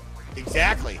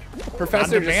 Exactly.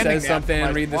 Professor just says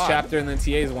something, read this chapter, and then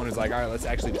TA is the one who's like, all right, let's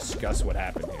actually discuss what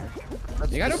happened here.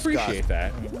 You gotta appreciate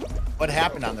that. What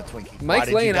happened on the Twinkie?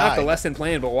 Mike's laying out the lesson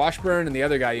plan, but Washburn and the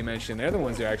other guy you mentioned, they're the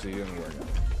ones who are actually doing the work.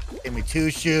 Give me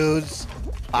Two Shoes,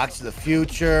 Fox of the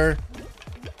Future.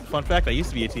 Fun fact, I used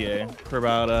to be a TA for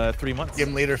about 3 months.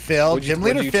 Gym Leader Phil. Gym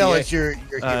Leader Phil is your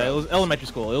hero. It was elementary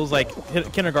school. It was like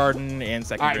kindergarten and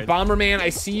second grade. All right, Bomberman,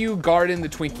 I see you guarding the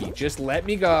Twinkie. Just let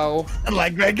me go.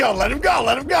 Let Greg go. Let him go.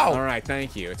 Let him go. All right,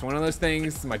 thank you. It's one of those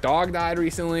things. My dog died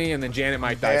recently, and then Janet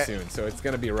might die soon, so it's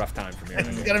going to be a rough time for me.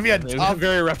 It's going to be a tough,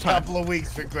 very rough time. Couple of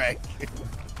weeks for Greg.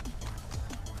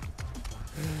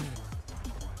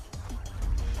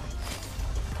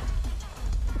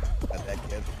 Got that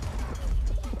kid.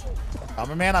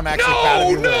 Bomberman, I'm actually proud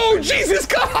of you. No, Jesus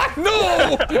God,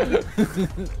 no!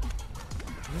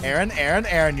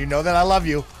 Aaron, you know that I love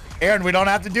you. Aaron, we don't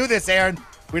have to do this, Aaron.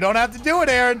 We don't have to do it,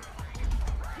 Aaron.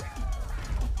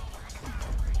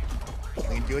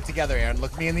 We can do it together, Aaron.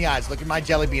 Look me in the eyes. Look at my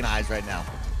jelly bean eyes right now.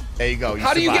 There you go.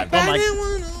 How do you get back?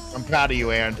 I'm proud of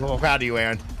you, Aaron. I'm proud of you,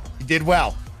 Aaron. You did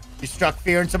well. You struck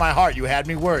fear into my heart. You had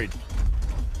me worried.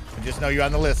 I just know you're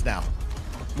on the list now.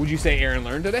 Would you say Aaron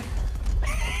learned today?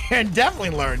 Aaron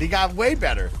definitely learned. He got way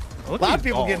better. A Look lot at of these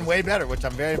people balls. getting way better, which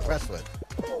I'm very impressed with.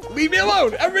 Leave me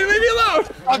alone. Everybody leave me alone.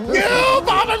 Fuck you,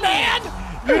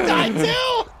 Bomberman! You died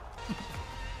too!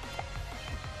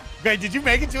 Great, did you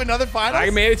make it to another final? I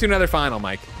made it to another final,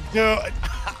 Mike. Dude,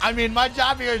 I mean, my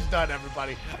job here is done,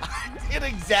 everybody. I did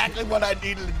exactly what I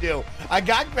needed to do. I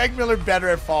got Greg Miller better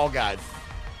at Fall Guys.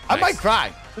 I Nice. might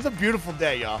cry. It's a beautiful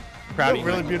day, y'all. Proud of It's a you,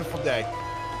 really Mike. beautiful day.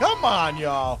 Come on,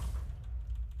 y'all.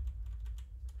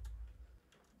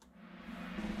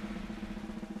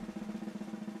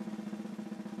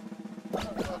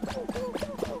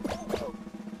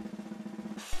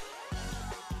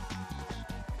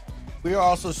 We are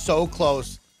also so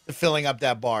close to filling up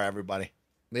that bar, everybody.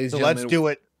 Ladies So and let's gentlemen, do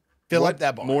it. Fill what up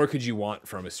that bar. more could you want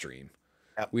from a stream?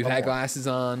 Yep, We've one had more. glasses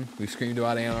on. We've screamed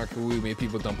about anarchy. We made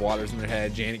people dump waters in their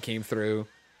head. Janet came through.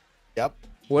 Yep.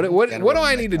 What And do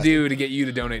I really need to nice do to get you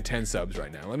to donate 10 subs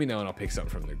right now? Let me know and I'll pick something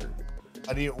from the group.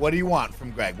 What do you want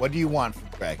from Greg? What do you want from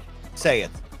Greg? Say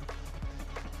it.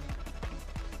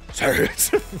 Say it.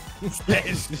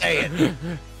 Say it.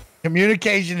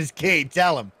 Communication is key.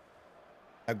 Tell him.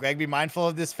 Now, Greg, be mindful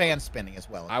of this fan spinning as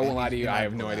well. I won't lie to you. Be I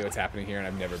have mindful no of idea that. what's happening here, and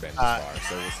I've never been this far,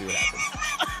 so we'll see what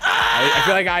happens. I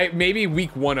feel like maybe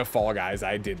week 1 of Fall Guys,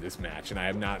 I did this match, and I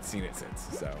have not seen it since.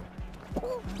 So,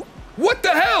 what the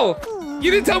hell?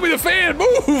 You didn't tell me the fan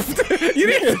moved. You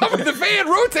didn't tell me the fan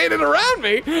rotated around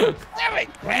me. Damn it,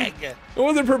 Greg. I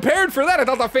wasn't prepared for that. I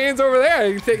thought the fan's over there.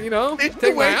 You take,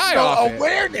 take my eye off it.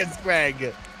 Awareness,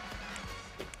 Greg.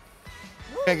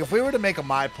 Greg, if we were to make a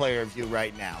My Player of you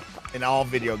right now in all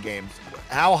video games,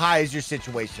 how high is your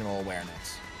situational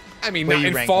awareness? I mean, Where you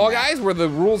in ranking Fall that? Guys, where the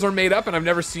rules are made up and I've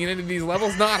never seen any of these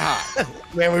levels, not high.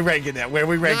 Where are we ranking that? Where are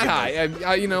we ranking Not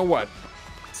high. You know what?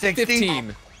 60?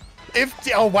 15.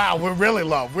 50? Oh, wow. We're really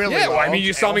low. Really Yeah, low. well, I mean,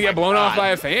 you Okay, saw me oh get my blown off God. by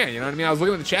a fan. You know what I mean? I was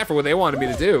looking at the chat for what they wanted me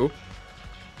to do.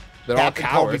 They're Captain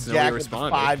all Kobe cowards. Jack Nobody with the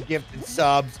responded. 5 gifted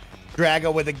subs.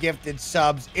 Drago with the gifted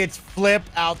subs. It's Flip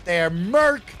out there.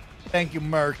 Merc. Thank you,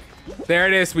 Merc. There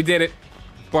it is. We did it.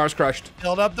 Bar's crushed.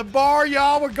 Filled up the bar,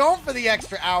 y'all. We're going for the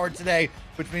extra hour today,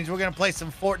 which means we're going to play some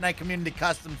Fortnite Community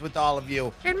Customs with all of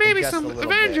you. And in maybe just a some little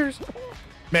Avengers. bit.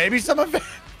 Maybe some Avengers.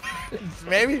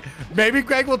 maybe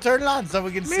Greg will turn it on so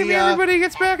we can Maybe see everybody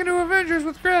gets back into Avengers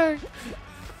with Greg.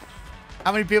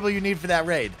 how many people you need for that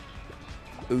raid.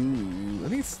 Ooh. I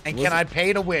think it's, And can I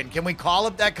pay to win? Can we call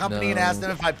up that company and ask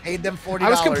them if I paid them $40? I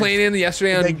was complaining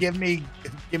yesterday They on give me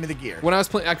the gear. when I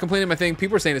complained on my thing.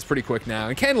 People were saying it's pretty quick now.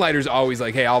 And Ken Lighter's always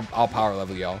like, "Hey, I'll power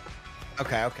level y'all."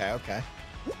 Okay.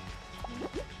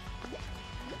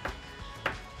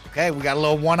 Okay, we got a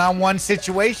little one-on-one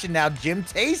situation now. Jim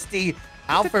Tasty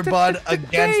out for Bud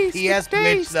against PS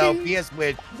Witch, though. PS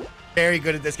Witch, very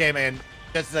good at this game, and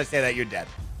just as I say that, you're dead.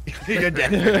 You're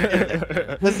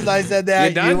dead. Just as I said that,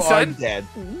 You done, you son? are dead.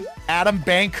 Adam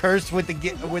Bankhurst with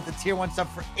the tier 1 sub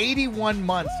for 81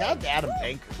 months. Shout out to Adam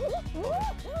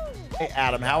Bankhurst. Hey,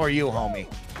 Adam, how are you, homie?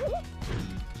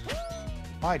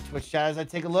 All right, Twitch chat, as I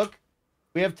take a look,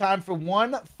 we have time for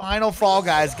one final Fall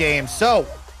Guys game. So,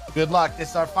 good luck. This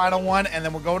is our final one, and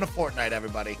then we're going to Fortnite,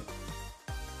 everybody.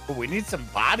 Ooh, we need some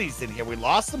bodies in here. We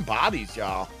lost some bodies,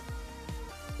 y'all.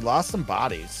 We lost some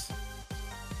bodies.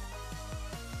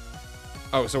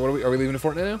 Oh, so what are we leaving to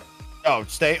Fortnite now? Oh,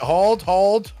 stay. Hold.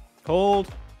 Cold.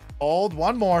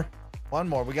 One more.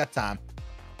 We got time.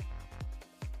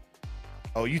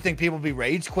 Oh, you think people be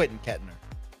rage quitting, Kettner?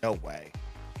 No way.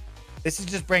 This is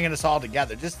just bringing us all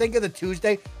together. Just think of the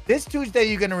Tuesday. This Tuesday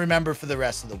you're going to remember for the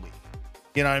rest of the week.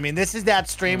 You know what I mean? This is that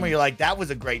stream where you're like, that was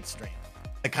a great stream.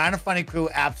 The Kind of Funny crew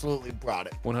absolutely brought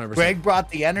it. 100%. Greg brought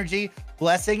the energy.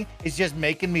 Blessing is just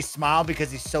making me smile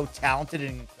because he's so talented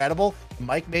and incredible. And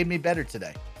Mike made me better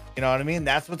today. You know what I mean?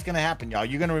 That's what's going to happen, y'all.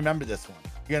 You're going to remember this one.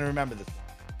 You're going to remember this one.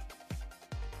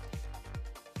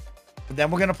 But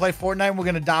then we're going to play Fortnite and we're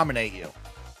going to dominate you.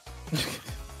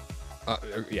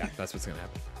 Yeah, that's what's gonna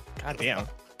happen. God damn. I'm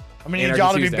going to need Anarchy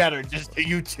y'all to be Tuesday. better. Just so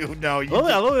you two know. I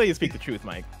love that you speak the truth,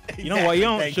 Mike. You know what? You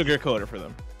don't sugarcoat it for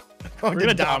them. We're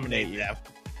gonna dominate you. them.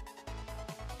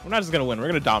 We're not just gonna win. We're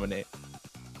gonna dominate.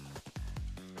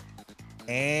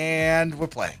 And we're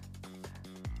playing.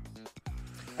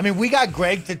 I mean, we got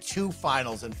Greg to 2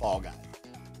 finals in Fall Guys.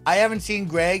 I haven't seen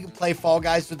Greg play Fall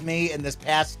Guys with me in this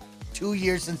past 2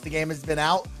 years since the game has been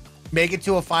out. Make it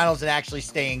to a finals and actually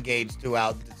stay engaged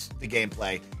throughout the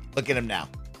gameplay. Look at him now.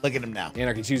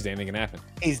 Anarchy Tuesday, make it happen.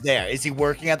 He's there. Is he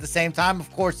working at the same time?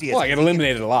 Of course he is. Well, I get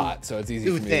eliminated a lot, so it's easy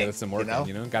Two for me to get things, some you work know? in,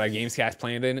 you know? Got a games cast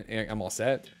planned in. I'm all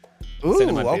set. Ooh,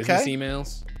 Sending my okay. business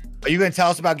emails. Are you going to tell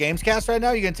us about Gamescast right now?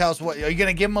 Are you going to tell us what? Are you going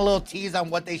to give them a little tease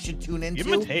on what they should tune into?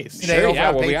 Give them a taste. today Sure, over yeah,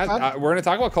 on well, Patreon? we're going to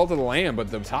talk about Cult of the Lamb,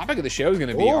 but the topic of the show is going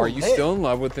to be, Ooh, are you hey. still in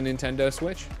love with the Nintendo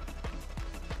Switch?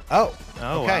 Oh,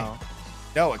 Oh, okay. wow.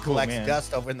 No, it collects man.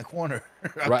 dust over in the corner.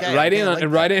 Okay, Right okay, I in, like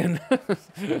right that.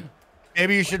 in.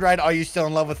 Maybe you should write, are you still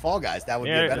in love with Fall Guys? That would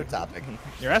be Yeah, a better topic.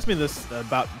 You're asking me this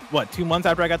about, what, 2 months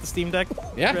after I got the Steam Deck?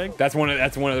 Yeah, Greg? that's one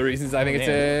of the reasons I think it's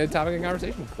man. a topic of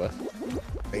conversation with us.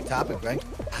 Great topic, Greg.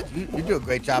 God, you do a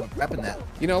great job of prepping that.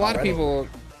 You know, a lot of Already. people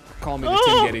call me the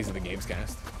Oh! Tim Geddes of the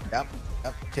Gamescast. Yep.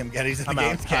 Tim Geddes in the I'm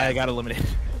games. out. I got eliminated.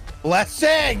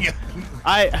 Blessing!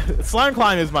 Slime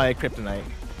Climb is my kryptonite.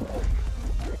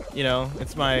 You know,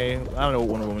 it's my, I don't know what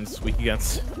Wonder Woman's weak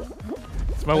against.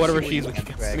 It's my whatever she's weak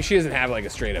against. I mean, she doesn't have like a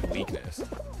straight up weakness.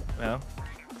 No?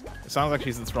 It sounds like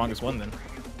she's the strongest one then.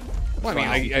 Well,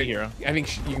 I mean, Strong hero. I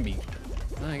think you can be.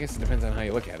 Well, I guess it depends on how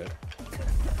you look at it.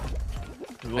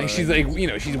 Who, Like she's like, you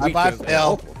know, she's weak bye, to Phil.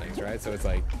 multiple things, right? So it's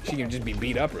like she can just be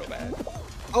beat up real bad.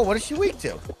 Oh, what is she weak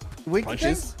to? Weak to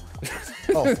Punches.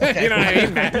 Oh, okay. You know what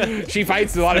I mean? She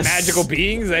fights a lot of magical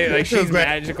beings. Like she's Great.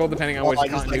 magical depending on Oh, which I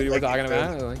just continuity like we're talking it,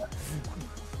 about. Like,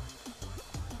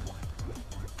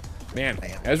 man,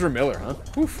 Man. Ezra Miller, huh?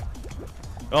 Oof.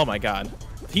 Oh my god.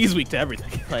 He's weak to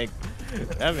everything. Like,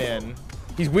 that man,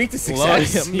 He's weak to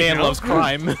success. you man know? loves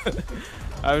crime.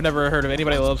 I've never heard of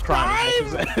anybody who loves crime.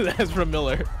 That's from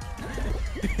Miller.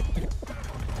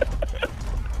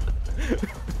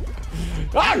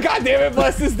 Oh, God damn it,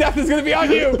 Bless, this death is going to be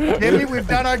on you. Jimmy, we've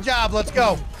done our job. Let's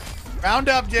go. Round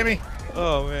up, Jimmy.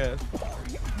 Oh man.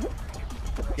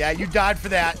 Yeah, you died for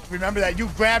that. Remember that. You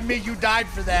grabbed me. You died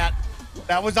for that.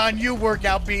 That was on you,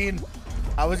 Workout Bean.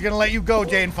 I was going to let you go,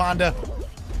 Jane Fonda.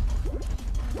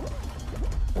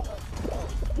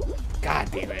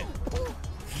 God damn it.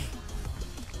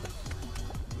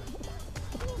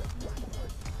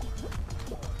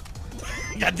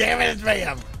 God damn it, it's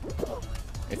mayhem.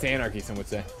 It's anarchy, some would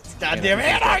say. God damn it,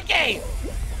 anarchy!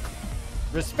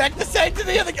 Respect the saints of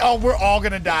the other. Oh, we're all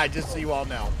going to die, just so you all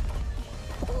know.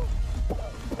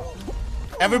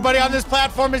 Everybody on this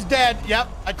platform is dead. Yep,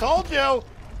 I told you.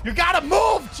 You got to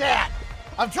move, chat.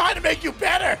 I'm trying to make you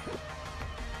better.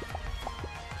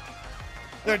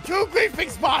 There are 2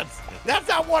 griefing spots. That's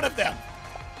not one of them.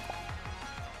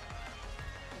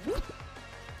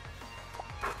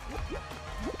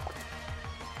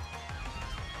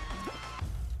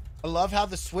 I love how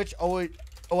the Switch OLD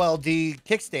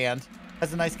kickstand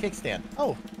has a nice kickstand.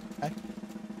 Oh, okay.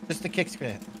 Just the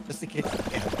kickstand. Just the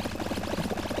kickstand.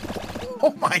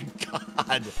 Oh my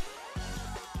god.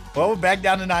 Well, we're back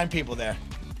down to 9 people there.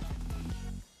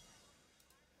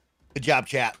 Good job,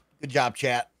 chat. Good job,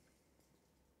 chat.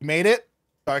 You made it.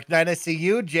 Dark Knight, I see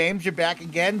you. James, you're back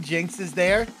again. Jinx is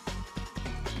there.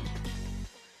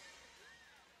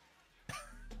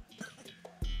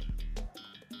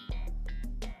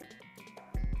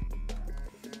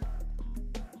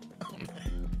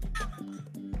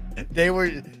 They were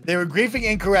griefing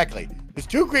incorrectly. There's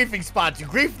 2 griefing spots. You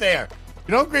grief there.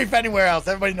 You don't grief anywhere else.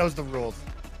 Everybody knows the rules.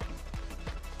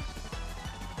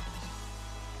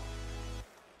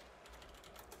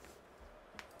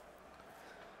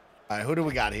 All right, who do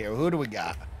we got here? Who do we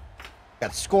got?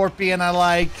 Got Scorpion I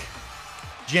like.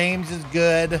 James is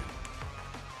good.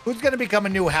 Who's going to become a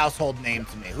new household name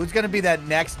to me? Who's going to be that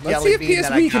next Let's jelly see if bean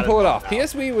that I PSV can gotta pull it know off. about?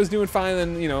 PSV was doing fine,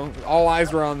 and, you know, all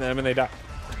eyes were on them, and they died.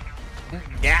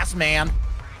 Gas Man.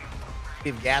 See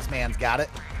if Gas Man's got it.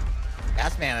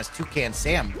 Gas Man has Toucan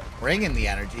Sam bringing the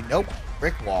energy. Nope.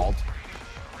 Brick walled.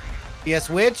 PS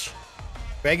Witch.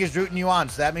 Greg is rooting you on,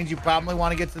 so that means you probably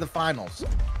want to get to the finals.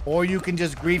 Or you can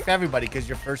just grief everybody because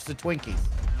you're first to Twinkies.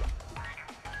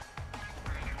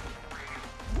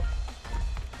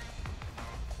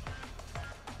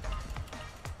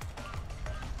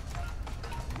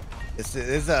 This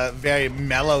is a very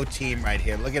mellow team right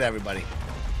here. Look at everybody.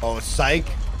 Oh, Psych.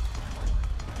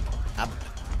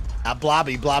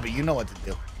 Blobby. Blobby, you know what to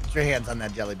do. Put your hands on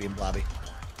that jelly bean, Blobby.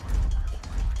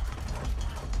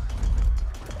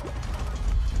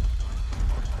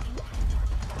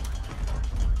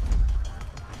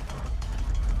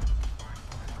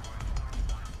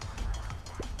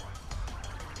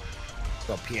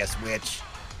 Go PS Witch.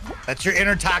 Let your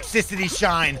inner toxicity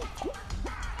shine.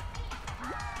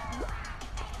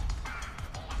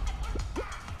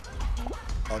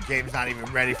 Oh, James not even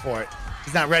ready for it.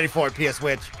 He's not ready for it, PS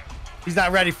Witch. He's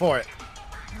not ready for it.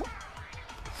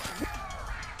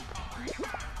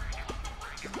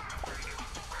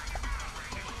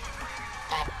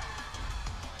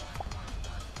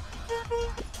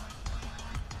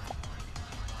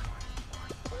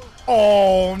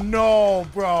 Oh, no,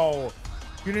 bro.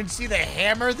 You didn't see the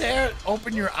hammer there?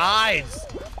 Open your eyes.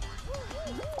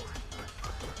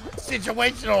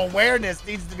 Situational awareness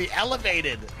needs to be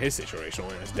elevated. His situational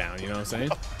awareness down, you know what I'm saying?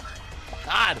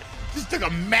 God, just took a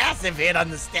massive hit on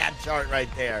the stat chart right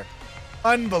there.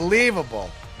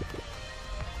 Unbelievable.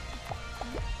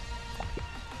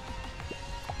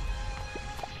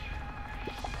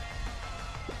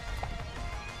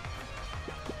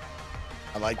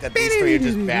 I like that these three are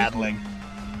just battling.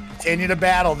 Continue to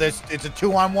battle. It's a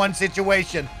 2-on-1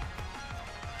 situation.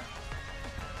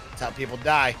 That's how people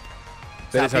die.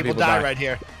 That's how people die right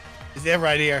here. Is it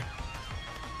right here?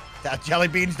 That's how jelly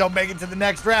beans don't make it to the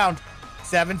next round.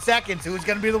 7 seconds. Who's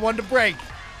gonna be the one to break?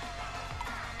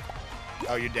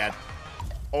 Oh, you're dead.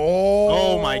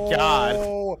 Oh my God.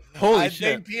 Holy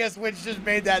shit. I think PS Witch just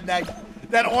made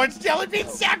that orange jelly bean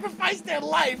sacrifice their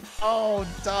life. Oh,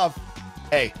 tough.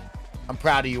 Hey, I'm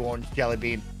proud of you, orange jelly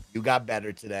bean. You got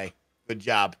better today. Good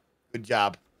job. Good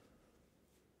job.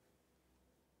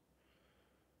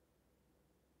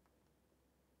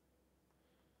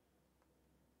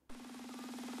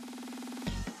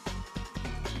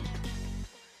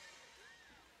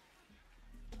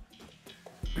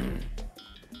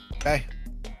 Okay,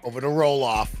 over to roll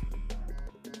off.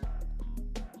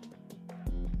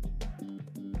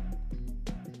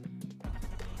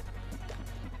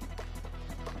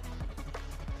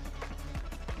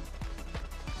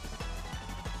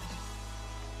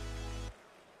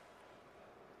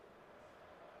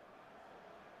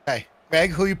 Okay,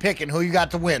 Greg, who you picking? Who you got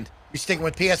to win? You sticking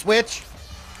with PS Witch?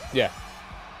 Yeah.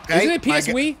 Okay. Isn't it PS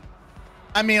Wii?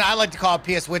 I mean, I like to call it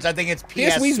PS Witch. I think it's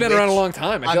PS Wii's been around a long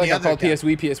time. I feel like I've called guy. PS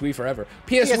Wii forever.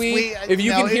 PS Wii, if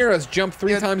you can hear us jump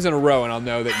 3 times in a row, and I'll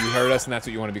know that you heard us, and that's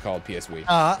what you want to be called, PS Wii.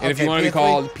 And if you want to be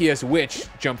called PS Witch,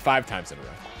 jump 5 times in a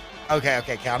row.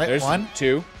 Okay, count it. There's 1,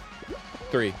 2,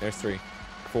 3. There's 3,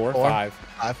 4, 5.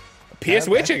 PS Okay.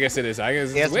 Witch, I guess it is. I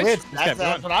guess it's PS Witch. Witch.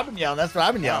 That's what I've been yelling. That's what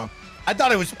I've been yelling. I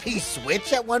thought it was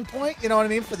P-Switch at one point. You know what I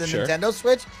mean? For the Nintendo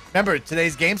Switch. Remember,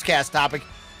 today's Gamescast topic.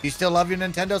 Do you still love your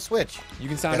Nintendo Switch? You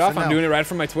can sound off. I'm doing it right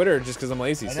from my Twitter just because I'm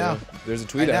lazy. So there's a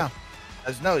tweet out.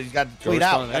 No, you got to tweet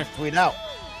out. Tweet out.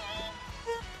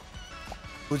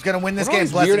 Who's gonna win this game?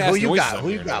 Blessing. Who you got? Who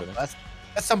you got? That's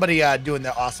somebody doing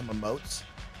their awesome emotes,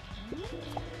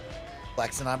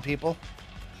 flexing on people.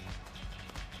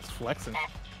 It's flexing.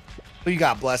 Who you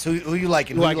got, Bless? Who you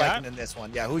liking? Who you liking in this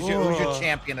one? Yeah, who's your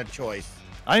champion of choice?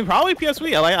 I mean, probably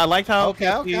PSV. I liked how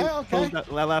okay. pulled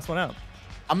that last one out.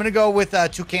 I'm gonna go with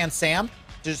Toucan Sam,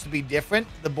 just to be different.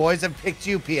 The boys have picked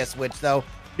you, PS Witch, though.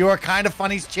 You are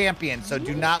KindaFunny's champion, so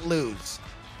do not lose.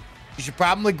 You should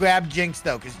probably grab Jinx,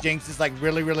 though, because Jinx is, like,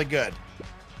 really, really good.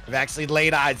 I've actually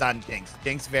laid eyes on Jinx.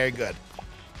 Jinx, very good.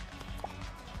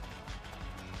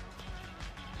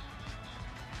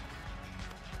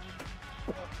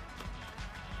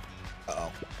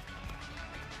 Uh-oh.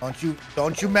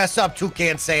 Don't you mess up,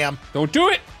 Toucan Sam. Don't do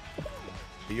it.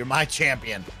 You're my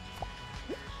champion.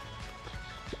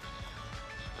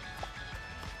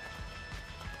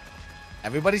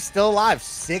 Everybody's still alive.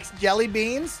 6 jelly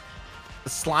beans. The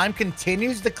slime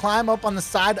continues to climb up on the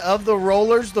side of the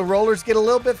rollers. The rollers get a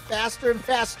little bit faster and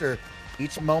faster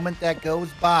each moment that goes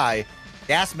by.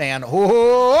 Gas Man.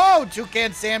 Oh,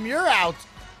 Toucan Sam, you're out.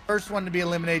 First one to be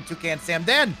eliminated, Toucan Sam.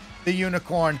 Then the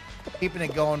unicorn. Keeping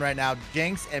it going right now.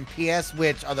 Jinx and PS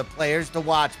Witch are the players to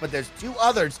watch, but there's 2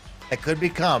 others that could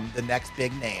become the next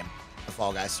big name. The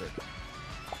Fall Guys circuit.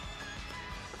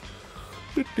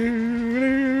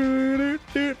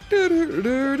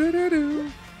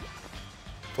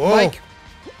 Mike,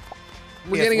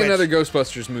 we're getting another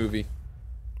Ghostbusters movie.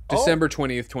 December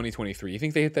 20th, 2023. You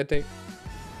think they hit that date?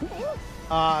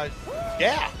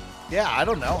 Yeah, I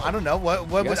don't know. What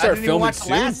you gotta start filming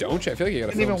soon, don't you? I feel like you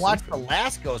gotta film. I didn't even watch the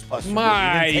last Ghostbusters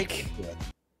Mike. movie.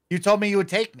 You told me you would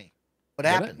take me. What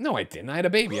happened? No, I didn't. I had a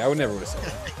baby. I would never would have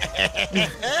said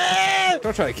that.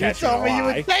 Don't try to catch me. You told me you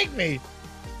would take me.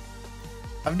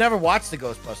 I've never watched the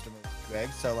Ghostbuster movie,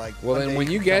 Greg, so like... Well, then when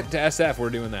you get to SF,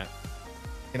 we're doing that.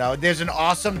 You know, there's an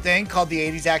awesome thing called the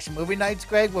 80s Action Movie Nights,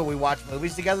 Greg, where we watch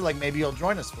movies together. Like, maybe you'll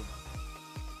join us for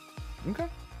one. Okay.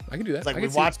 I can do that. It's like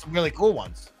we've watched some really cool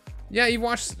ones. Yeah, you've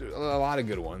watched a lot of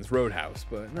good ones. Roadhouse,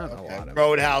 but not a lot of them.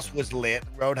 Roadhouse was lit.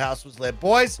 Roadhouse was lit.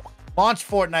 Boys, launch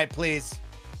Fortnite, please.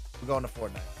 We're going to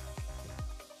Fortnite.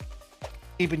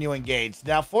 Keeping you engaged.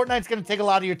 Now, Fortnite's going to take a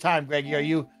lot of your time, Greg. Are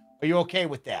you okay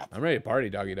with that? I'm ready to party,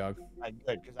 doggy dog.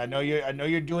 Good, because I know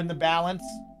you're doing the balance.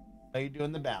 I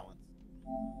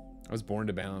was born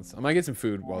to balance. I might get some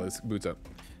food while this boots up.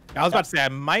 I was about to say I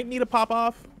might need a pop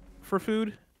off for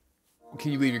food.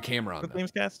 Can you leave your camera on?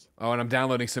 Gamescast. Oh, and I'm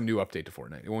downloading some new update to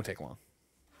Fortnite. It won't take long.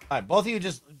 All right, both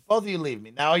of you leave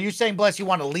me. Now, are you saying, Bless, you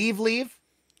want to leave?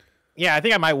 Yeah, I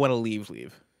think I might want to leave.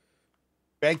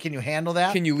 Greg, can you handle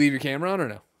that? Can you leave your camera on or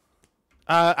no?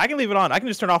 I can leave it on. I can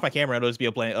just turn off my camera. It'll just be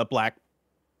a black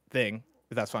thing,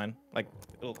 if that's fine. Like,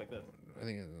 it'll look like this. I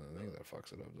think that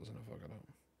fucks it up, doesn't it? Fuck it up.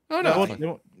 Oh, no. It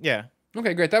won't, yeah.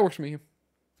 Okay, great. That works for me.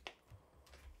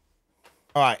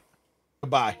 All right.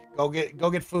 Goodbye. Go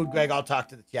get food, Greg. I'll talk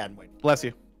to the chat and wait. Bless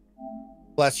you.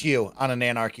 Bless you on an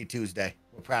Anarchy Tuesday.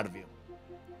 We're proud of you.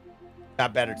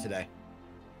 Got better today.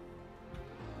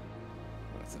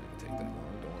 That's not gonna take that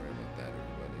long. Don't worry about that,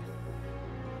 everybody.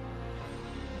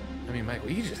 I mean,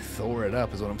 Michael, you just Thor it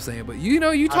up, is what I'm saying. But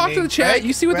you talk to the chat. Greg,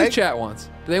 you see what the chat wants.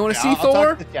 Do they want to see Thor? I'll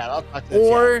talk to the chat. I'll talk to the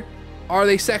or chat. are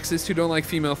they sexist who don't like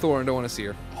female Thor and don't want to see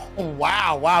her? Oh,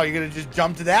 wow. You're going to just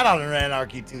jump to that on an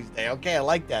Anarchy Tuesday. Okay, I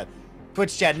like that.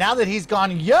 Twitch chat. Now that he's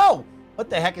gone, yo, what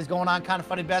the heck is going on? Kind of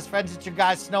funny best friends. It's your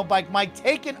guy, Snowbike Mike,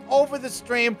 taking over the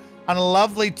stream on a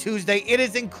lovely Tuesday. It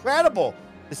is incredible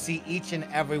to see each and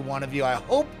every one of you. I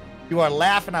hope you are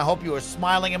laughing. I hope you are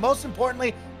smiling. And most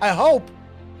importantly, I hope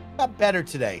you got better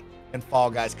today in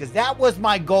Fall Guys, because that was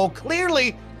my goal.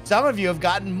 Clearly, some of you have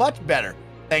gotten much better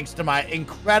thanks to my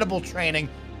incredible training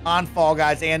on Fall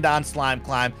Guys and on Slime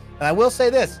Climb. And I will say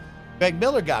this, Greg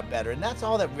Miller got better, and that's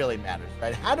all that really matters,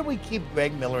 right? How do we keep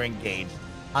Greg Miller engaged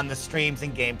on the streams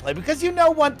and gameplay? Because you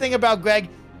know one thing about Greg,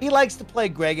 he likes to play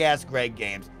Greg-ass Greg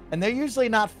games, and they're usually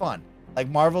not fun, like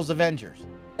Marvel's Avengers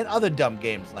and other dumb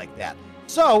games like that.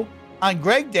 So, on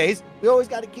Greg days, we always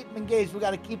got to keep him engaged. We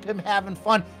got to keep him having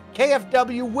fun.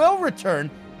 KFW will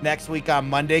return next week on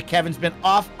Monday. Kevin's been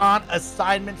off on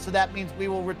assignment, so that means we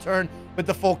will return with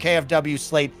the full KFW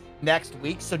slate next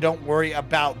week, so don't worry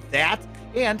about that.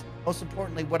 And most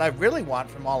importantly, what I really want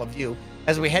from all of you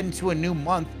as we head into a new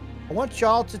month, I want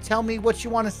y'all to tell me what you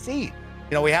want to see. You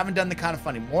know, we haven't done the Kind of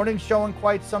Funny morning show in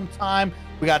quite some time.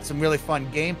 We got some really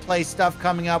fun gameplay stuff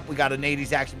coming up. We got an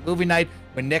 80s action movie night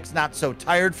when Nick's not so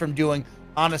tired from doing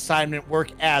on assignment work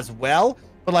as well.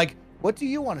 But like, what do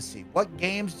you want to see? What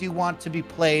games do you want to be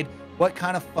played? What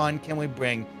kind of fun can we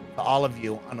bring to all of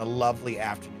you on a lovely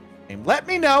afternoon stream? Let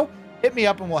me know. Hit me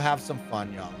up and we'll have some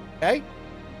fun, y'all. Okay?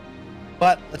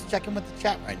 But let's check in with the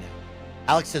chat right now.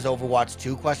 Alex says Overwatch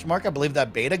 2, ? I believe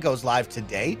that beta goes live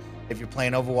today. If you're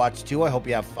playing Overwatch 2, I hope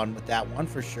you have fun with that one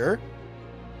for sure.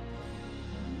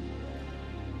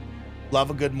 Love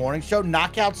a good morning show.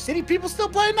 Knockout City. People still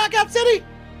playing Knockout City?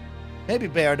 Maybe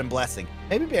Baird and Blessing.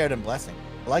 I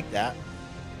like that.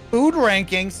 Food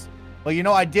rankings. Well, you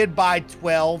know, I did buy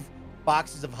 12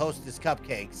 boxes of Hostess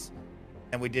cupcakes,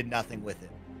 and we did nothing with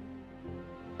it.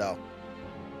 So,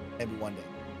 maybe one day.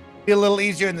 Be a little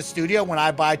easier in the studio when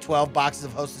I buy 12 boxes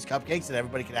of Hostess cupcakes and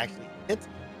everybody can actually eat it.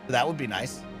 So that would be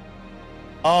nice.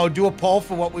 Oh, do a poll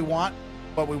for what we want?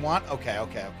 Okay.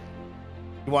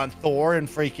 You want Thor and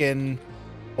freaking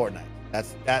Fortnite.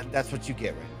 That's what you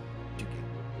get, right? What you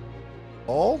get.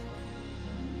 Poll?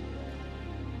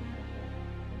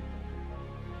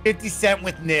 50 Cent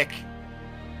with Nick.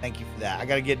 Thank you for that. I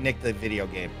gotta get Nick the video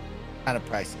game. Kind of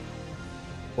pricey.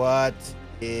 What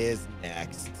is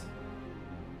next?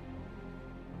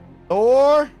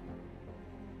 Thor?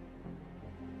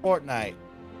 Fortnite.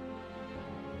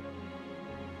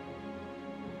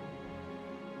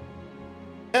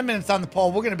 Ten minutes on the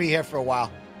poll. We're gonna be here for a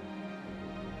while.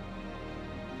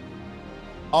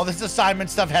 All this assignment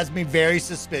stuff has me very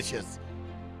suspicious.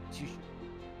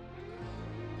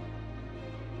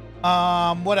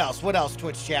 What else,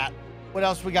 Twitch chat? What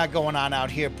else we got going on out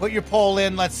here? Put your poll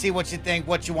in. Let's see what you think,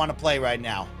 what you want to play right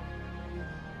now.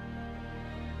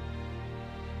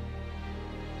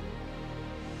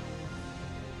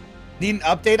 Need an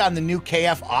update on the new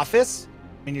KF office?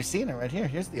 I mean, you're seeing it right here.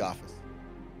 Here's the office.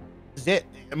 This is it.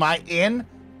 Am I in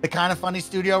the Kind of Funny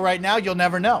studio right now? You'll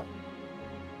never know.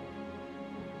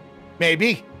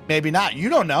 Maybe. Maybe not. You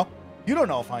don't know. You don't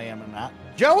know if I am or not.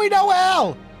 Joey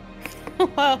Noel!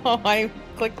 Well, I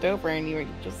clicked over and you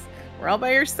were all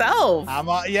by yourself.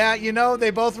 Yeah, you know,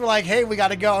 they both were like, hey, we got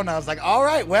to go. And I was like, all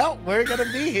right, well, we're going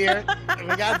to be here.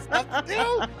 We got stuff to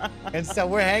do. And so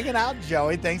we're hanging out,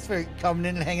 Joey. Thanks for coming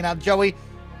in and hanging out. Joey,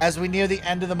 as we near the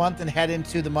end of the month and head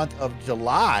into the month of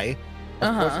July,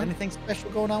 of course, anything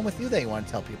special going on with you that you want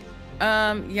to tell people?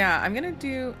 Yeah, I'm gonna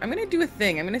do a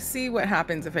thing. I'm gonna see what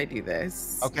happens if I do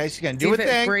this. Okay, so you're gonna do a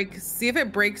thing. See if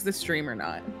it breaks the stream or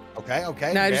not.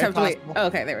 Okay. No, I just have to wait. Oh,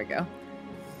 okay, there we go.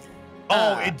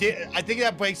 Oh, it did. I think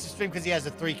that breaks the stream because he has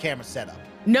a 3-camera setup.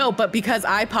 No, but because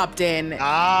I popped in,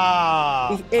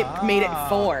 it made it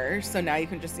 4. So now you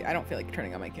can just see. I don't feel like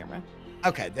turning on my camera.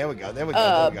 Okay, there we go.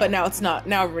 But now it's not.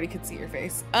 Now everybody can see your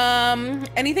face.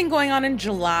 Anything going on in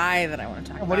July that I want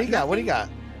to talk about? What do you got?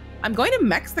 I'm going to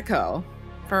Mexico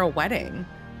for a wedding.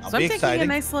 So I'm taking exciting. a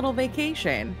nice little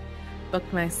vacation.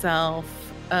 Booked myself.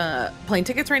 Plane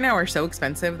tickets right now are so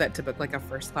expensive that to book like a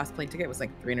first class plane ticket was like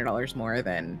 $300 more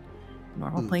than a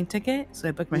normal plane ticket. So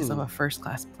I booked myself a first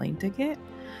class plane ticket.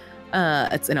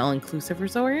 It's an all-inclusive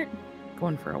resort.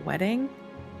 Going for a wedding.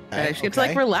 I just get to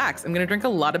like relax. I'm gonna drink a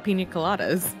lot of pina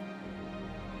coladas.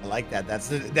 I like that. That's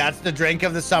the drink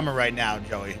of the summer right now,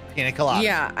 Joey. Pina colada.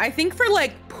 Yeah, I think for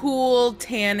like pool,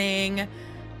 tanning,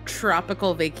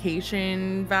 tropical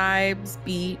vacation vibes,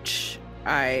 beach,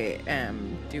 I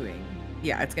am doing.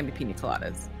 Yeah, it's gonna be pina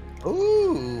coladas.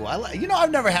 Ooh,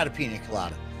 I've never had a pina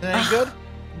colada. Is it any good?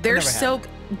 They're so.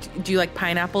 Do you like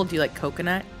pineapple? Do you like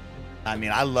coconut? I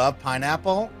mean, I love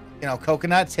pineapple. You know,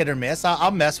 coconut's hit or miss.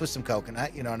 I'll mess with some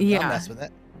coconut. You know, I'll mess with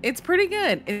it. It's pretty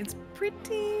good. It's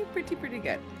pretty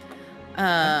good.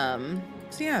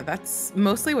 So yeah, that's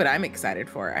mostly what I'm excited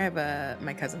for. I have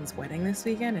my cousin's wedding this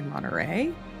weekend in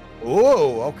Monterey.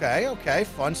 Ooh, okay,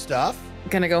 fun stuff.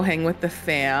 Gonna go hang with the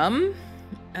fam.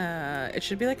 It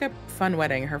should be like a fun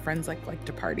wedding. Her friends like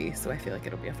to party, so I feel like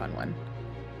it'll be a fun one.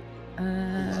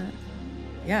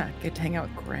 Yeah, get to hang out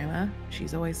with grandma.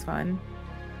 She's always fun.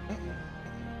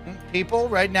 People,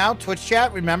 right now, Twitch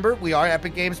chat, remember, we are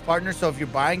Epic Games partners, so if you're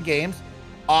buying games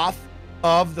off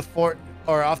of the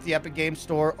off the Epic Games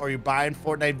store, or you're buying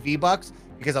Fortnite V-Bucks,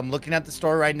 because I'm looking at the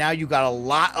store right now, you got a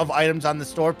lot of items on the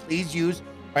store. Please use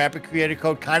our Epic creator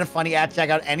code KindaFunny at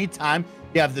checkout anytime.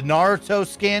 You have the Naruto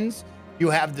skins,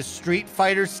 you have the Street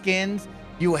Fighter skins,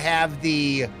 you have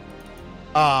the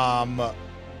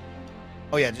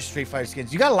just Street Fighter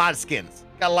skins. You got a lot of skins.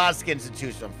 Got a lot of skins to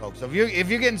choose from, folks. So if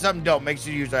you're getting something dope, make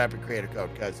sure you use our Epic creator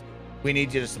code, because we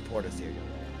need you to support us here.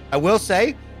 I will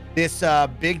say, this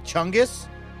Big Chungus,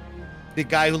 the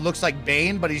guy who looks like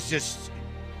Bane, but he's just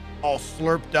all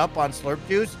slurped up on slurp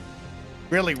juice,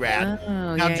 really rad.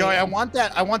 Oh, Now, yeah, Joey, yeah.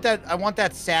 I want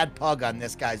that sad pug on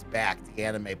this guy's back, the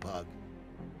anime pug.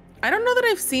 I don't know that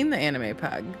I've seen the anime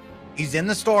pug. He's in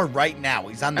the store right now.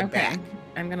 He's on the back.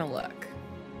 I'm gonna look.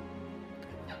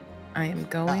 I am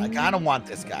going. I kind of want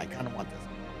this guy.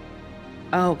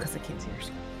 Oh, because I can't see your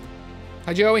screen.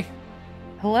 Hi, Joey.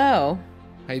 Hello.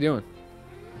 How you doing?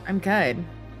 I'm good.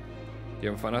 You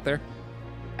having fun out there?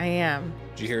 I am.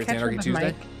 Did you hear it's Catch Anarchy up with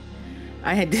Tuesday? Mike.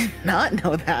 I did not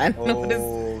know that.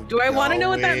 Oh, Do I want to know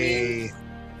what that Joey. means?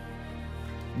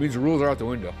 It means the rules are out the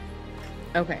window.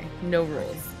 Okay, no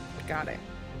rules. Got it.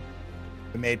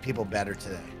 We made people better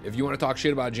today. If you want to talk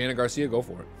shit about Janet Garcia, go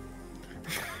for it.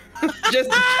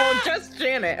 just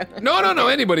Janet. No,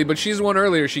 anybody. But she's the one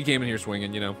earlier. She came in here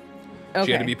swinging. You know,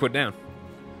 she had to be put down.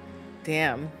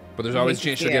 Damn. But there's always a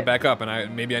chance she'll get back up,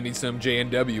 and maybe I need some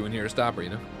J&W in here to stop her.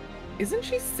 You know. Isn't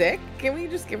she sick? Can we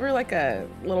just give her like a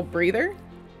little breather?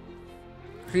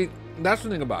 See, that's the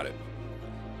thing about it.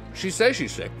 She says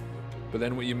she's sick, but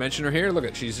then when you mention her here, look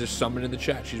at she's just summoned in the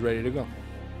chat. She's ready to go.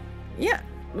 Yeah.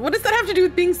 What does that have to do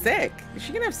with being sick? Is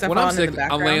she gonna have stuff When on I'm sick, in the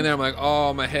background? I'm laying there. I'm like,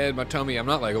 oh, my head, my tummy. I'm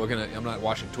not like I'm not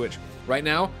watching Twitch right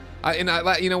now. You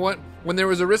know what? When there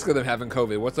was a risk of them having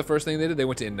COVID, what's the first thing they did? They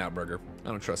went to In-N-Out Burger. I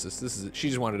don't trust this. She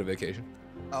just wanted a vacation.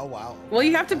 Oh wow. Well,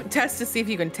 you have to test to see if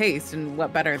you can taste, and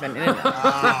what better than In-N-Out?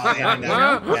 Oh, yeah,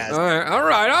 no. Yes. All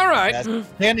right. Yes.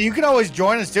 Janet, you can always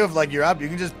join us too if like you're up. You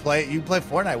can just play. You can play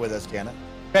Fortnite with us, Janet.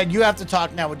 Ben, you have to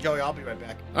talk now with Joey. I'll be right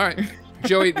back. All right,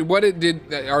 Joey.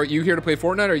 Are you here to play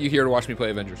Fortnite, or are you here to watch me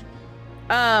play Avengers?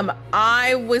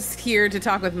 I was here to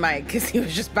talk with Mike because he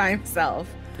was just by himself.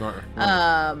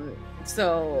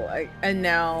 And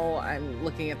now I'm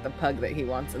looking at the pug that he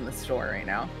wants in the store right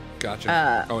now. Gotcha.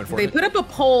 They And Fortnite. put up a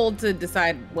poll to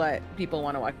decide what people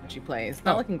want to watch you play. It's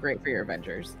not looking great for your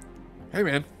Avengers. Hey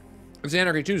man, it's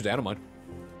Anarchy Tuesday. I don't mind.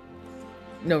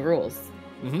 No rules.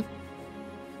 Mm-hmm.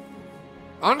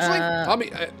 Honestly, I'll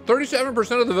be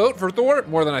 37% of the vote for Thor,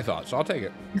 more than I thought, so I'll take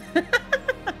it.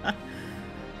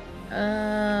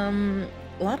 A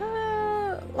lot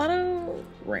of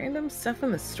random stuff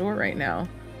in the store right now.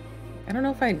 I don't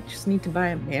know if I just need to buy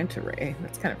a manta ray.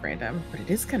 That's kind of random, but it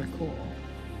is kind of cool.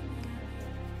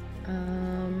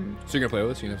 So you're gonna play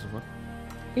with us? You can have some fun.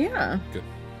 Yeah. Good.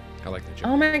 I like that.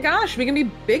 Oh my gosh, we can be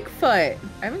Bigfoot.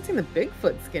 I haven't seen the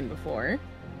Bigfoot skin before.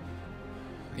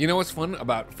 You know what's fun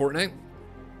about Fortnite?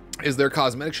 Is their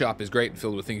cosmetic shop is great and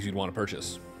filled with things you'd want to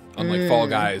purchase. Unlike Fall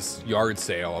Guys' yard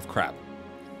sale of crap.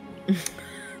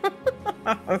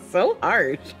 So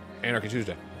harsh. Anarchy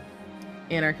Tuesday.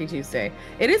 Anarchy Tuesday.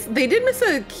 It is. They did miss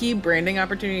a key branding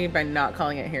opportunity by not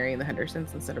calling it Harry and the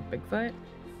Hendersons instead of Bigfoot.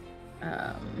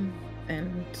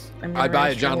 And I'd buy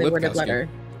a John Lithgow skin.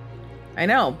 I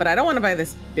know, but I don't want to buy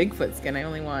this Bigfoot skin. I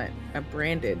only want a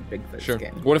branded Bigfoot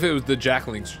skin. What if it was the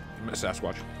Jacqueline's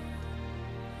Sasquatch?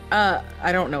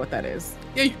 I don't know what that is.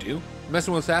 Yeah, you do.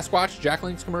 Messing with Sasquatch, Jack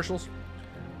Link's commercials?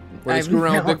 Where they I've screw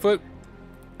around no- with Bigfoot?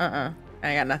 I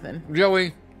got nothing.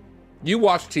 Joey, you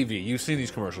watch TV. You've seen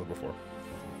these commercials before.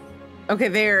 Okay,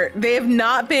 they have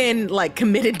not been like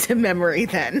committed to memory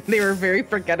then. They were very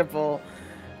forgettable.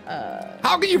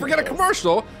 How can you forget a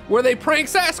commercial where they prank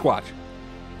Sasquatch?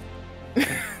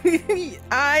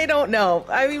 I don't know.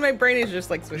 I mean, my brain is just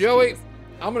like Swiss Joey, cheese.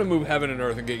 I'm going to move heaven and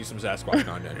earth and get you some Sasquatch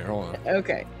content here. Hold on.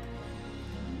 Okay.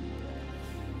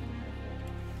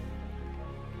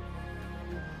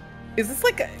 Is this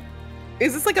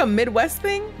like a Midwest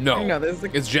thing? No, No, this is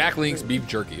like, it's Jack Link's beef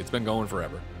jerky. It's been going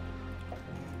forever.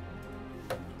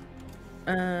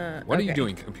 What are you okay.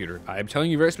 doing, computer? I'm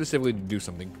telling you very specifically to do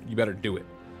something. You better do it.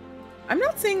 I'm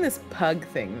not seeing this pug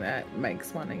thing that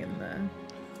Mike's wanting in the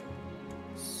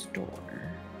store.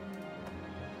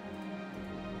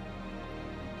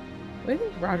 What do you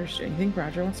think Roger's doing? You think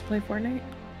Roger wants to play Fortnite?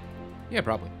 Yeah,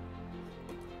 probably.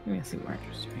 Let me see what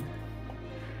Roger's doing.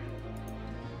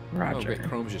 Oh, Roger. great.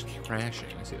 Chrome's just crashing.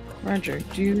 I see it. Roger,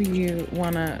 do you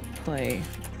want to play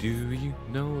Do you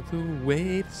know the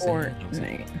way to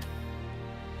Fortnite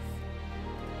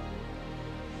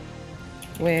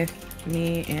with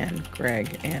me and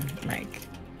Greg and Mike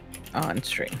on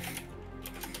stream?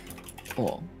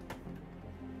 Cool.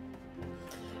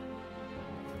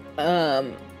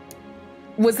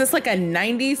 Was this like a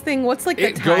 90s thing? What's like the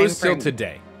It time goes till frame?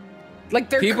 today. Like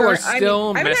they're People are current- I mean,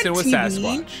 still I haven't messing had with TV.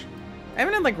 Sasquatch. I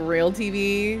haven't had like real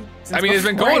TV. Since I mean, it's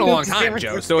been before I going a moved long to San time,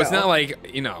 Joe. So it's Francisco. not like,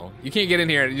 you know, you can't get in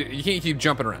here. You can't keep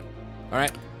jumping around. All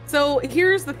right. So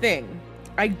here's the thing.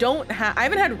 I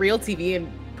haven't had real TV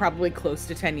in probably close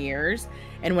to 10 years.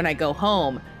 And when I go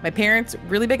home, my parents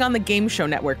really big on the Game Show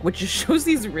Network, which just shows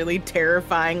these really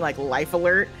terrifying like Life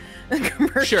Alert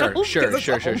commercials. Sure, 'cause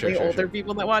it's only older sure.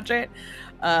 people that watch it.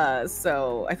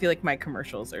 So I feel like my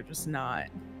commercials are just not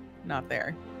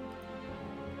there.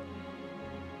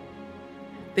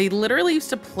 They literally used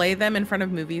to play them in front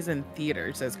of movies in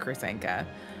theaters, says Chris Anka.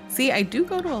 See, I do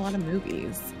go to a lot of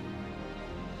movies.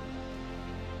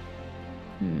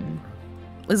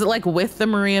 Is it like with the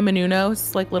Maria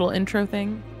Menounos like little intro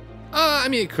thing? I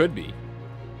mean, it could be.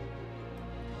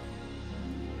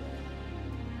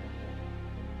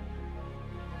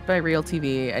 By real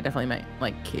TV, I definitely meant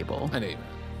like cable. I know you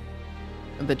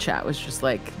meant. The chat was just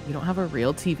like, you don't have a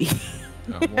real TV.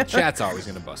 Oh, well, chat's always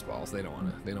gonna bust balls. They don't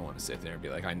want to sit there and be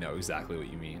like, I know exactly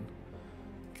what you mean,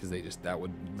 because that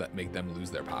would make them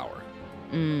lose their power.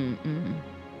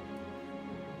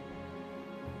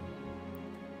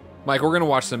 Mike, we're gonna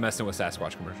watch some messing with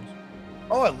Sasquatch commercials.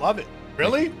 Oh, I love it.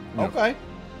 Really? No. Okay.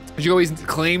 She always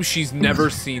claims she's never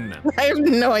seen them. I have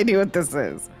no idea what this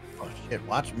is. Oh shit!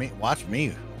 Watch me. Watch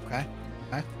me. Okay.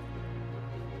 Okay.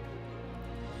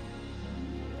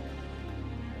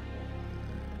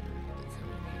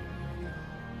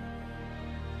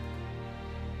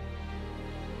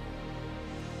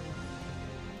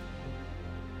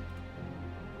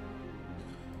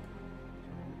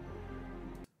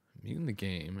 Mute the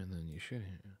game, and then you should.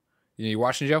 You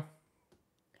watching, Joe?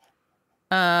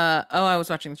 I was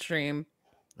watching the stream.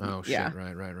 Oh shit! Yeah.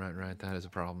 Right. That is a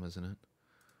problem, isn't it?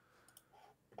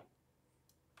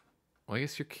 Well, I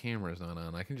guess your camera's not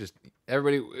on. I can just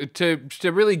everybody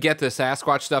to really get the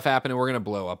Sasquatch stuff happening. We're gonna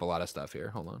blow up a lot of stuff here.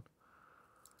 Hold on.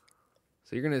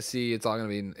 So you're gonna see it's all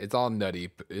nutty. It's all nutty.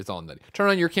 Turn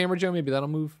on your camera, Joe. Maybe that'll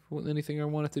move anything I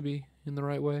want it to be in the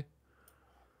right way.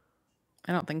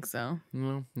 I don't think so.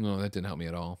 No, that didn't help me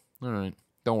at all. All right,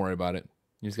 don't worry about it.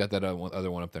 You just got that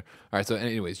other one up there. All right. So,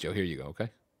 anyways, Joe, here you go. Okay.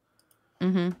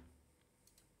 Mm-hmm.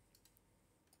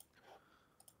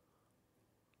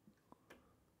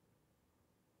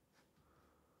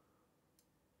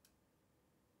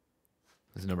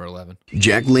 This is number 11.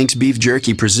 Jack Link's Beef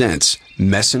Jerky presents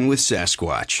Messin' with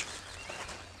Sasquatch.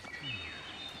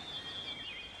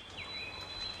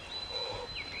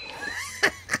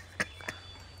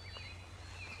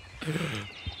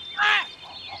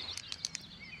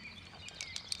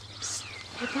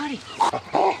 Hey, buddy.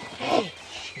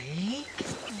 Hey,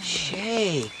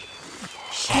 shake.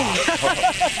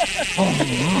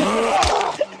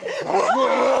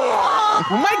 Oh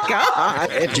my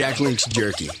god! Jack Link's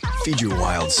Jerky. Feed your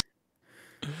wilds.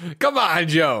 Come on,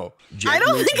 Joe. Jack I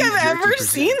don't Link's think Beef I've Jerky ever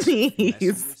seen presents Messin' these.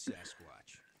 with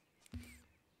Sasquatch.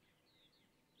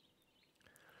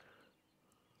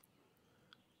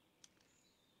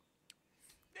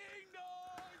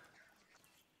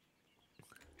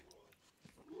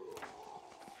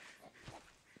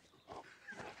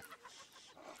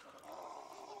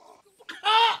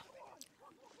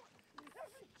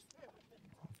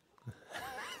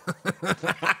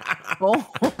 Oh,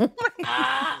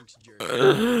 Jack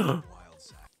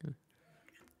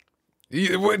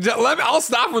I'll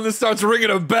stop when this starts ringing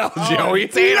a bell, Joey.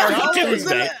 It's Anarchy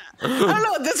Tuesday. I don't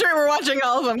know. At this rate, we're watching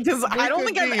all of them because I don't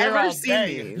think I've ever seen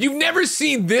these. You've never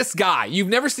seen this guy. You've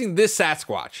never seen this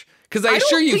Sasquatch. Because I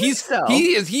assure you, he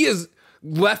has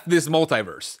left this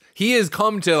multiverse. He has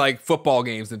come to like football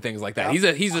games and things like that.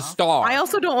 He's a star. I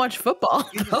also don't watch football.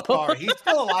 He's a star. He's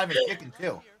still alive and kicking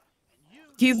too.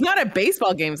 He's not at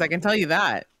baseball games. I can tell you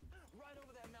that.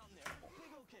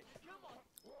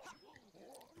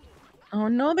 Oh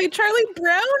no, they Charlie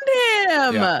Browned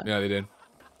him. Yeah, they did.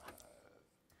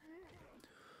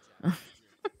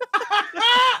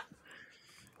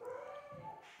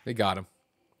 They got him.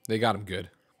 They got him good.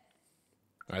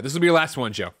 All right, this will be your last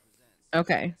one, Joe.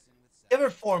 Okay. Give her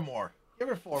 4 more. Give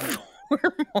her 4 more. 4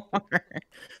 more.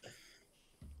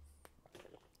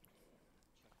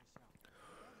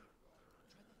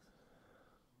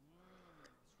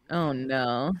 Oh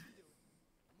no.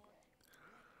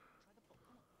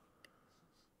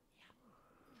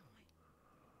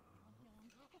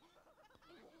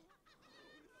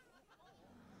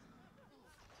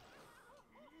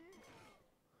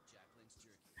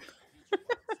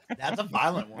 That's a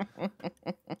violent one.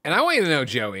 And I want you to know,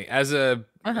 Joey, as a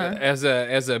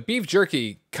beef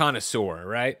jerky connoisseur,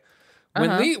 right?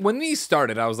 When these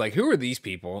started, I was like, who are these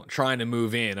people trying to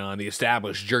move in on the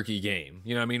established jerky game?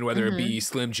 You know what I mean? Whether it be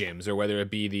Slim Jims or whether it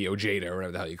be the Ojeda or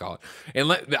whatever the hell you call it.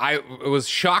 And I was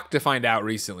shocked to find out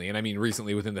recently, and I mean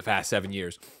recently within the past 7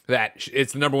 years, that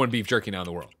it's the #1 beef jerky now in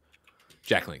the world.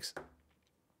 Jack Link's.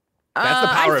 That's the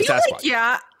power of Sasquatch. Like,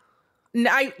 yeah.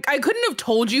 I couldn't have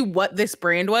told you what this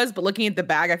brand was, but looking at the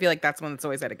bag, I feel like that's one that's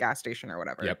always at a gas station or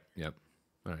whatever. Yep.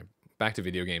 All right. Back to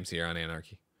video games here on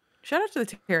Anarchy. Shout out to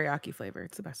the teriyaki flavor.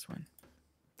 It's the best one.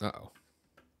 Uh-oh.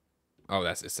 Oh,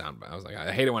 that's a sound. I was like,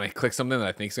 I hate it when I click something that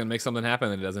I think is going to make something happen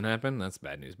and it doesn't happen. That's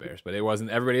bad news bears. But it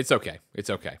wasn't. Everybody, it's okay. It's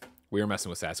okay. We were messing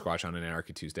with Sasquatch on an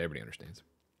Anarchy Tuesday. Everybody understands.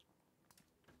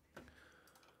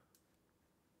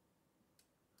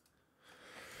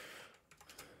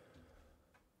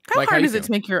 How hard is it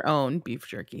to make your own beef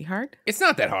jerky? Hard? It's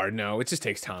not that hard, no. It just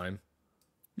takes time.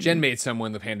 Jen made some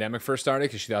when the pandemic first started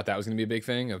because she thought that was going to be a big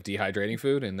thing of dehydrating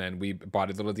food. And then we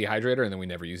bought a little dehydrator and then we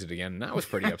never used it again. And I was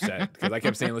pretty upset because I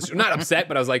kept saying, not upset,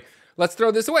 but I was like, let's throw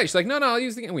this away. She's like, no, I'll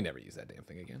use it again. We never use that damn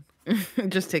thing again. It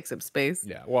just takes up space.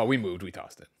 Yeah. Well, we moved. We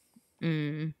tossed it.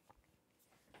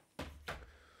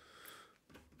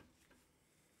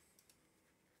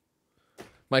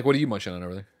 Mike, what are you munching on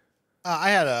over there?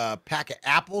 I had a pack of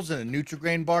apples and a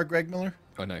Nutri-Grain bar, Greg Miller.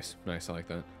 Oh, nice. Nice. I like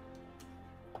that.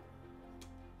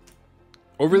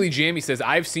 Overly Jammy says,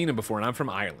 I've seen him before, and I'm from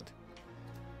Ireland.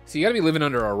 So you got to be living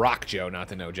under a rock, Joe, not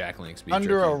to know Jack Link's beef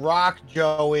Under jerky. a rock,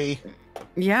 Joey.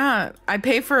 Yeah, I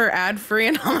pay for ad-free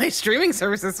and all my streaming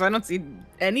services, so I don't see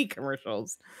any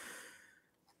commercials.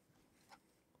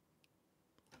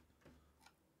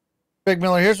 Greg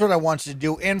Miller, here's what I want you to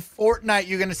do. In Fortnite,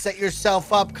 you're going to set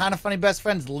yourself up. Kind of funny best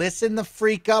friends. Listen the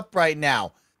freak up right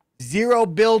now. 0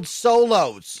 build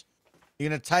solos. You're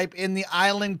going to type in the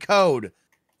island code.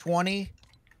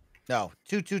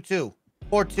 222.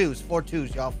 4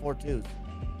 twos, y'all. 4 twos.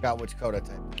 Got which code I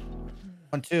typed.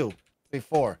 1, 2, 3,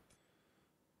 4.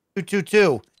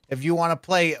 222. If you want to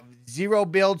play 0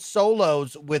 build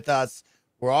solos with us,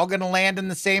 we're all going to land in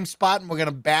the same spot, and we're going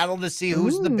to battle to see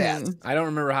who's the best. I don't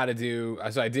remember how to do...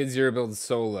 So I did 0 build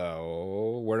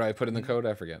solo. Where do I put in the code?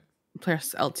 I forget.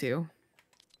 Press L2.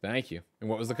 Thank you. And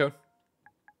what was the code?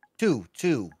 2,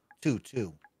 2, 2,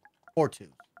 2. 4 twos.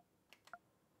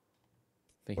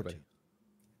 Thank you, buddy.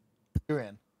 You're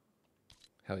in.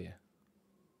 Hell yeah.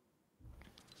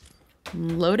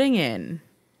 Loading in.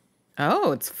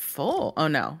 Oh, it's full. Oh,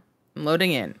 no.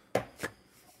 Loading in.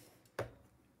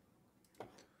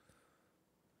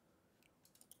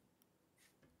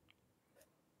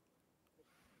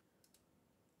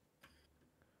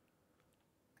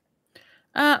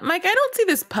 Mike, I don't see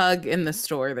this pug in the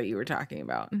store that you were talking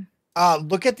about.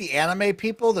 Look at the anime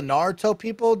people, the Naruto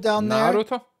people down there.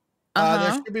 Naruto?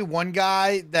 There should be one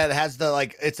guy that has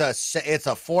the it's a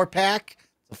 4-pack.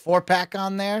 It's a 4-pack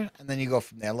on there, and then you go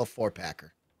from there, a little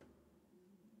 4-packer.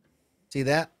 See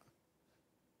that?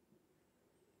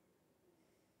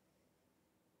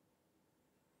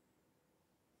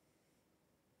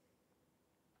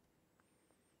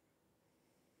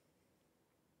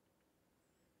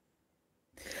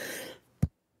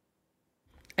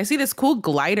 I see this cool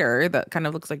glider that kind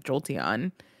of looks like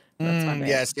Jolteon.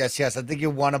 Yes. I think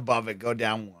you're one above it. Go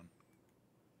down one.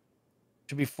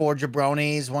 Should be 4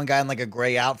 jabronis. One guy in like a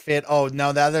gray outfit. Oh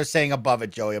no, the other's saying above it,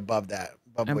 Joey. Above that.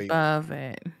 Above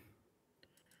it.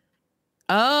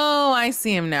 Oh, I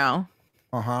see him now.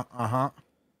 Yeah,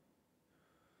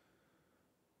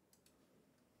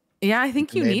 I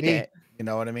think you need Maybe. it. You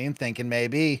know what I mean? Thinking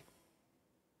maybe.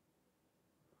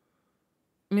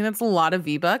 I mean, that's a lot of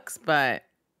V-Bucks, but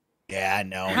Yeah, I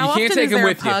know. How You can't often take is them there a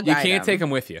with you. pug You can't item? take them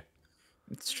with you.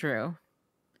 it's true.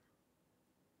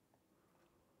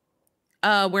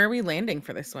 Where are we landing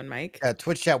for this one, Mike?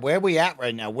 Twitch chat, where are we at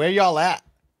right now? Where y'all at?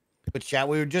 Twitch chat,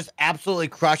 we were just absolutely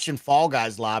crushing Fall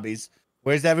Guys lobbies.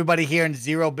 Where's everybody here in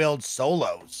zero build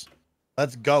solos?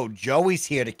 Let's go. Joey's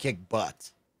here to kick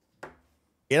butt.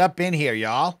 Get up in here,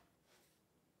 y'all.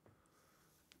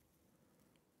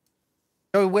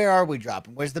 Joey, where are we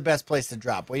dropping? Where's the best place to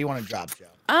drop? Where you want to drop, Joe?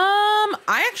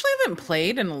 I actually haven't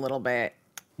played in a little bit,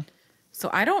 so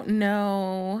I don't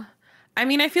know. I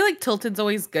mean, I feel like Tilted's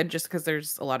always good just because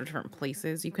there's a lot of different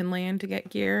places you can land to get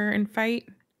gear and fight.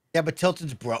 Yeah, but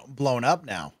Tilton's blown up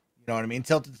now. You know what I mean?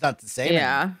 Tilton's not the same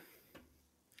Yeah. anymore.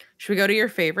 Should we go to your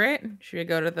favorite? Should we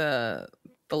go to the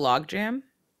log jam?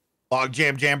 Log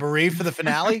Jam Jamboree for the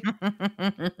finale?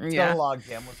 Let's go Yeah. to Log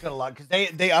Jam. Let's go to Log, because they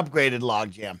upgraded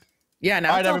Log Jam. Yeah, now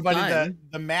All right, it's all everybody, fun.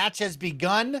 the match has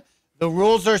begun. The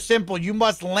rules are simple. You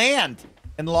must land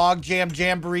in Log Jam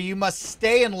Jamboree. You must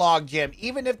stay in Log Jam.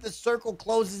 Even if the circle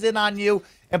closes in on you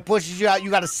and pushes you out, you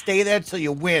got to stay there till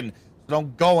you win. So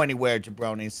don't go anywhere,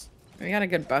 jabronis. We got a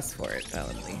good bus for it, though,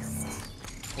 at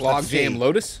least. Log Jam see.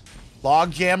 Lotus?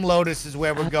 Log Jam Lotus is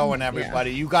where we're going,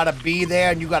 everybody. You got to be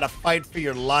there and you got to fight for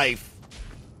your life.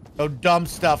 No dumb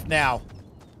stuff now.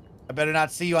 I better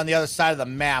not see you on the other side of the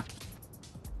map.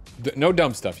 No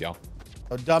dumb stuff, y'all.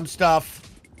 No dumb stuff.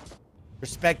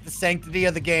 Respect the sanctity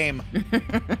of the game.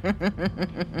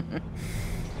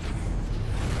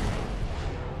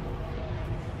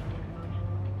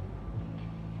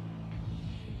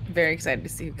 Very excited to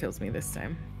see who kills me this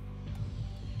time.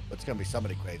 It's going to be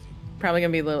somebody crazy. Probably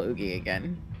gonna be Lil Oogie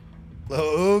again. Little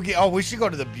Oogie. Oh, we should go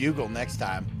to the Bugle next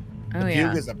time. Oh, The yeah.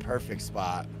 Bugle is a perfect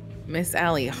spot. Miss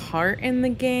Allie Hart in the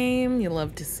game. You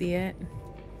love to see it.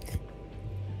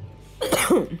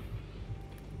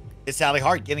 It's Sally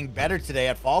Hart getting better today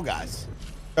at Fall Guys.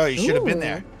 Oh, you should have been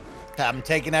there. I'm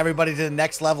taking everybody to the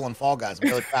next level in Fall Guys. I'm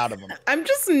really proud of them. I'm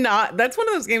just not. That's one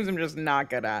of those games I'm just not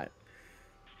good at.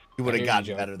 You would I have hear gotten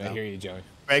you, Joey. better, I though. hear you, Joey.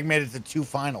 Greg made it to 2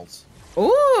 finals. Ooh.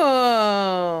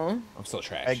 I'm still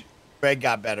trash. Greg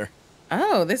got better.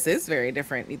 Oh, this is very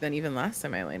different than even last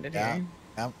time I landed Yeah. here.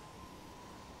 Yeah.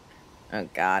 Oh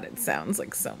God, it sounds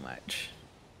like so much.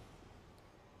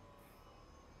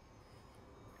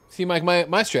 See, Mike,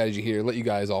 my strategy here, let you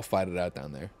guys all fight it out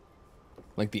down there.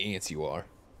 Like the ants you are.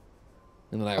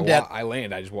 And then I'm dead. I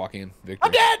land, I just walk in. Victory.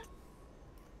 I'm dead!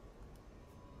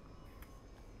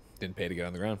 Didn't pay to get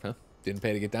on the ground, huh? Didn't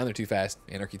pay to get down there too fast.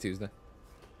 Anarchy Tuesday.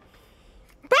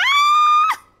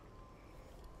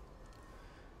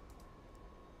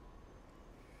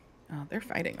 Oh, they're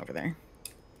fighting over there.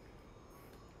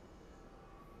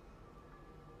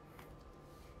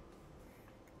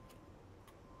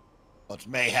 Oh, it's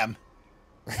mayhem.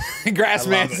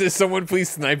 Grassman it. says, someone please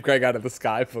snipe Greg out of the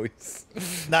sky, please.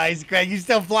 Nice, Greg. You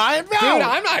still flying, bro? Dude,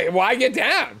 I'm not. Why get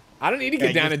down? I don't need to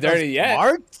get Greg, down you're and so dirty yet.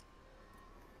 smart.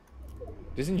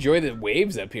 Just enjoy the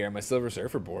waves up here on my Silver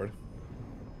Surfer board.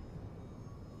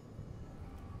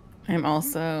 I'm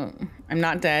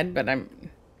not dead, but I'm.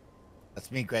 That's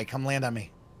me, Greg. Come land on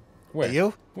me. Where? Are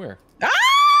you? Where? Ah!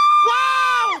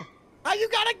 Wow! How you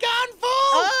got a gun, fool?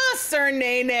 Oh, Sir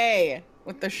Nene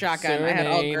with the shotgun. Sir I had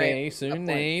all Nene, great. Sir weapons.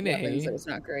 Nene. It was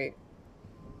not great.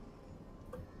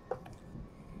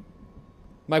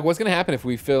 Mike, what's gonna happen if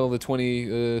we fill the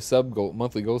 20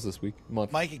 monthly goals this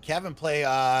month? Mike and Kevin play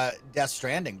Death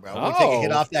Stranding, bro. We take a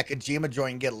hit Oh. off that Kojima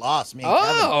joint and get lost. Me and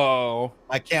Kevin. Oh,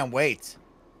 I can't wait.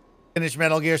 Finish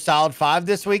Metal Gear Solid 5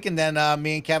 this week, and then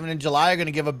me and Kevin in July are going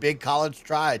to give a big college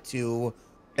try to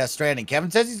Death Stranding.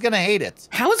 Kevin says he's going to hate it.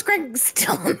 How is Greg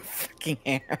still in fucking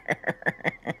here?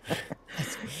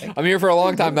 I'm here for a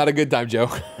long time, not a good time, Joe.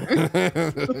 Proud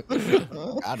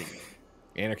of you.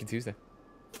 Anarchy Tuesday.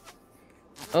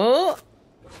 Oh.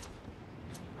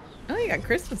 Oh, you got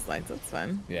Christmas lights. That's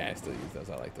fun. Yeah, I still use those.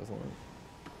 I like those a lot.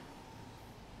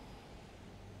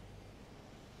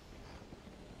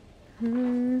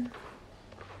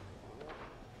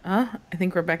 I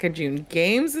think Rebecca June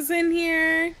Games is in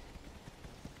here.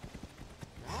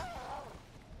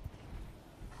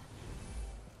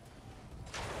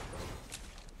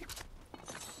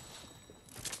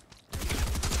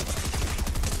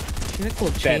 She had a cool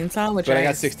Dead. chainsaw, which But I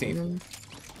got 16.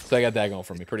 So I got that going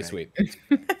for me. Pretty sweet.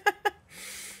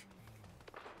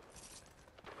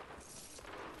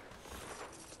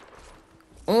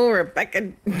 Oh,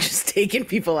 Rebecca just taking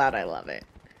people out. I love it.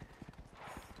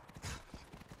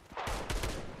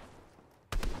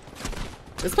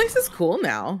 This place is cool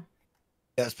now.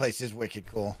 Yeah, this place is wicked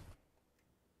cool.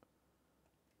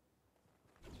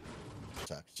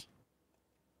 Sucks.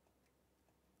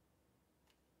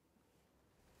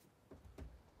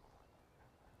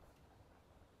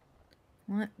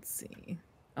 Let's see.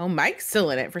 Oh, Mike's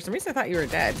still in it. For some reason, I thought you were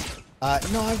dead.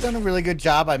 No, I've done a really good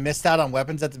job. I missed out on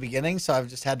weapons at the beginning, so I've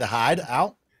just had to hide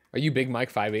out. Are you Big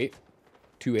Mike 5'8"?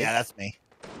 2'8"? Yeah, that's me.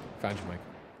 Found you, Mike.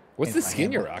 What's Here's the my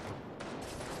skin you're handle.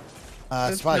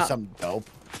 rocking? It's probably not- something dope.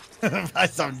 Probably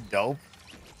something dope.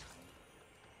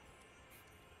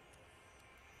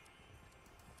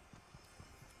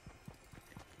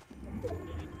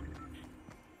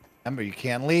 Remember, you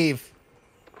can't leave.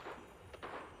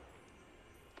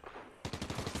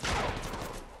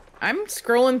 I'm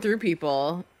scrolling through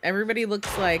people. Everybody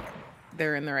looks like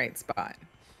they're in the right spot.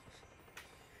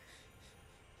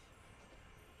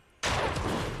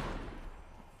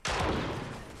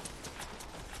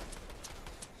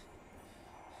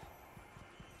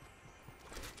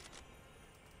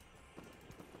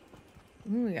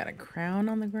 Ooh, we got a crown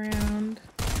on the ground.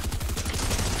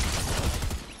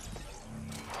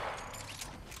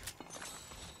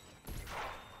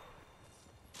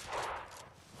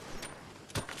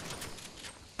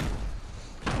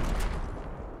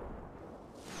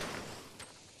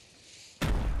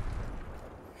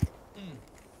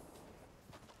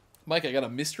 Mike, I got a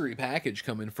mystery package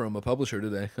coming from a publisher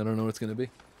today. I don't know what it's going to be.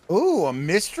 Ooh, a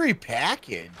mystery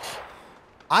package.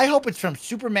 I hope it's from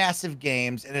Supermassive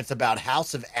Games and it's about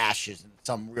House of Ashes and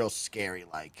something real scary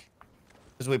like.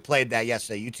 Because we played that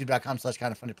yesterday.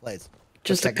 YouTube.com/KindaFunnyPlays.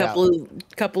 Just a check it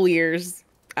out. couple years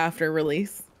after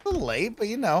release. A little late, but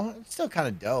you know, it's still kind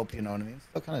of dope. You know what I mean? It's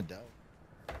still kind of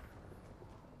dope.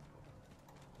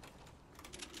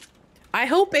 I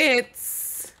hope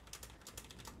it's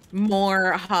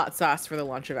more hot sauce for the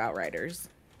launch of Outriders.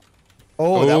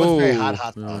 Oh, that was very Oh,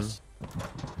 hot sauce.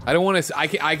 I don't want to.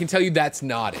 I can tell you that's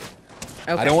not it.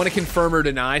 Okay. I don't want to confirm or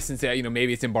deny since you know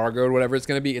maybe it's embargoed or whatever it's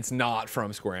going to be. It's not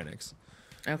from Square Enix.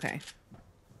 Okay.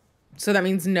 So that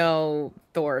means no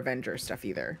Thor Avenger stuff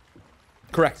either.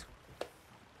 Correct.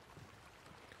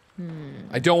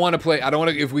 I don't want to play. I don't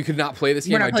want to. If we could not play this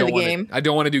We're game, not I playing don't the want game. to. I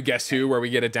don't want to do Guess Who, where we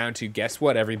get it down to guess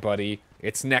what, everybody.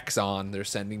 It's Nexon. They're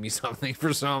sending me something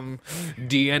for some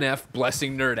DNF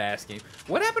blessing nerd ass game.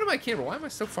 What happened to my camera? Why am I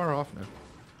so far off now?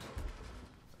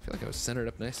 I feel like I was centered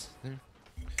up nice there.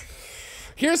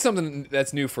 Here's something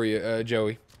that's new for you,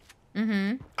 Joey.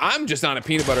 I'm just on a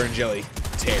peanut butter and jelly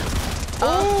tear.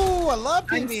 Oh, I love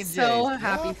I'm PB&Js. so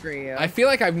happy for you. I feel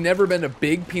like I've never been a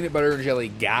big peanut butter and jelly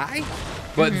guy,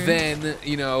 but then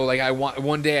you know, like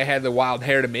one day I had the wild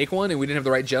hair to make one, and we didn't have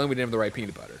the right jelly, and we didn't have the right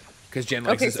peanut butter because Jen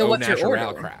likes Okay, this so au what's your natural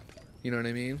order? crap. You know what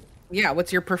I mean? Yeah,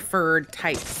 what's your preferred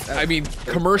types? I mean,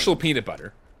 commercial peanut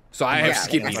butter. So I have Yeah,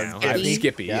 Skippy like a now. I have Skippy?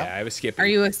 Skippy. Yeah. Yeah, I have a Skippy. Are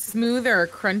you a smooth or a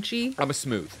crunchy? I'm a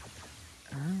smooth.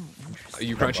 Oh, interesting. Are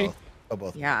you crunchy? Both. Oh,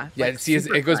 both. Yeah. Yeah, like see,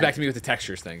 super it goes back crunch. to me with the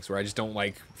textures things, where I just don't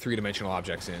like three-dimensional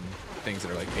objects in things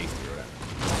that are like pasty or whatever.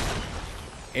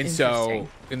 And so, Interesting.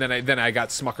 and then I got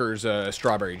Smucker's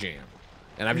strawberry jam,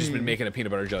 and I've just been making a peanut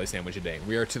butter and jelly sandwich a day.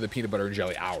 We are to the peanut butter and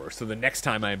jelly hour, so the next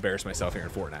time I embarrass myself here in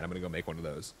Fortnite, I'm gonna go make one of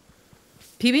those.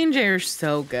 PB&J are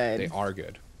so good. They are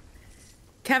good.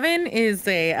 Kevin is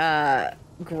a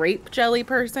grape jelly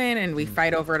person, and we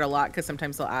fight over it a lot because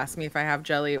sometimes he'll ask me if I have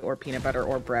jelly or peanut butter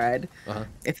or bread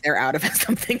if they're out of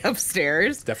something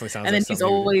upstairs. Definitely sounds And like then he's something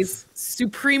you would- always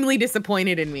supremely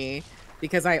disappointed in me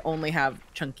because I only have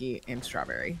chunky and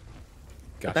strawberry.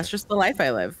 Gotcha. That's just the life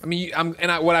I live. I mean,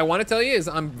 what I want to tell you is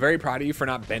I'm very proud of you for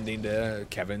not bending to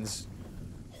Kevin's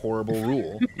horrible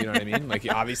rule. You know what I mean? Like,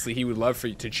 obviously, he would love for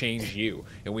you to change you,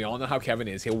 and we all know how Kevin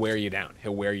is. He'll wear you down.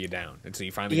 He'll wear you down until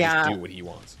you finally Yeah. just do what he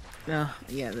wants. Oh,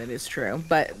 yeah, that is true.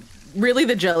 But really,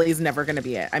 the jelly is never going to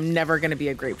be it. I'm never going to be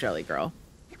a grape jelly girl,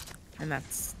 and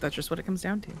that's just what it comes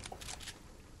down to.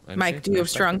 I Mike, understand. do you I have respect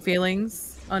strong it.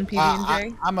 feelings on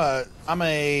PB&J?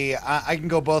 I can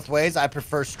go both ways. I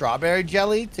prefer strawberry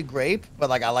jelly to grape, but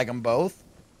like I like them both.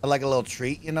 I like a little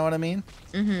treat. You know what I mean?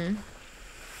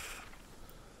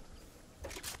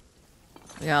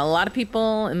 We got a lot of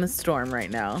people in the storm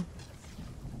right now.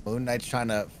 Moon Knight's trying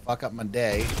to fuck up my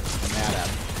day. I'm mad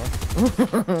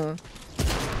at him.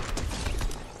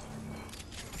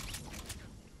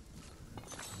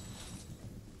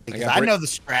 Because I know the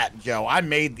strat, Joe. I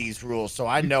made these rules, so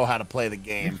I know how to play the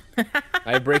game.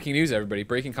 I have breaking news, everybody.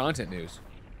 Breaking content news.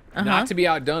 Not to be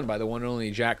outdone by the one and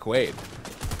only Jack Quaid.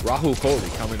 Rahul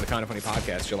Kohli coming to the Kind of Funny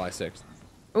podcast July 6th.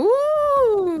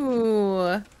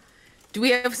 Ooh. Do we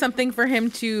have something for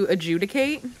him to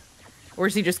adjudicate? Or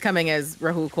is he just coming as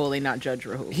Rahul Kohli, not Judge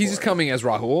Rahul? He's just coming as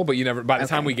Rahul, but you never. By the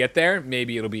time Okay. we get there,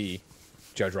 maybe it'll be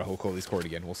Judge Rahul Kohli's court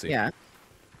again. We'll see. Yeah.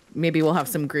 Maybe we'll have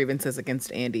some grievances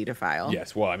against Andy to file.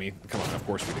 Yes. Well, I mean, come on. Of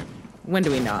course we do. When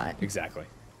do we not? Exactly.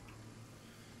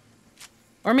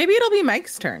 Or maybe it'll be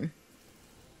Mike's turn.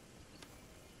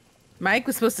 Mike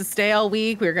was supposed to stay all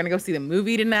week. We were going to go see the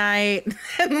movie tonight.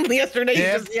 And yesterday he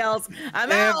just yells,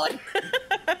 I'm out.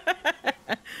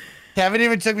 Kevin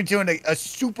even took me to a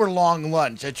super long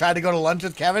lunch. I tried to go to lunch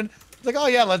with Kevin. I was like, oh,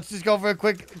 yeah, let's just go for a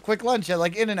quick lunch at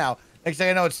like In-N-Out. Next thing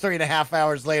I know, it's 3.5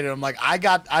 hours later. I'm like,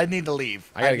 I need to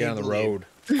leave. I got to get on the road.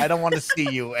 I don't want to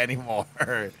see you anymore.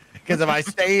 Because if I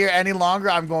stay here any longer,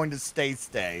 I'm going to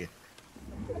stay.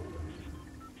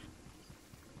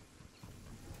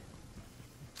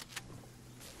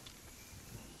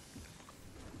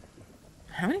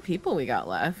 How many people we got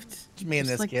left? Just me and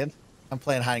this kid. I'm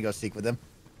playing hide and go seek with him.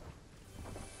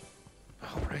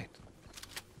 All right.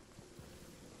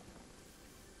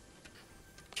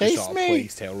 Chase saw me.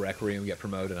 Plague's Tale Requiem get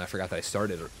promoted, and I forgot that I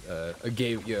started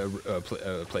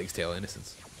Plague's Tale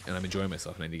Innocence, and I'm enjoying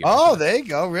myself. And I need to get oh, there you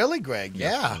go. Really, Greg?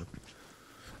 Yeah.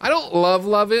 I don't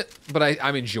love it, but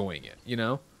I'm enjoying it. You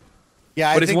know.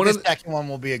 Yeah, but I think the second one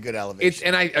will be a good elevation.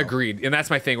 And I agreed, and that's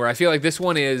my thing. Where I feel like this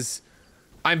one is.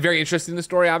 I'm very interested in the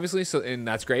story, obviously, and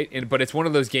that's great. But it's one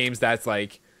of those games that's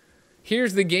like,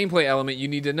 here's the gameplay element you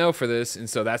need to know for this, and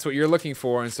so that's what you're looking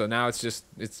for. And so now it's just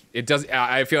it does.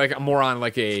 I feel like I'm more on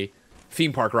like a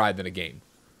theme park ride than a game,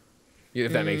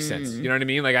 if that makes sense. You know what I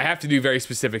mean? Like I have to do very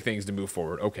specific things to move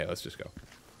forward. Okay, let's just go.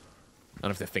 I don't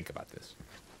have to think about this.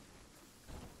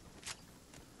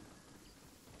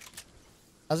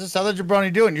 How's this other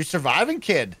jabroni doing? You're surviving,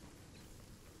 kid.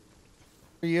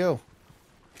 For you.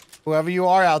 Whoever you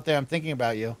are out there, I'm thinking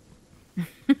about you.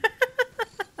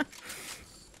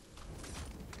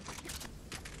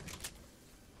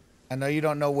 I know you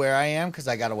don't know where I am because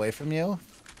I got away from you.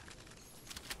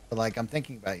 But, like, I'm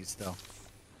thinking about you still.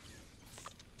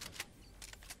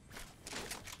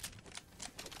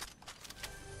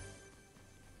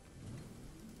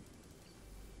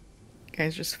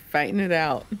 Guys just fighting it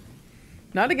out.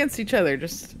 Not against each other,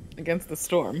 just against the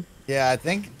storm. Yeah, I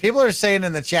think people are saying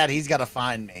in the chat he's got to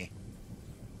find me.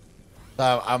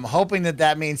 So I'm hoping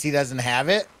that means he doesn't have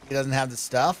it. He doesn't have the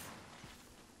stuff.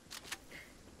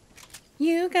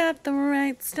 You got the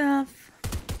right stuff.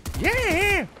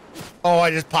 Yeah. Oh, I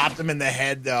just popped him in the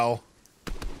head, though.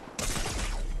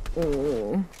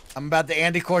 Oh. I'm about to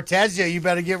Andy Cortez you. You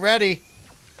better get ready.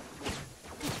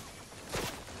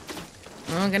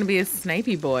 I'm gonna be a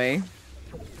snipey boy.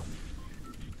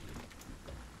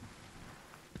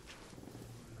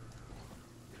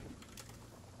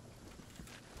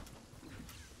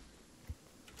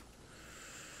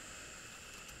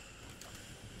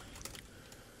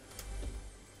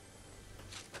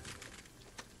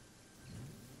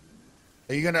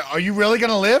 Are you really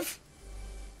gonna live?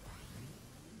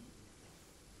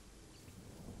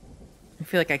 I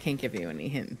feel like I can't give you any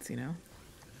hints, you know?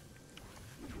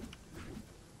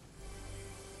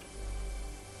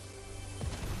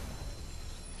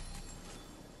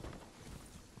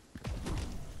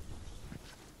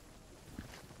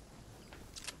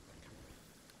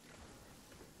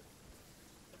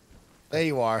 There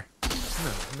you are.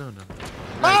 No.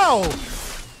 Oh!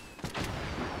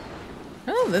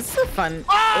 Oh, this is a fun.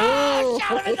 Oh,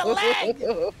 shot him in the leg!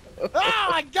 Oh,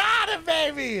 I got him,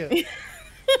 baby!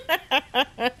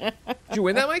 Did you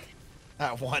win that, Mike?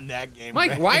 I won that game.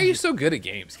 Mike, baby. why are you so good at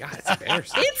games? God, it's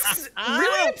embarrassing. It's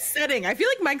really upsetting. I feel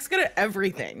like Mike's good at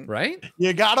everything. Right?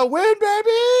 You gotta win,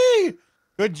 baby!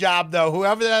 Good job, though.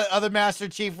 Whoever that other Master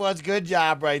Chief was, good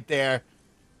job right there.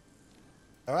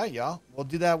 All right, y'all. We'll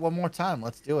do that one more time.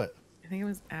 Let's do it. I think it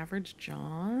was Average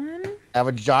John.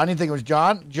 Average John? You think it was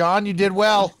John? John, you did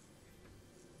well.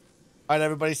 All right,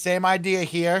 everybody. Same idea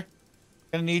here.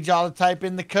 Gonna need y'all to type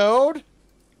in the code.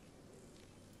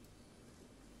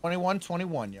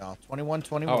 2121, y'all.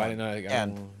 2121. Oh, I didn't know. I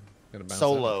gotta bounce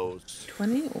solos.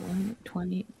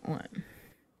 2121.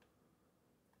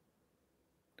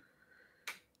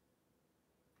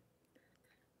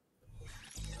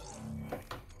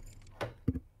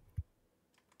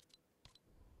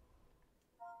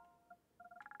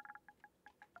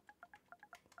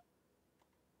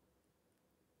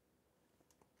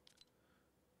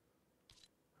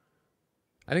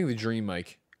 I think the dream,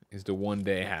 Mike, is to one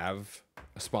day have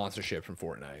a sponsorship from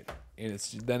Fortnite, and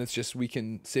it's just we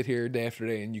can sit here day after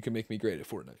day, and you can make me great at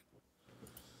Fortnite.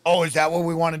 Oh, is that what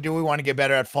we want to do? We want to get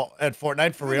better at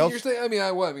Fortnite for real?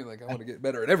 I want to get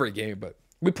better at every game, but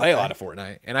we play a lot of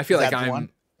Fortnite, and I feel like I'm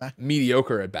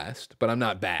mediocre at best, but I'm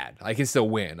not bad. I can still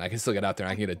win. I can still get out there.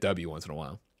 And I can get a W once in a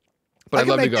while. But I'd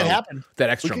love to go that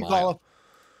extra mile.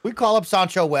 We call up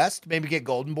Sancho West, maybe get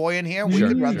Golden Boy in here. We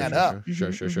could run that up.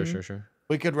 Sure.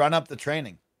 We could run up the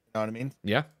training. You know what I mean?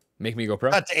 Yeah. Make me go pro.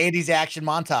 Cut to 80s action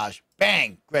montage.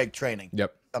 Bang! Greg training.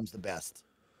 Yep. Comes the best.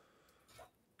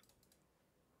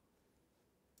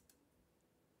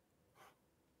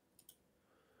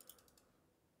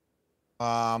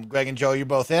 Greg and Joe, you're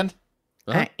both in?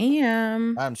 I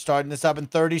am. I'm starting this up in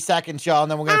 30 seconds, y'all,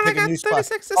 and then we're gonna pick a new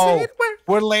spot.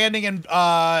 We're landing in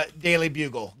Daily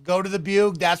Bugle. Go to the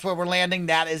Bugle. That's where we're landing.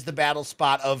 That is the battle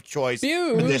spot of choice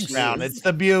for this round. It's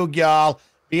the Bugle, y'all.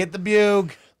 Be at the Bugle.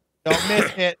 Don't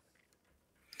miss it.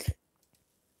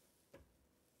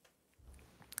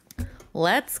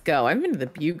 Let's go. I've been to the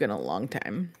Bugle in a long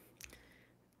time.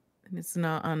 And it's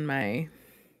not on my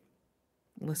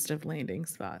list of landing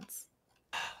spots.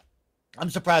 I'm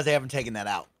surprised they haven't taken that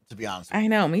out, to be honest. I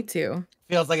know, me too.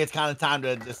 Feels like it's kind of time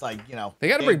to just like, you know. They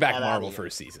got to bring back Marvel for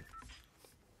a season.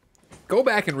 Go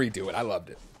back and redo it. I loved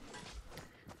it.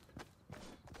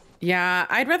 Yeah,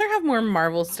 I'd rather have more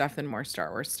Marvel stuff than more Star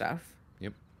Wars stuff.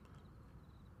 Yep.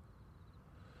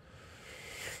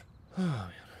 Oh,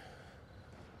 man.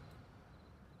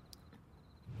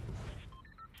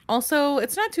 Also,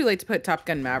 it's not too late to put Top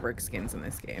Gun Maverick skins in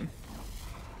this game.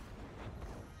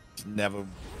 It's never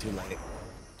too late.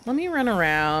 Let me run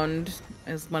around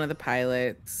as one of the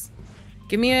pilots.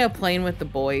 Give me a plane with the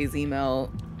boys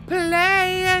email.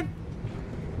 Playing.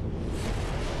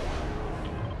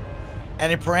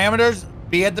 Any parameters?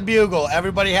 Be at the Bugle.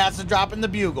 Everybody has to drop in the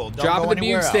Bugle. Don't Drop go in the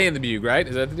anywhere Bugle, stay else. in the Bugle, right?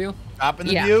 Is that the deal? Drop in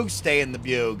the Bugle, stay in the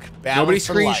Bugle. Nobody Balance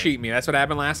for screen life. sheet me. That's what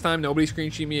happened last time. Nobody screen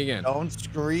sheet me again. Don't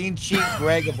screen cheat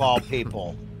Greg of all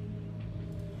people.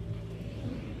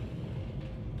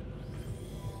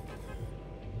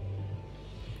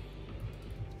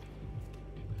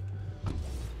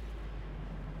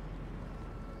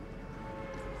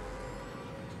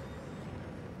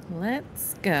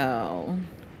 Let's go.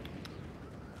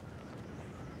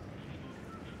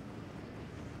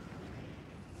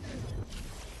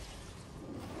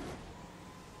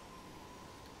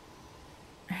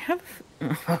 I have...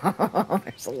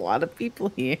 There's a lot of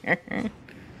people here.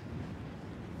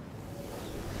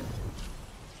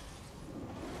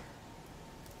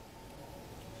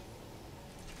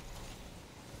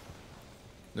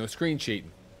 No screen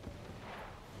cheating.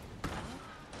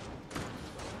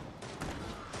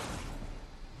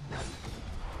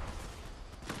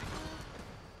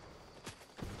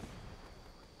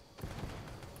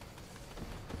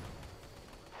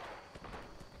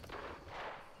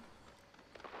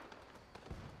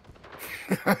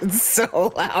 It's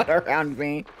so loud around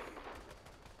me.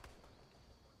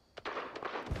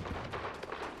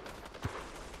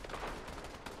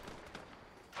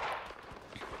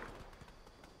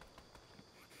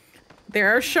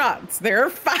 There are shots. There are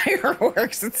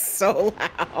fireworks. It's so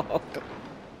loud.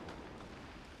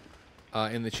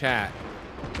 In the chat,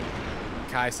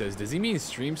 Kai says, does he mean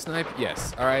stream snipe?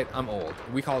 Yes. All right, I'm old.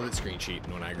 We called it screen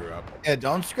cheating when I grew up. Yeah,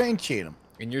 don't screen cheat them.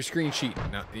 And you're screen cheating.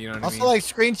 No, you know what Also, I mean? like,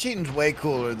 screen cheating's way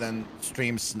cooler than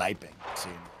stream sniping. See?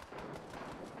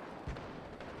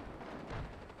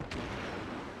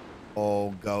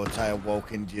 Oh, goats, I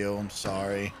awokened you. I'm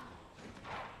sorry.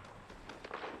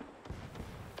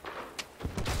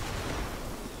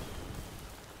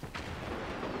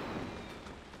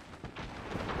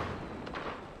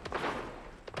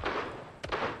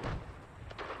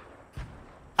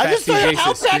 I just saw your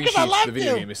house back and I loved The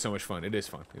video you. game is so much fun. It is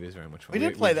fun. It is very much fun. We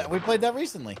did play that. We played that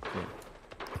recently. Yeah.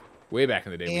 Way back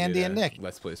in the day. Andy we did, and Nick.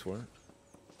 Let's Plays for it.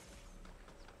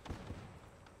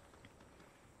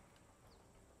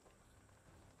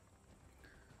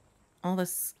 All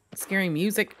this scary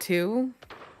music too.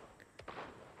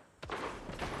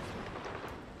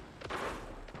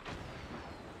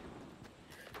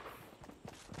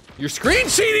 You're screen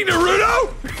cheating,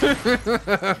 Naruto!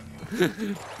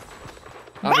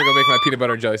 I'm gonna go make my peanut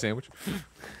butter and jelly sandwich.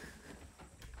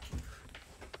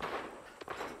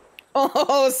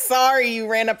 Oh, sorry, you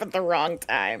ran up at the wrong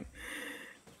time.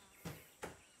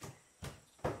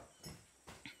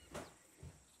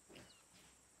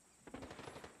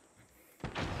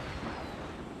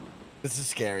 This is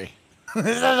scary.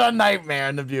 This is a nightmare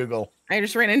in the Bugle. I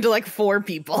just ran into like 4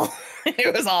 people.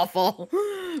 It was awful,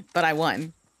 but I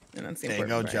won. And that's the There you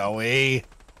important go, part. Joey.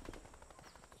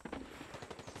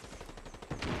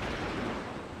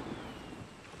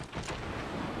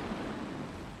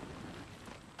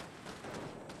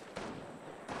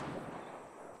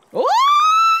 Oh,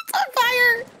 it's on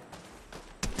fire!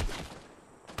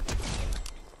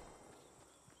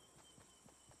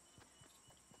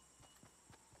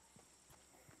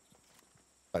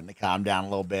 Starting to calm down a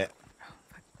little bit. Oh,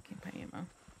 fuck, can't buy ammo.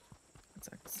 That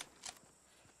sucks.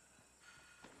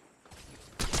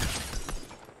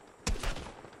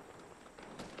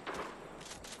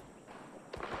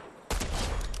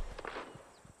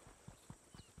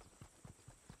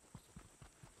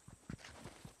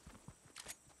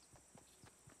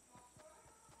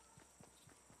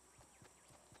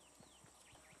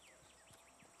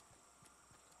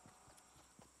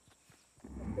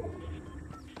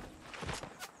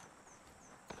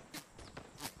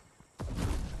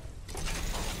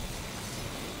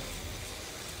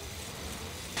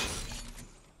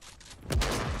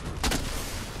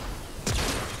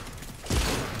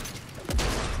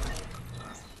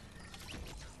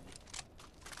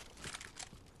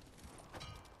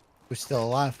 We're still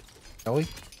alive. Are we?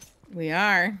 We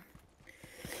are.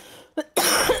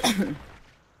 I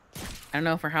don't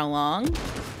know for how long.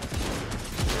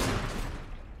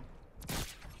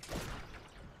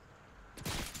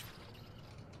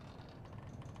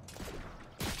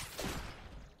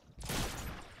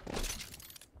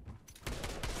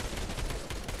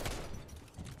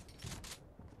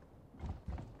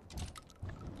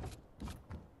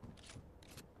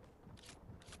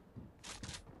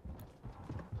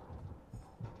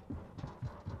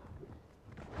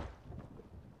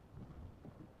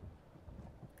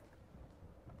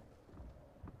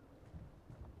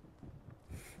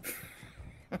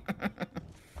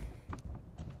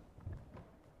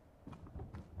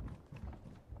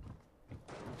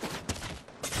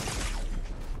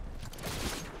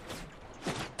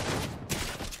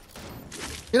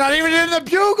 You're not even in the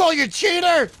bugle, you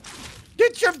cheater!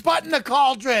 Get your butt in the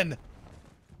cauldron!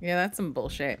 Yeah, that's some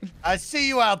bullshit. I see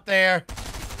you out there.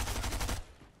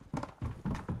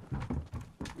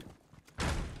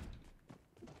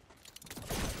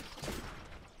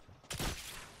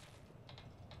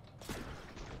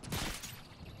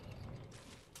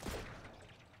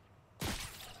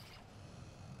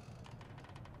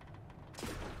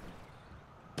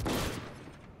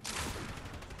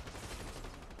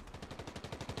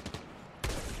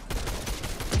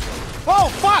 Oh,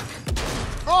 fuck!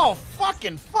 Oh,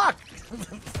 fucking fuck!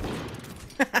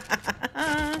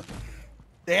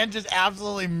 Dan just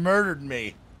absolutely murdered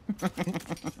me. Oh,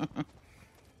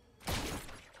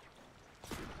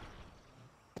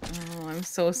 I'm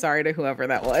so sorry to whoever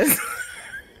that was.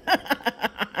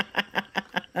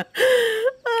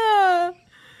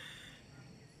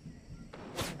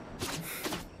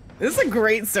 This is a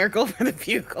great circle for the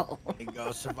bugle. There you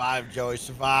go, survive, Joey,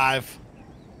 survive.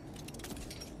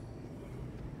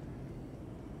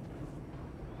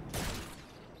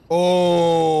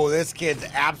 Oh, this kid's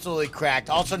absolutely cracked.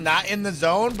 Also not in the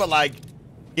zone, but like,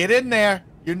 get in there.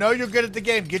 You know you're good at the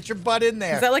game. Get your butt in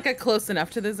there. Is that like a close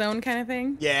enough to the zone kind of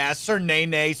thing? Yeah, Sir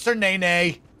Nene, Sir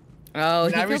Nene. Oh,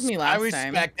 he killed me last I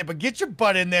respect it, but get your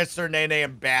butt in there, Sir Nene,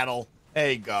 and battle.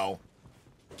 There you go.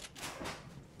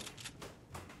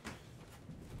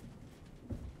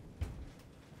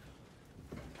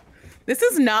 This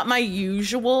is not my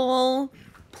usual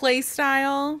play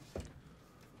style.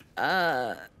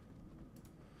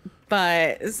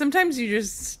 But sometimes you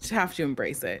just have to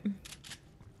embrace it.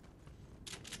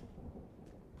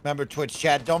 Remember, Twitch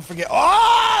chat, don't forget.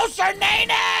 Oh, Sir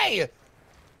Nene!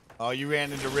 Oh, you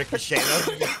ran into Ricochet. Those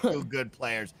are two good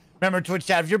players. Remember, Twitch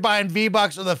chat, if you're buying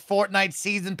V-Bucks or the Fortnite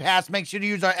Season Pass, make sure to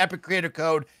use our Epic Creator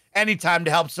Code anytime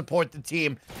to help support the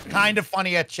team.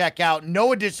 KindaFunny at checkout.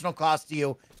 No additional cost to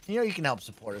you. You know you can help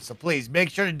support us, so please make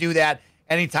sure to do that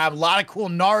anytime. A lot of cool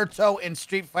Naruto and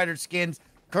Street Fighter skins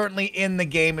currently in the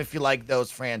game if you like those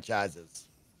franchises.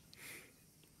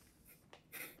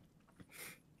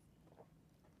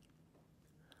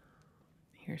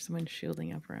 Here's someone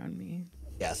shielding up around me.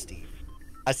 Yeah, Steve.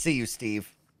 I see you,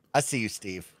 Steve. I see you,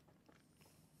 Steve.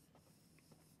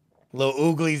 Lil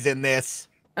Oogly's in this.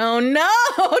 Oh no!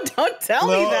 Don't tell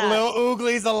me that. Lil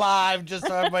Oogly's alive, just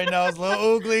so everybody knows. Lil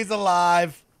Oogly's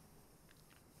alive.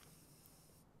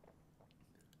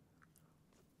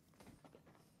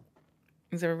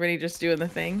 Is everybody just doing the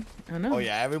thing? Oh no. Oh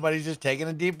yeah, everybody's just taking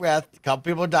a deep breath. A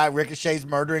couple people died. Ricochet's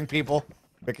murdering people.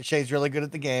 Ricochet's really good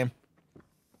at the game.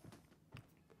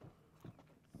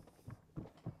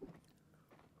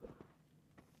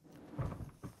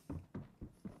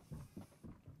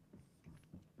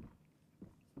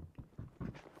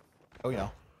 Oh yeah.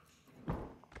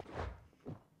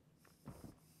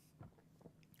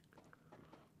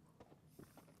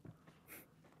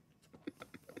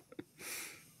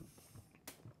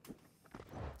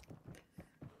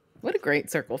 What a great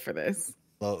circle for this.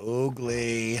 Lil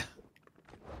Oogly.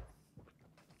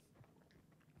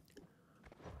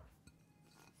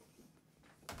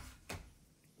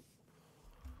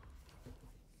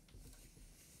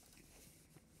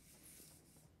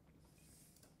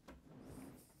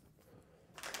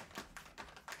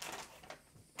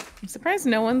 I'm surprised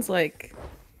no one's like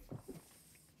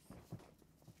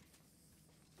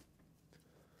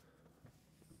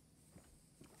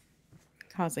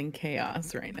causing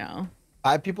chaos right now.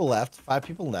 5 people left. 5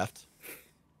 people left.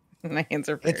 My hands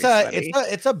are very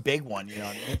It's a big one, you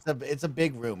know. It's a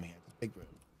big room here. It's a big room.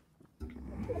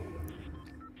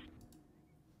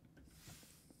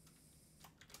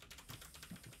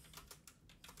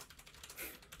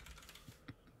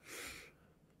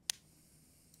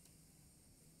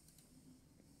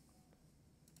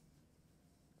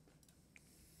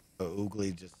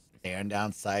 Oogly just staring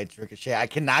down sights. Ricochet. I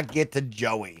cannot get to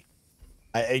Joey.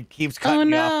 It keeps Oh cutting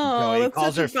you off. no, Joey.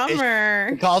 that's such a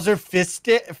bummer. Calls her fish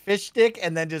stick,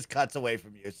 and then just cuts away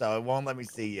from you. So it won't let me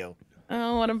see you.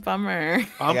 Oh, what a bummer.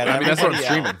 I got mean, that's what I'm everybody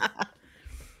streaming.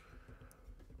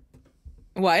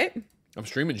 What? I'm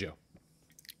streaming Joe.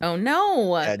 Oh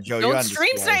no. Yeah, Joe, you're Don't on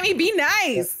stream display. snipe me, be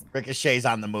nice. Ricochet's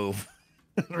on the move.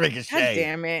 Ricochet. God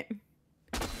damn it.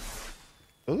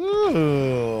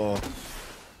 Ooh.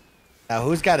 Now,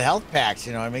 who's got health packs?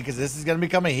 You know what I mean? Because this is going to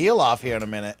become a heal off here in a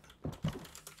minute.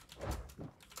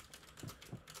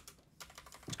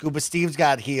 Scuba Steve's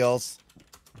got heals.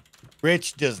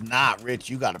 Rich does not. Rich,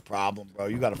 you got a problem, bro.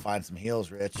 You got to find some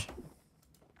heals, Rich.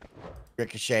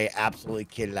 Ricochet absolutely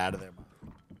kidded out of there.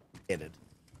 Kidded.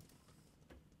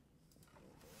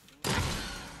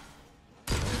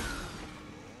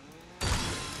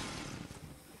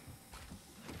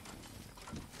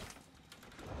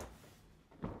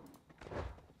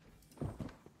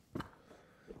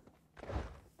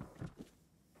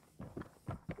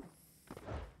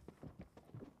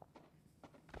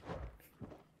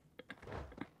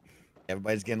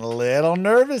 Everybody's getting a little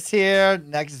nervous here.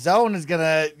 Next zone is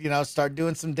gonna, start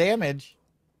doing some damage.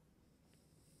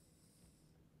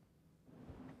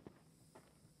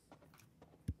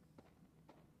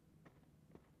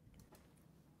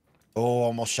 Oh,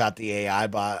 almost shot the AI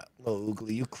bot. Little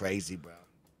Oogly, you crazy, bro.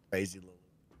 Crazy little.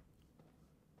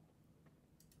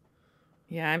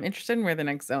 Yeah, I'm interested in where the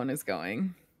next zone is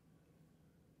going.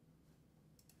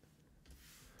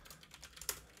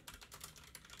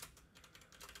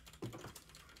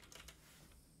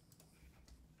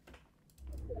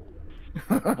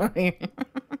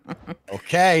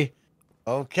 Okay.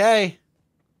 Okay.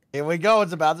 Here we go.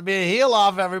 It's about to be a heal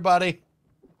off, everybody.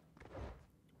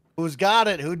 Who's got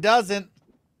it? Who doesn't?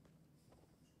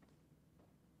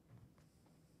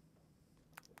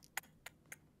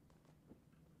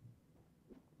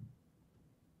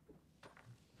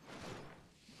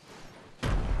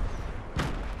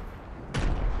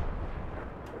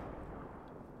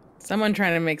 Someone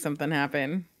trying to make something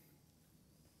happen.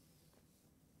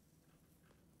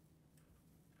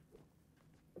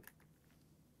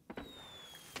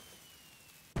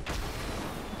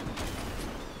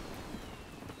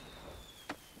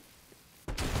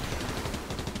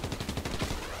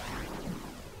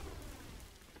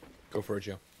 Go for it,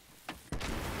 Joe.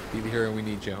 Be the hero we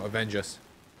need, Joe. Avenge us.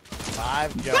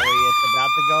 5, Joey. It's about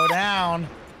to go down.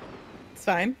 It's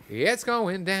fine. It's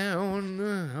going down.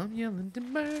 I'm yelling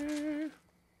timber.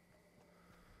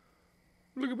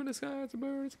 Look up in the sky. It's a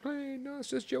bird. It's a plane. No, it's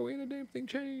just Joey and the damn thing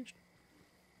changed.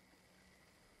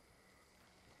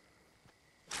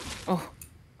 Oh,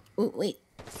 ooh, wait.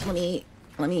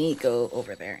 Let me go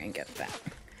over there and get that.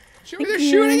 Joey, they're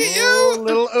shooting at Oh, you.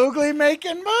 little Oogly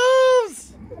making moves.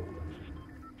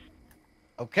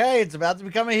 Okay, it's about to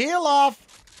become a heal off.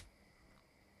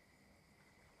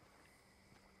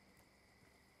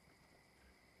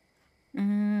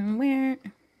 Where?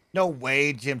 No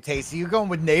way, Jim Tacey. You're going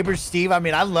with Neighbor Steve. I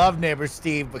mean, I love Neighbor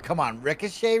Steve, but come on,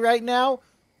 Ricochet right now,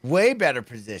 way better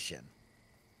position.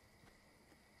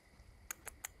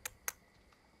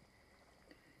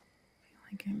 I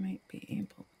think I might be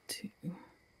able to.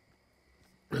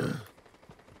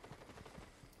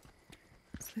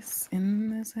 Is this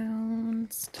in the zone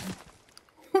still?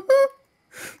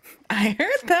 I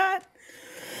heard that.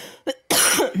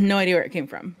 No idea where it came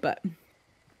from, but.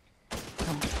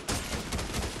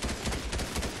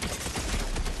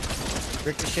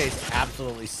 Ricochet's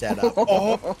absolutely set up.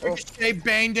 Oh, Ricochet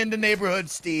banged into neighborhood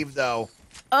Steve, though.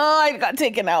 Oh, I got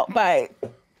taken out by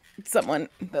someone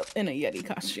in a Yeti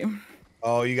costume.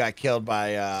 Oh, you got killed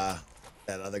by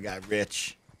that other guy,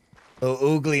 Rich. Little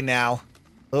Oogly now.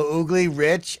 Little Oogly,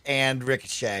 Rich, and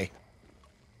Ricochet.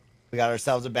 We got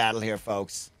ourselves a battle here,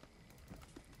 folks.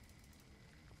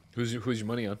 Who's your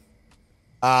money on?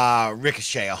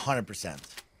 Ricochet, 100%.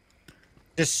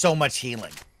 Just so much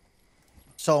healing.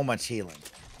 So much healing.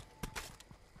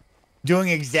 Doing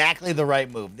exactly the right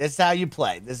move. This is how you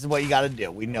play. This is what you got to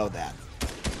do. We know that.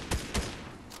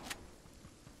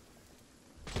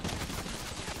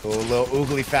 Oh, little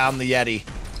Oogly found the Yeti.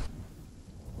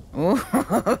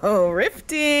 Oh,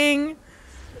 rifting.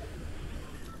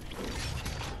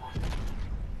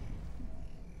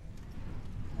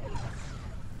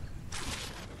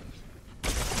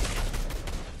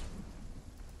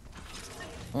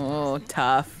 Oh,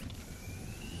 tough.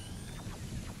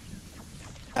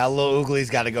 Now little Oogly's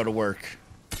got to go to work.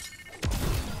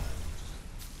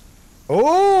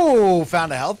 Oh,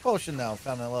 found a health potion, though.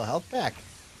 Found a little health pack.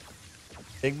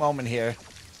 Big moment here.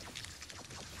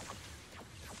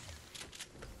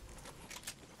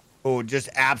 Oh, just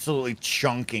absolutely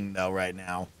chunking, though, right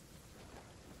now.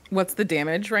 What's the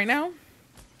damage right now?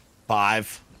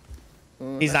 5.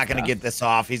 Ooh, He's not that's gonna tough. get this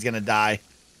off. He's gonna die.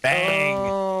 Bang.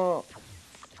 Oh,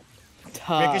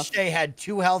 tough. Ricochet had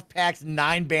 2 health packs,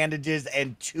 9 bandages,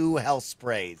 and 2 health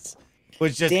sprays.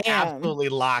 Was just Damn. absolutely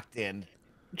locked in.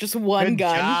 Just one Good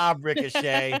gun. job,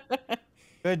 Ricochet.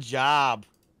 Good job.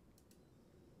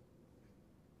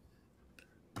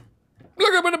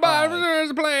 Look up in the bottom. There's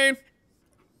a plane.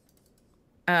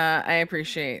 I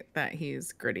appreciate that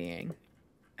he's grittying.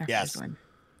 after Yes. this one.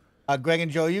 Greg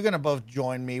and Joe, you're gonna both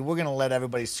join me. We're gonna let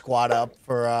everybody squat up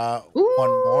for Ooh. one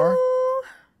more.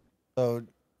 So,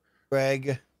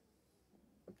 Greg,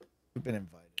 you've been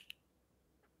invited.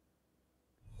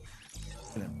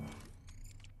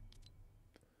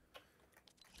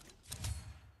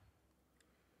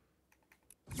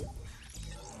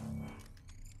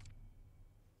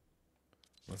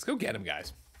 Let's go get him,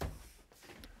 guys.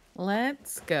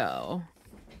 Let's go.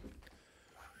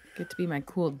 Get to be my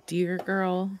cool deer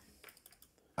girl.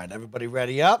 All right, everybody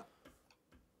ready up?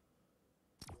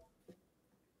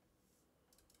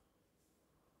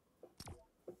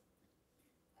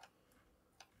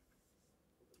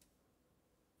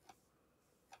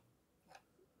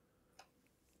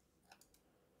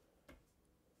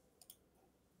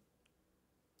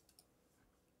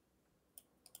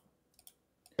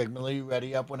 Greg Miller, you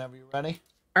ready up whenever you're ready?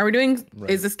 Are we doing, Right.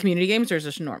 is this community games or is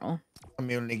this normal?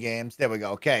 Community games. There we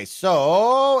go. Okay,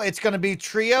 so it's going to be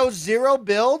Trio 0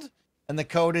 build, and the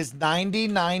code is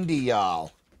 9090,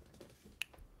 y'all.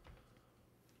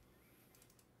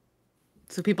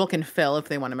 So people can fill if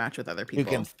they want to match with other people. You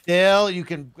can fill, you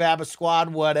can grab a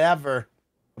squad, whatever.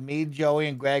 Me, Joey,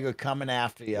 and Greg are coming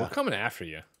after you. We're coming after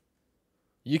you.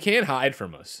 You can't hide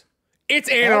from us. It's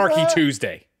Anarchy Ever?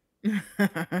 Tuesday.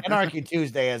 Anarchy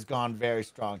Tuesday has gone very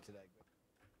strong today.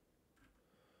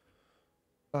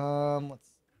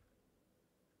 Let's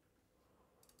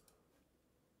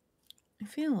I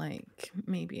feel like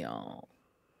maybe I'll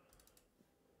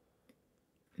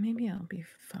be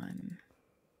fun.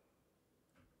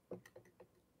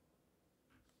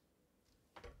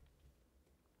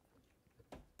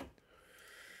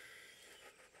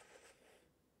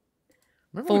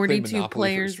 Remember when we played 42 Monopoly for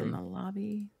players in stream? the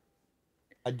lobby.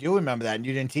 I do remember that. And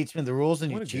you didn't teach me the rules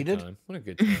and you What a cheated? good time. What a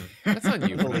good time. That's on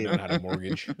you for not knowing how to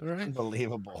mortgage. All right.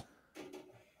 Unbelievable.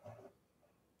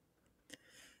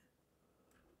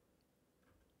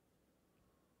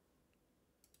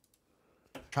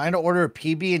 Trying to order a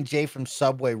PB&J from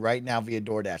Subway right now via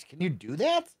DoorDash. Can you do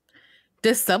that?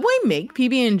 Does Subway make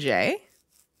PB&J?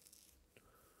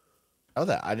 Oh,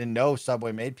 that I didn't know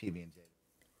Subway made PB&J.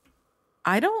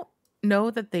 I don't know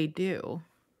that they do.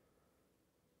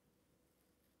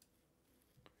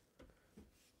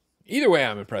 Either way,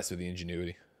 I'm impressed with the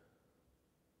ingenuity.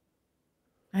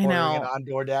 I Ordering it know. on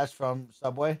DoorDash from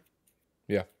Subway.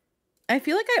 Yeah. I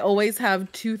feel like I always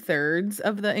have 2/3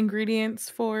 of the ingredients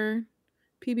for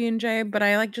PB&J, but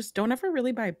I like just don't ever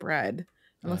really buy bread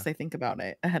unless I think about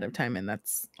it ahead of time, and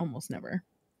that's almost never.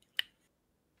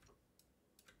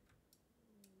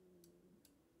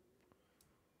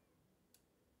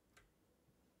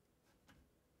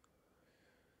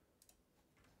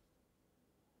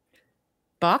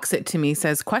 Box It to me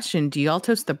says, question, do y'all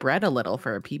toast the bread a little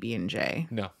for a PB&J?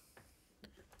 No.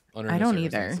 I don't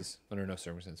either. circumstances. Under no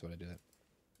circumstances would I do that.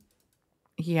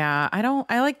 Yeah,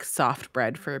 I like soft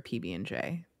bread for a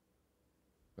PB&J.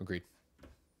 Agreed.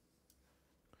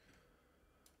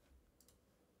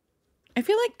 I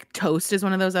feel like toast is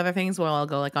one of those other things where I'll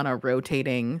go like on a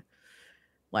rotating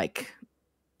like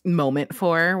moment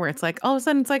for where it's like all of a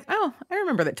sudden it's like, oh, I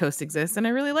remember that toast exists and I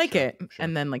really like Sure, it. sure.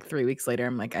 And then like 3 weeks later,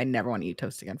 I'm like, I never want to eat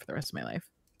toast again for the rest of my life.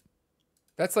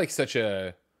 That's like such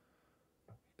a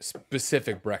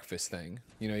specific breakfast thing.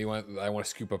 You know, I want to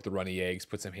scoop up the runny eggs,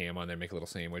 put some ham on there, make a little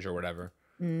sandwich or whatever.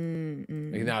 Like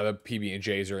now the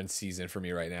PB&Js are in season for me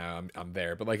right now. I'm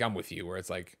there, but like I'm with you where it's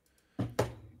like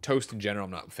toast in general.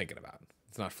 I'm not thinking about.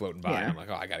 It's not floating by. Yeah. I'm like,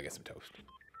 oh, I gotta get some toast.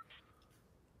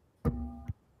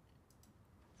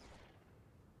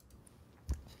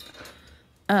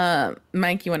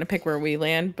 Mike, you want to pick where we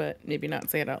land, but maybe not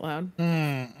say it out loud.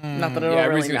 Not that it'll Yeah,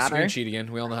 everybody's really gonna matter. screen cheat again.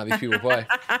 We all know how these people play.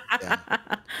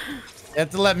 You have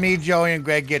to let me, Joey, and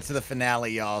Greg get to the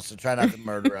finale, y'all. So try not to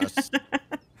murder us.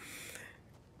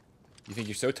 You think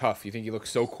you're so tough. You think you look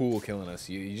so cool killing us.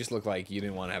 You just look like you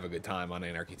didn't want to have a good time on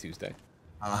Anarchy Tuesday.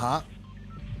 Uh-huh.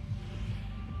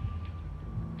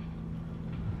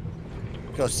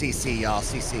 Go CC, y'all.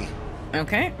 CC.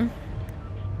 Okay.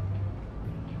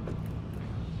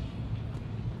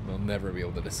 We'll never be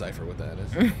able to decipher what that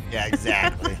is. Yeah,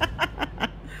 exactly.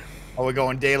 Are we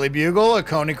going Daily Bugle or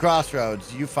Coney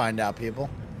Crossroads? You find out, people.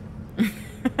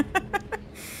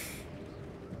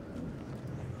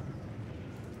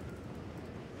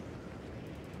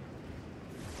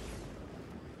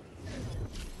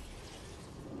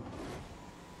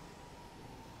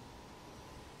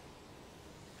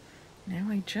 Now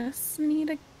I just need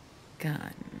a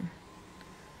gun.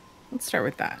 Let's start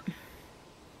with that.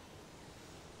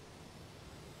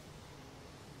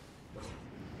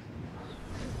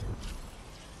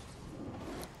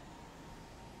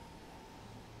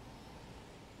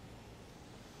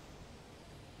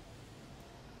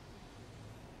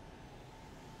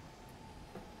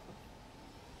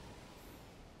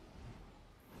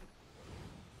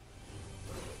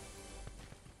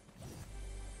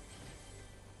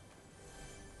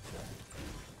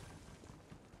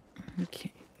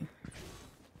 Okay.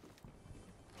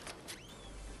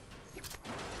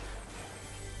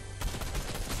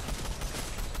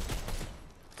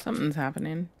 Something's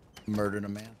happening. Murdered a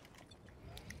man.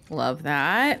 Love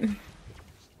that.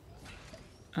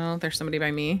 Oh, there's somebody by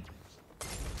me.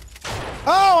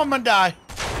 Oh, I'm gonna die.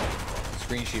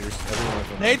 Screen cheaters. Everyone of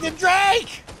them. Nathan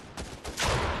Drake!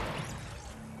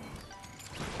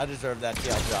 I deserve that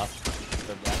TL drop.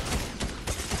 Deserve that.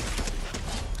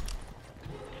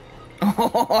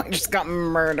 Oh, I just got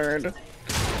murdered.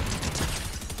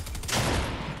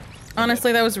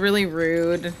 Honestly, that was really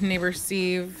rude, neighbor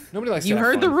Steve. Nobody likes you to have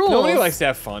heard fun. the rules. Nobody likes to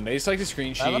have fun. They just like to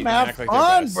screen cheat Let and them have act like they're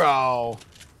fun, best. bro.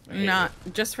 Not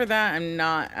just for that. I'm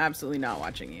not absolutely not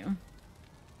watching you.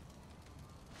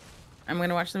 I'm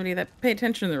gonna watch somebody that paid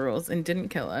attention to the rules and didn't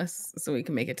kill us, so we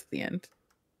can make it to the end.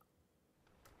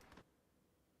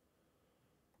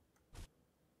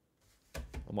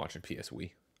 I'm watching PSW.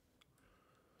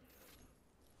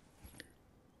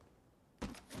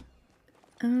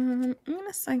 I'm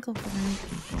gonna cycle through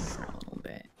people for a little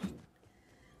bit.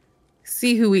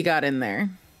 See who we got in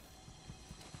there.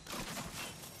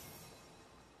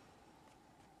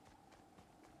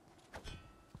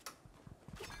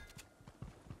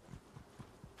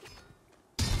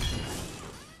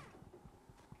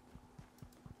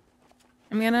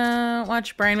 I'm gonna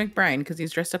watch Brian McBride because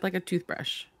he's dressed up like a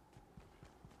toothbrush.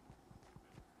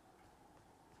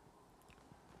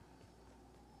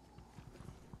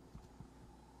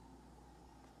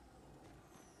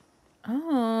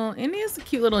 Oh, India's a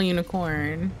cute little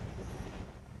unicorn.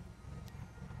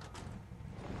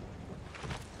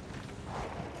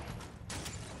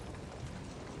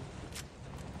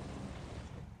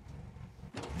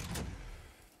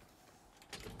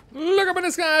 Look up in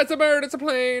the sky, it's a bird, it's a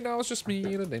plane. No, it's just me,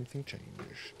 and the damn thing changed.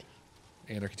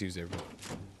 Anarchy Tuesday, everybody.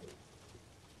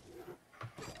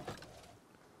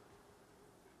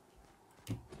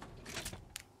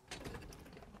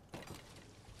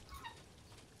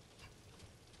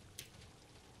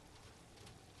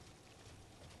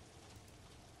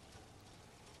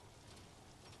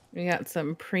 We got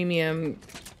some premium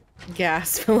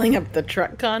gas filling up the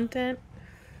truck content.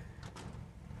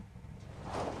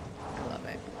 I love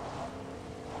it.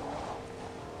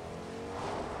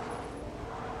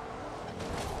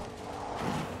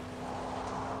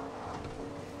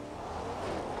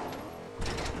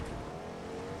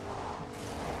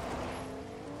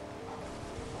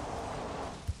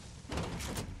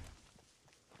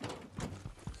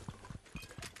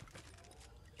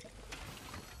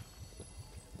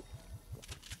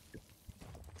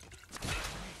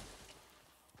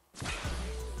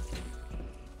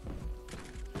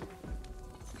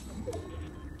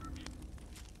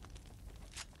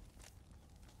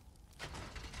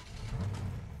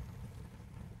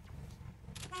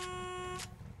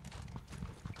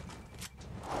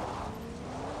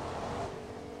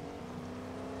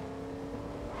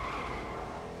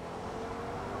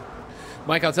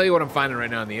 Mike, I'll tell you what I'm finding right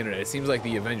now on the internet. It seems like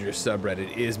the Avengers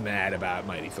subreddit is mad about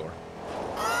Mighty Thor.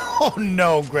 Oh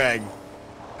no, Greg.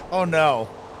 Oh no.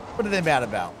 What are they mad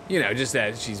about? You know, just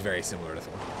that she's very similar to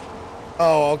Thor.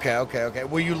 Oh, okay.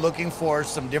 Were you looking for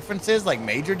some differences, like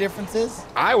major differences?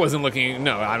 I wasn't looking.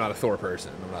 No, I'm not a Thor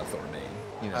person. I'm not a Thor main.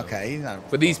 You know. Okay, he's not.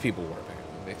 But these people were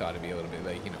apparently. They thought it'd be a little bit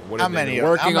like, you know, what How have they many- been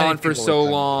working how many on for people so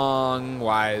were long?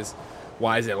 Why is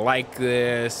it like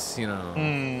this? You know.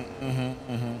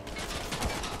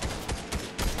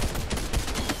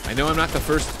 I know I'm not the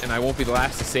first, and I won't be the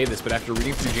last to say this, but after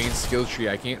reading through Jane's skill tree,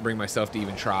 I can't bring myself to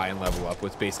even try and level up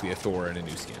what's basically a Thor and a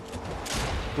new skin.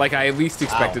 Like, I at least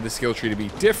expected the skill tree to be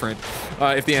different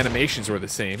if the animations were the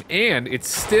same, and it's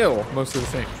still mostly the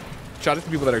same. Shout out to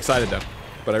people that are excited, though.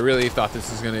 But I really thought this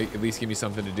was going to at least give me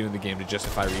something to do in the game to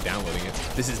justify re-downloading it.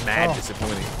 This is mad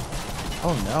disappointing.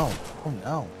 Oh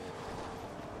no.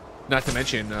 Not to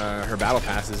mention, her battle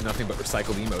pass is nothing but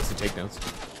recycled emotes and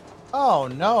takedowns. Oh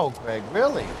no, Greg.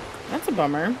 Really? That's a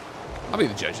bummer. I'll be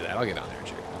the judge of that. I'll get on there and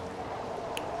check it out.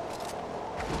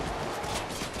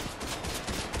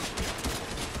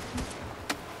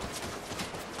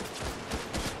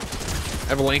 I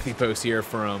have a lengthy post here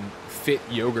from Fit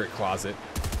Yogurt Closet.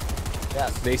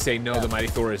 Yes. They say no, the Mighty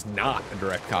Thor is not a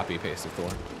direct copy paste of Thor.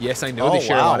 Yes, I know they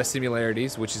share a lot of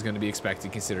similarities, which is going to be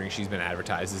expected considering she's been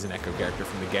advertised as an Echo character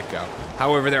from the get-go.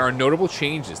 However, there are notable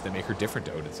changes that make her different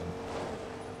to Odinson.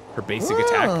 Her basic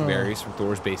attack varies from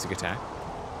Thor's basic attack.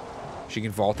 She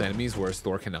can vault enemies, whereas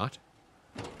Thor cannot.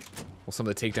 Well, some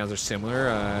of the takedowns are similar.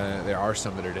 There are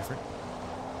some that are different.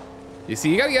 You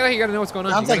see, you gotta know what's going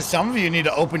on. Sounds like some of you need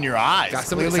to open your eyes.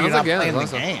 Clearly, you're not playing the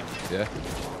game. Yeah.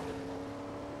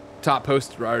 Top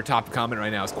post or top comment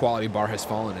right now is quality bar has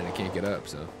fallen and it can't get up.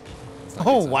 So.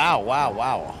 Oh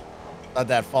wow! Thought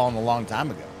that fallen a long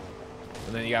time ago.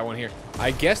 And then you got one here.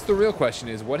 I guess the real question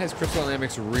is, what has Crystal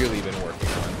Dynamics really been working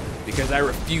on? Because I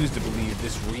refuse to believe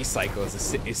this recycle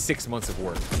is 6 months of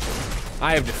work.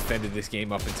 I have defended this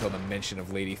game up until the mention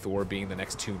of Lady Thor being the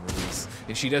next Toon release,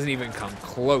 and she doesn't even come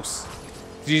close.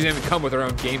 She doesn't even come with her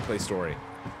own gameplay story.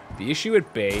 The issue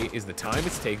at bay is the time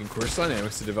it's taken Crystal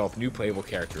Dynamics to develop new playable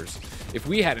characters. If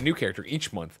we had a new character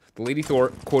each month, the Lady Thor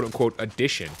quote-unquote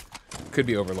addition could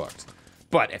be overlooked.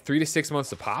 But at 3 to 6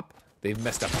 months to pop, they've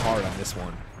messed up hard on this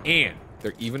one, and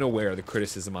they're even aware of the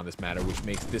criticism on this matter, which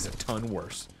makes this a ton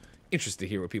worse. Interested to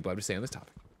hear what people have to say on this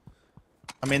topic.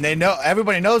 I mean, they know.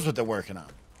 Everybody knows what they're working on.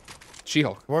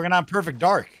 She-Hulk. Working on Perfect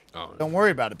Dark. Oh, don't worry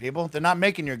about it, people. They're not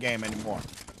making your game anymore.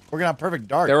 Working on Perfect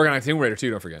Dark. They're working on Tomb Raider too.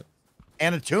 Don't forget.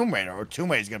 And a Tomb Raider. Or Tomb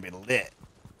Raider's gonna be lit.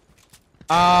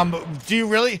 Do you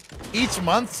really? Each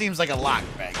month seems like a lot,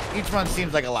 Greg. Each month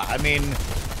seems like a lot. I mean.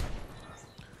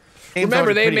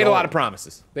 Remember, they made a lot of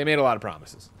promises. They made a lot of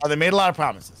promises. Oh, they made a lot of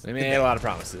promises. They made a lot of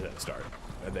promises at the start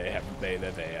that they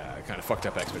kind of fucked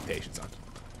up expectations on.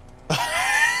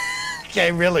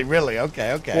 Okay, really?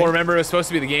 Okay. Well, remember, it was supposed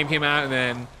to be the game came out, and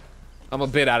then I'm a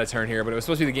bit out of turn here, but it was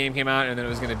supposed to be the game came out, and then it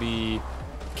was going to be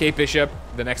Kate Bishop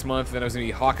the next month, then it was going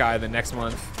to be Hawkeye the next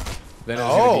month, then it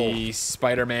was going to be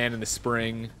Spider-Man in the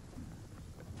spring.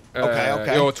 Okay.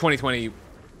 Oh,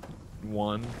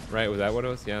 2021, right? Was that what it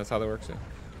was? Yeah, that's how that works. Yeah.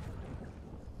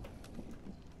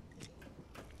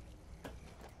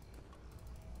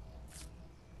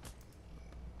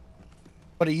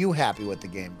 But are you happy with the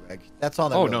game, Greg? That's all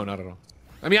that no, not at all.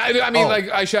 I mean, let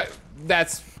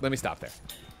me stop there.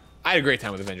 I had a great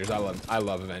time with Avengers. I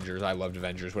love Avengers. I loved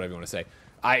Avengers, whatever you want to say.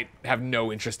 I have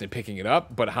no interest in picking it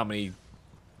up, but how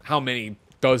many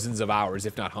dozens of hours,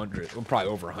 if not hundreds, well,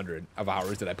 probably over 100 of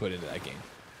hours did I put into that game?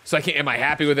 So am I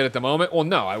happy with it at the moment? Well,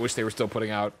 no. I wish they were still putting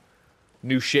out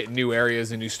new shit, new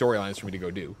areas, and new storylines for me to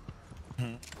go do.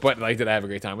 But did I have a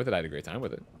great time with it? I had a great time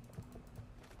with it.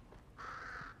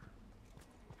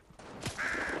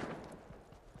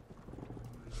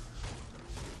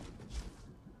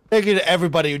 Thank you to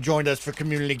everybody who joined us for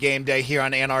Community Game Day here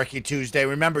on Anarchy Tuesday.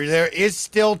 Remember, there is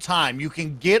still time. You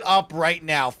can get up right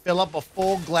now, fill up a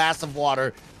full glass of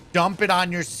water, dump it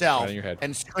on yourself, right on your head,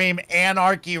 and scream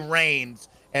Anarchy Reigns,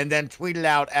 and then tweet it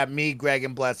out at me, Greg,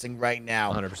 and Blessing right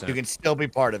now. 100%. You can still be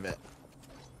part of it.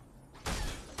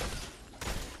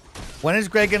 When is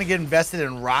Greg going to get invested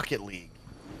in Rocket League?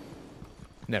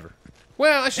 Never.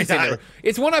 Well, I should say never.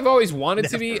 It's one I've always wanted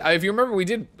to be. If you remember, we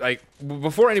did,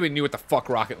 before anybody knew what the fuck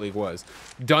Rocket League was,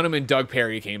 Dunham and Doug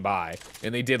Perry came by,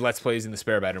 and they did Let's Plays in the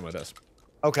spare bedroom with us.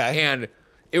 Okay. And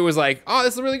it was like, oh,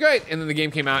 this is really great. And then the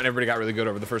game came out, and everybody got really good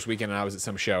over the first weekend, and I was at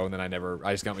some show, and then I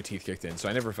just got my teeth kicked in, so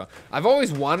I never felt. I've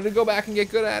always wanted to go back and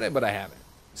get good at it, but I haven't.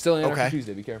 Still Anarchy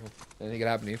Tuesday, be careful. Anything could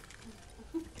happen to you.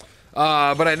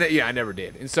 But I never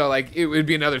did. And so, it would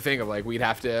be another thing of, we'd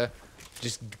have to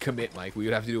just commit, we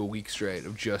would have to do a week straight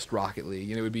of just Rocket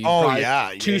League, and it would be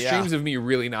two streams of me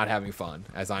really not having fun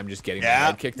as I'm just getting my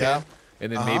head kicked in,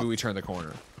 and then maybe we turn the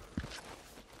corner.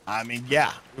 I mean,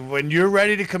 yeah, when you're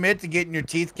ready to commit to getting your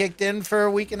teeth kicked in for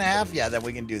a week and a half, then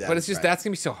we can do that. But it's just that's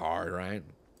gonna be so hard, right?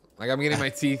 I'm getting my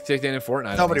teeth kicked in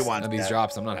Fortnite. Nobody wants these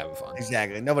drops. I'm not having fun.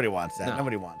 Exactly. Nobody wants that. No.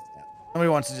 Nobody wants that. Nobody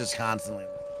wants to just constantly.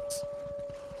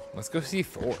 Let's go see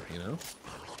Thor.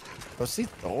 Go see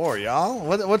Thor, y'all.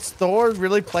 What's Thor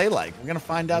really play like? We're gonna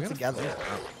find out together.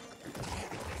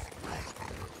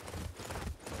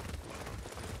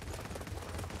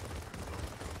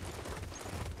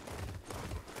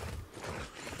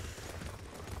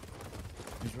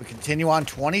 As we continue on,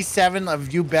 27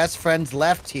 of you best friends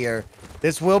left here.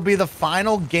 This will be the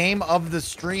final game of the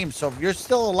stream. So if you're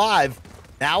still alive,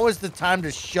 now is the time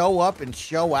to show up and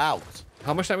show out.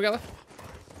 How much time we got left?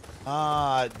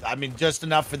 I mean, just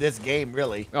enough for this game,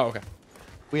 really. Oh, okay.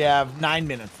 We have 9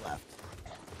 minutes left.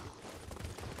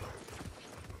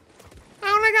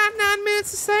 I only got 9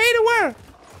 minutes to say the word.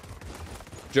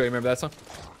 Joe, you remember that song?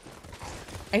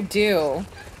 I do.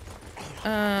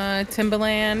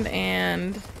 Timbaland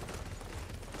and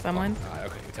someone. Okay, I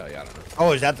can tell you. I don't know.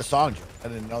 Oh, is that the song, Joe? I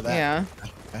didn't know that. Yeah.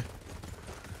 Okay.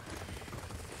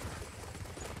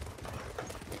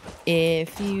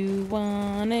 If you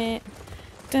want it.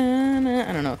 Da-na.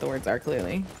 I don't know what the words are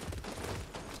clearly.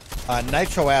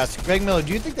 Nitro asks, Greg Miller,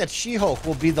 do you think that She-Hulk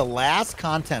will be the last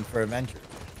content for Avengers?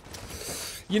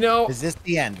 You know, Is this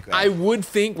the end, Greg? I would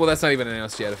think. Well, that's not even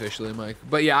announced yet officially, Mike.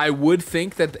 But yeah, I would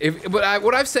think that if. But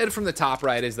what I've said from the top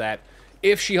right is that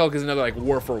if She-Hulk is another like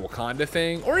War for Wakanda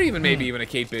thing, or even maybe even a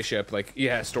Kate Bishop, like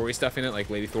story stuff in it, like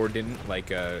Lady Thor didn't, like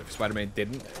Spider-Man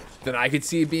didn't, then I could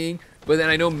see it being. But then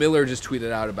I know Miller just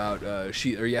tweeted out about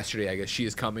yesterday, I guess, she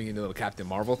is coming into the Captain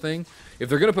Marvel thing. If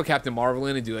they're gonna put Captain Marvel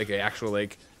in and do like an actual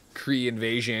like Kree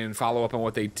invasion, follow up on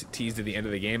what they teased at the end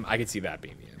of the game, I could see that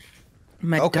being the end.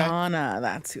 Madonna,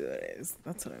 that's who it is.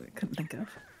 That's what I couldn't think of.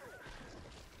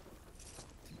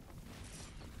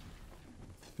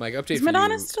 Mike, update Is for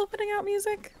Madonna you. still putting out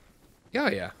music? Yeah,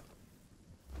 yeah.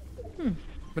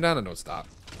 Madonna don't stop.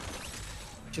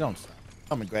 You don't stop.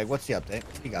 Tell me, Greg, what's the update?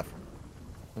 What you got for me?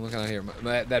 I'm looking out here.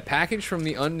 That package from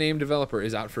the unnamed developer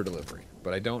is out for delivery,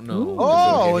 but I don't know. Ooh. if it'll Oh,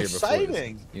 get here before this.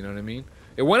 exciting. You know what I mean?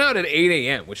 It went out at 8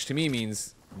 a.m., which to me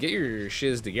means get your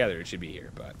shiz together. It should be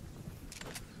here, but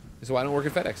this is why I don't work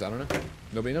at FedEx. I don't know.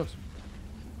 Nobody knows.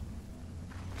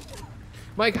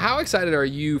 Mike, how excited are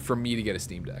you for me to get a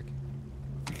Steam Deck?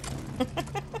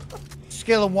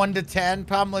 Scale of 1 to 10,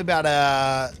 probably about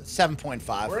a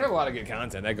 7.5. We're gonna have a lot of good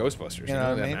content. That Ghostbusters, You know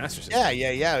what that I mean? Master System.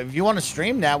 Yeah. If you want to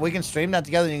stream that, we can stream that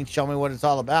together. And you can show me what it's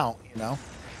all about. You know.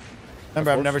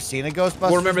 Remember, I've never seen a Ghostbusters.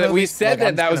 Well, remember that we movie, said like,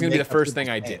 I'm that just was gonna be the make up first thing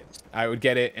I people's did. names. I would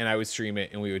get it and I would stream it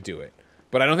and we would do it.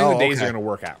 But I don't think the days are gonna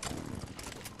work out.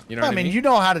 You know what I mean? You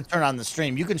know how to turn on the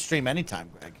stream. You can stream anytime,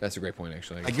 Greg. That's a great point,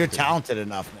 actually. Like, you're talented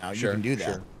enough now. Sure, You can do that.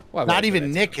 sure. Well, I've Not always even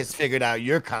been that Nick has figured out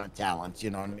your kind of talents. You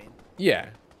know what I mean? Yeah.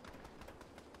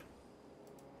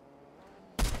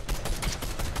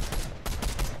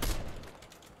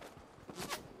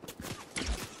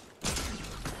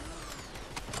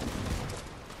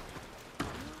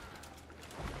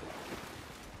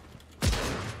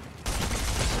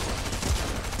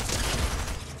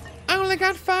 I only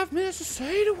got 5 minutes to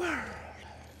say the word.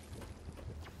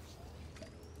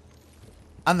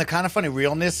 On the kind of funny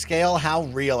realness scale, how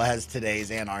real has today's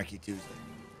Anarchy Tuesday?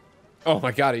 Oh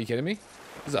my god, are you kidding me?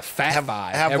 This is a fat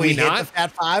 5. Have we hit not? the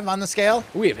fat 5 on the scale?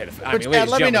 We have hit a. I Which, mean,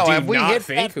 ladies let me and know, gentlemen, have do we you not hit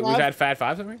think fat we've 5? had fat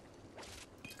 5s already?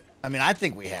 I mean, I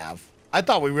think we have. I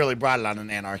thought we really brought it on an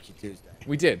Anarchy Tuesday.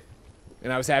 We did.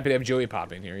 And I was happy to have Joey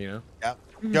pop in here, you know? Yep.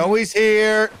 Joey's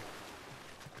here.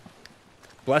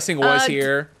 Blessing was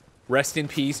here. Rest in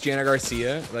peace, Jana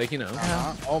Garcia. Like, you know,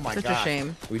 Oh my Such god. a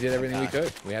shame. we did everything we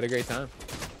could. We had a great time.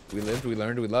 We lived, we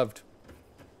learned, we loved. –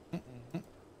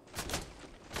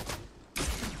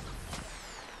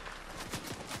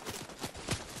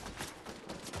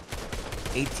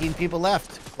 18 people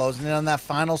left. Closing in on that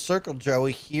final circle,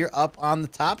 Joey. Here up on the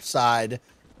top side.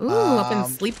 Ooh, up in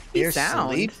Sleepy Here's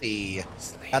Sound. Sleepy.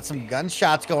 Got some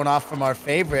gunshots going off from our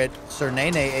favorite, Sir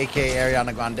Nene, a.k.a.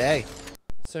 Ariana Grande.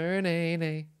 Sir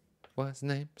Nene. What's the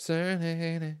name? Sir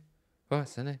Nene.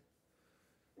 What's the name?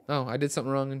 Oh, I did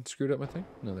something wrong and screwed up my thing?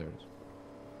 No, there it is.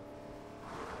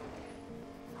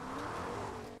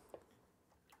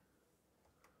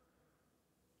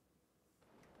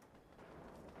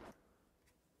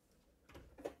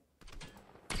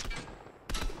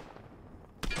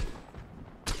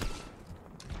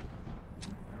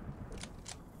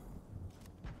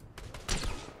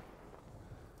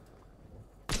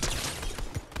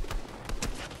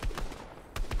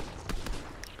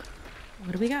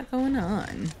 What do we got going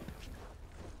on?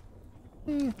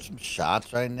 Some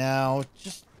shots right now.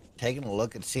 Just taking a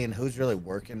look and seeing who's really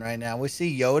working right now. We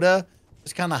see Yoda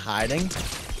just kind of hiding.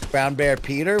 Brown Bear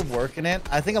Peter working it.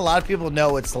 I think a lot of people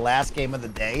know it's the last game of the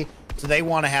day, so they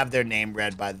want to have their name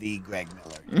read by the Greg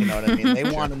Miller. You know what I mean? They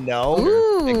want to know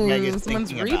that Greg Ooh, is someone's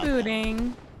thinking about that.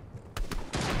 rebooting.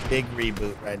 Big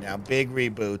reboot right now. Big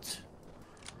reboot.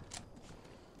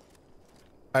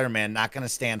 Spider-Man not going to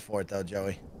stand for it, though,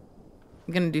 Joey.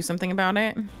 You gonna do something about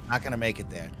it? Not going to make it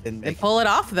there. Didn't They make it. pull it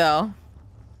off though.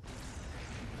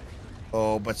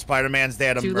 Oh, but Spider-Man's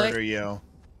there to Too late. murder you.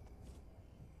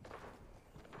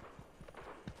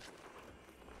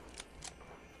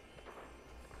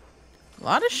 A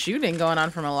lot of shooting going on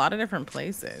from a lot of different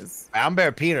places. Brown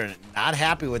Bear Peter not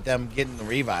happy with them getting the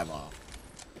revive off.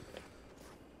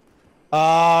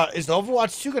 Is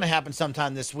Overwatch 2 going to happen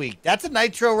sometime this week? That's a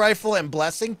Nitro Rifle and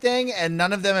Blessing thing, and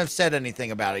none of them have said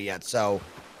anything about it yet, so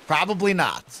probably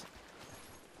not.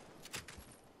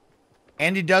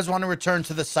 Andy does want to return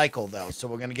to the cycle, though, so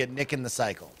we're going to get Nick in the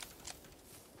cycle.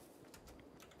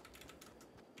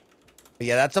 But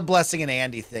yeah, that's a Blessing and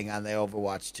Andy thing on the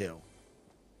Overwatch 2.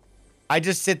 I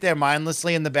just sit there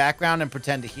mindlessly in the background and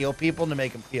pretend to heal people to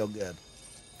make them feel good.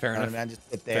 Fair enough. I just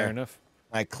sit there. Fair enough.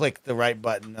 I click the right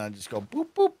button and I just go boop,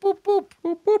 boop, boop, boop.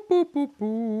 Boop, boop, boop, boop,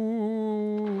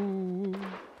 boop.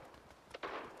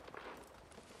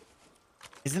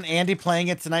 Isn't Andy playing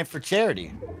it tonight for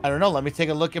charity? I don't know. Let me take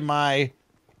a look at my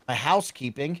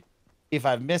housekeeping. See if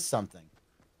I've missed something.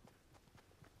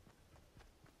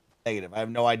 Negative. I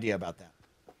have no idea about that.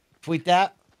 Tweet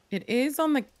that. It is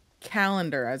on the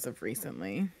calendar as of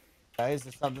recently. Okay, is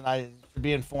this something I should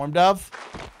be informed of?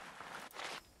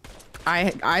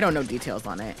 I don't know details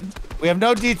on it. We have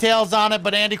no details on it,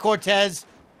 but Andy Cortez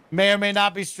may or may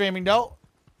not be streaming. No.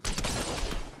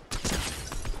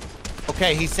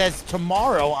 Okay, he says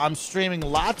tomorrow I'm streaming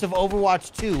lots of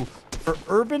Overwatch 2 for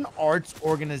Urban Arts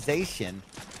Organization.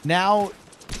 Now,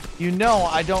 you know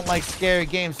I don't like scary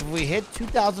games. If we hit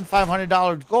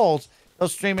 $2,500 goals, they'll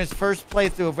stream his first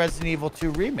playthrough of Resident Evil 2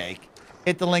 Remake.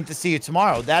 Hit the link to see you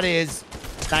tomorrow. That is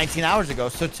 19 hours ago.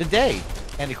 So today,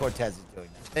 Andy Cortez is doing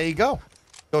that. There you go.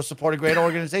 Go support a great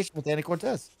organization with Andy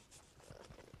Cortez.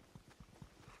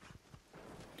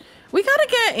 We gotta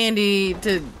get Andy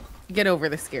to get over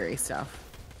the scary stuff.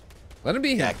 Let him be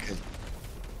Yeah, him. 'cause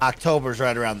October's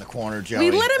right around the corner, Joey.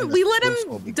 We let and the schools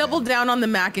will him be double back. down on the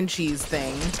mac and cheese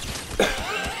thing.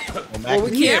 Well,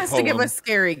 we He can't has to pull give him. us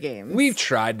scary games. We've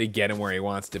tried to get him where he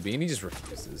wants to be, and he just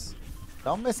refuses.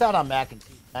 Don't miss out on mac and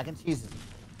cheese. Mac and cheese is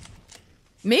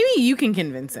Maybe you can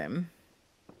convince him.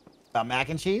 about mac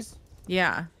and cheese.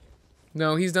 Yeah.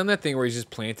 No, he's done that thing where he's just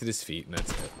planted his feet, and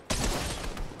that's it.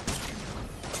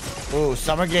 Ooh,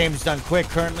 summer games done quick.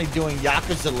 Currently doing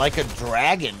Yakuza Like a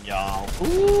Dragon, y'all.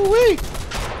 Ooh-wee.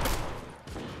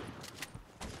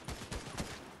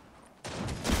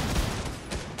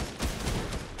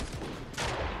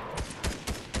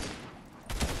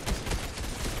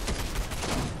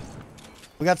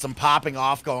 We got some popping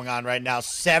off going on right now.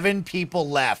 7 people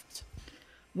left.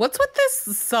 What's with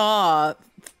this Saw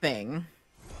thing?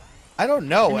 I don't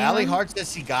know. Anyone? Allie Hart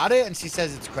says she got it, and she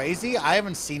says it's crazy. I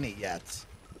haven't seen it yet.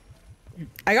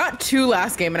 I got 2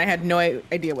 last game and I had no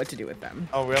idea what to do with them.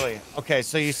 Oh, really? Okay,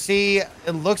 so you see,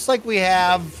 it looks like we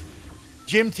have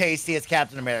Jim Tasty as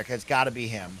Captain America. It's got to be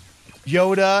him.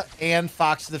 Yoda and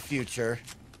Fox of the Future.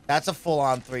 That's a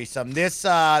full-on threesome. This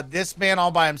man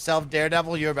all by himself,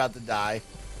 Daredevil, you're about to die.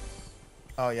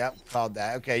 Oh, yeah, called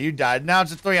that. Okay, you died. Now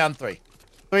it's a 3-on-3.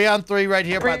 3-on-3 right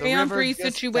here by the river. 3-on-3 just south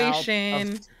of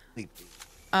situation. Sleepy.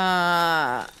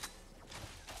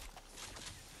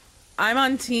 I'm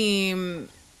on team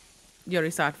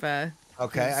Yorisatva.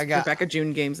 Okay, I got... Rebecca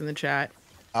June games in the chat.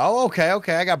 Oh, okay,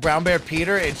 okay. I got Brown Bear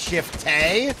Peter and Shift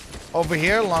Tay over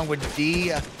here, along with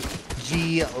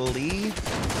D.G. Lee.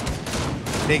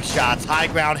 Big shots. High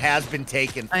ground has been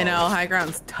taken. I know, folks. high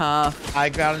ground's tough. High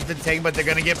ground has been taken, but they're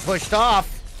gonna get pushed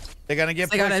off. They're gonna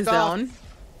get They pushed got a off. zone.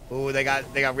 Ooh, they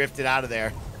got rifted out of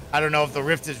there. I don't know if the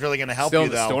rift is really gonna help Still you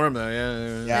in the though. storm, though,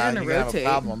 yeah. Yeah, gonna you're gonna have a rotate.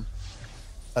 problem.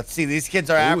 Let's see. These kids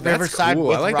are Ooh, at that's Riverside cool.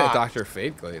 with I like Rock. that Dr.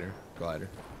 Fate glider.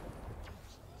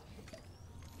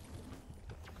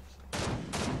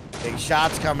 Big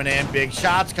shots coming in. Big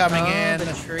shots coming in.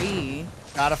 The tree.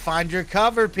 Gotta find your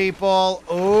cover, people.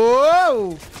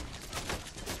 Ooh!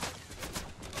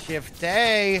 Shift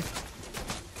A.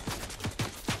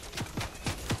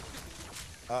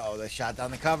 Uh-oh, they shot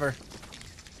down the cover.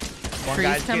 One Tree's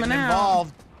guy's getting coming out.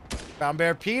 involved. Brown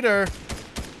Bear Peter.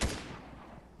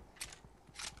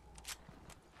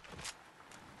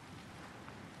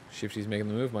 Shifty's making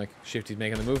the move, Mike. Shifty's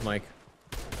making the move, Mike.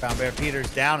 Brown Bear Peter's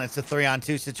down. It's a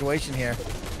 3-on-2 situation here.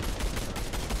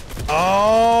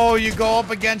 Oh, you go up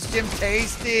against Jim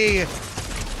Tasty.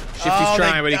 Shifty's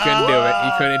trying, but he couldn't do it.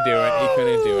 He couldn't do it. He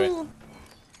couldn't do it.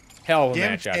 Hell of a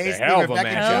Jim match out there. Tasty, Hell of a Rebecca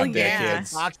match Hell out there, yeah.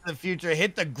 kids. Fox of the Future.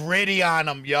 Hit the gritty on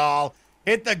them, y'all.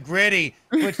 Hit the gritty.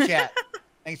 Twitch chat.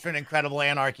 Thanks for an incredible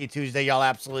Anarchy Tuesday. Y'all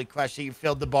absolutely crushed it. You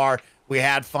filled the bar. We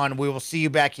had fun. We will see you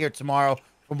back here tomorrow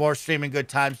for more streaming good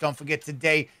times. Don't forget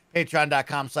today,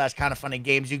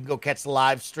 patreon.com/KindaFunnyGames. You can go catch the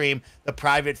live stream, the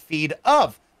private feed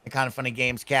of the Kinda Funny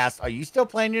Games cast. Are you still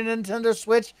playing your Nintendo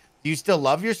Switch? Do you still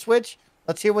love your Switch?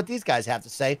 Let's hear what these guys have to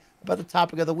say about the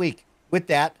topic of the week. With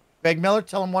that, Greg Miller,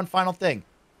 tell them one final thing.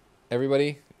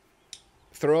 Everybody,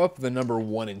 throw up the number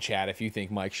 1 in chat if you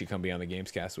think Mike should come be on the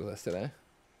Gamescast with us today.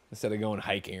 Instead of going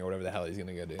hiking or whatever the hell he's going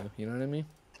to go do. You know what I mean?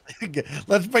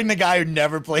 Let's bring the guy who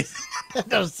never plays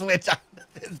Nintendo Switch on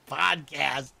this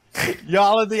podcast.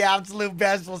 Y'all are the absolute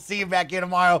best. We'll see you back here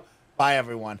tomorrow. Bye,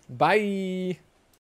 everyone. Bye.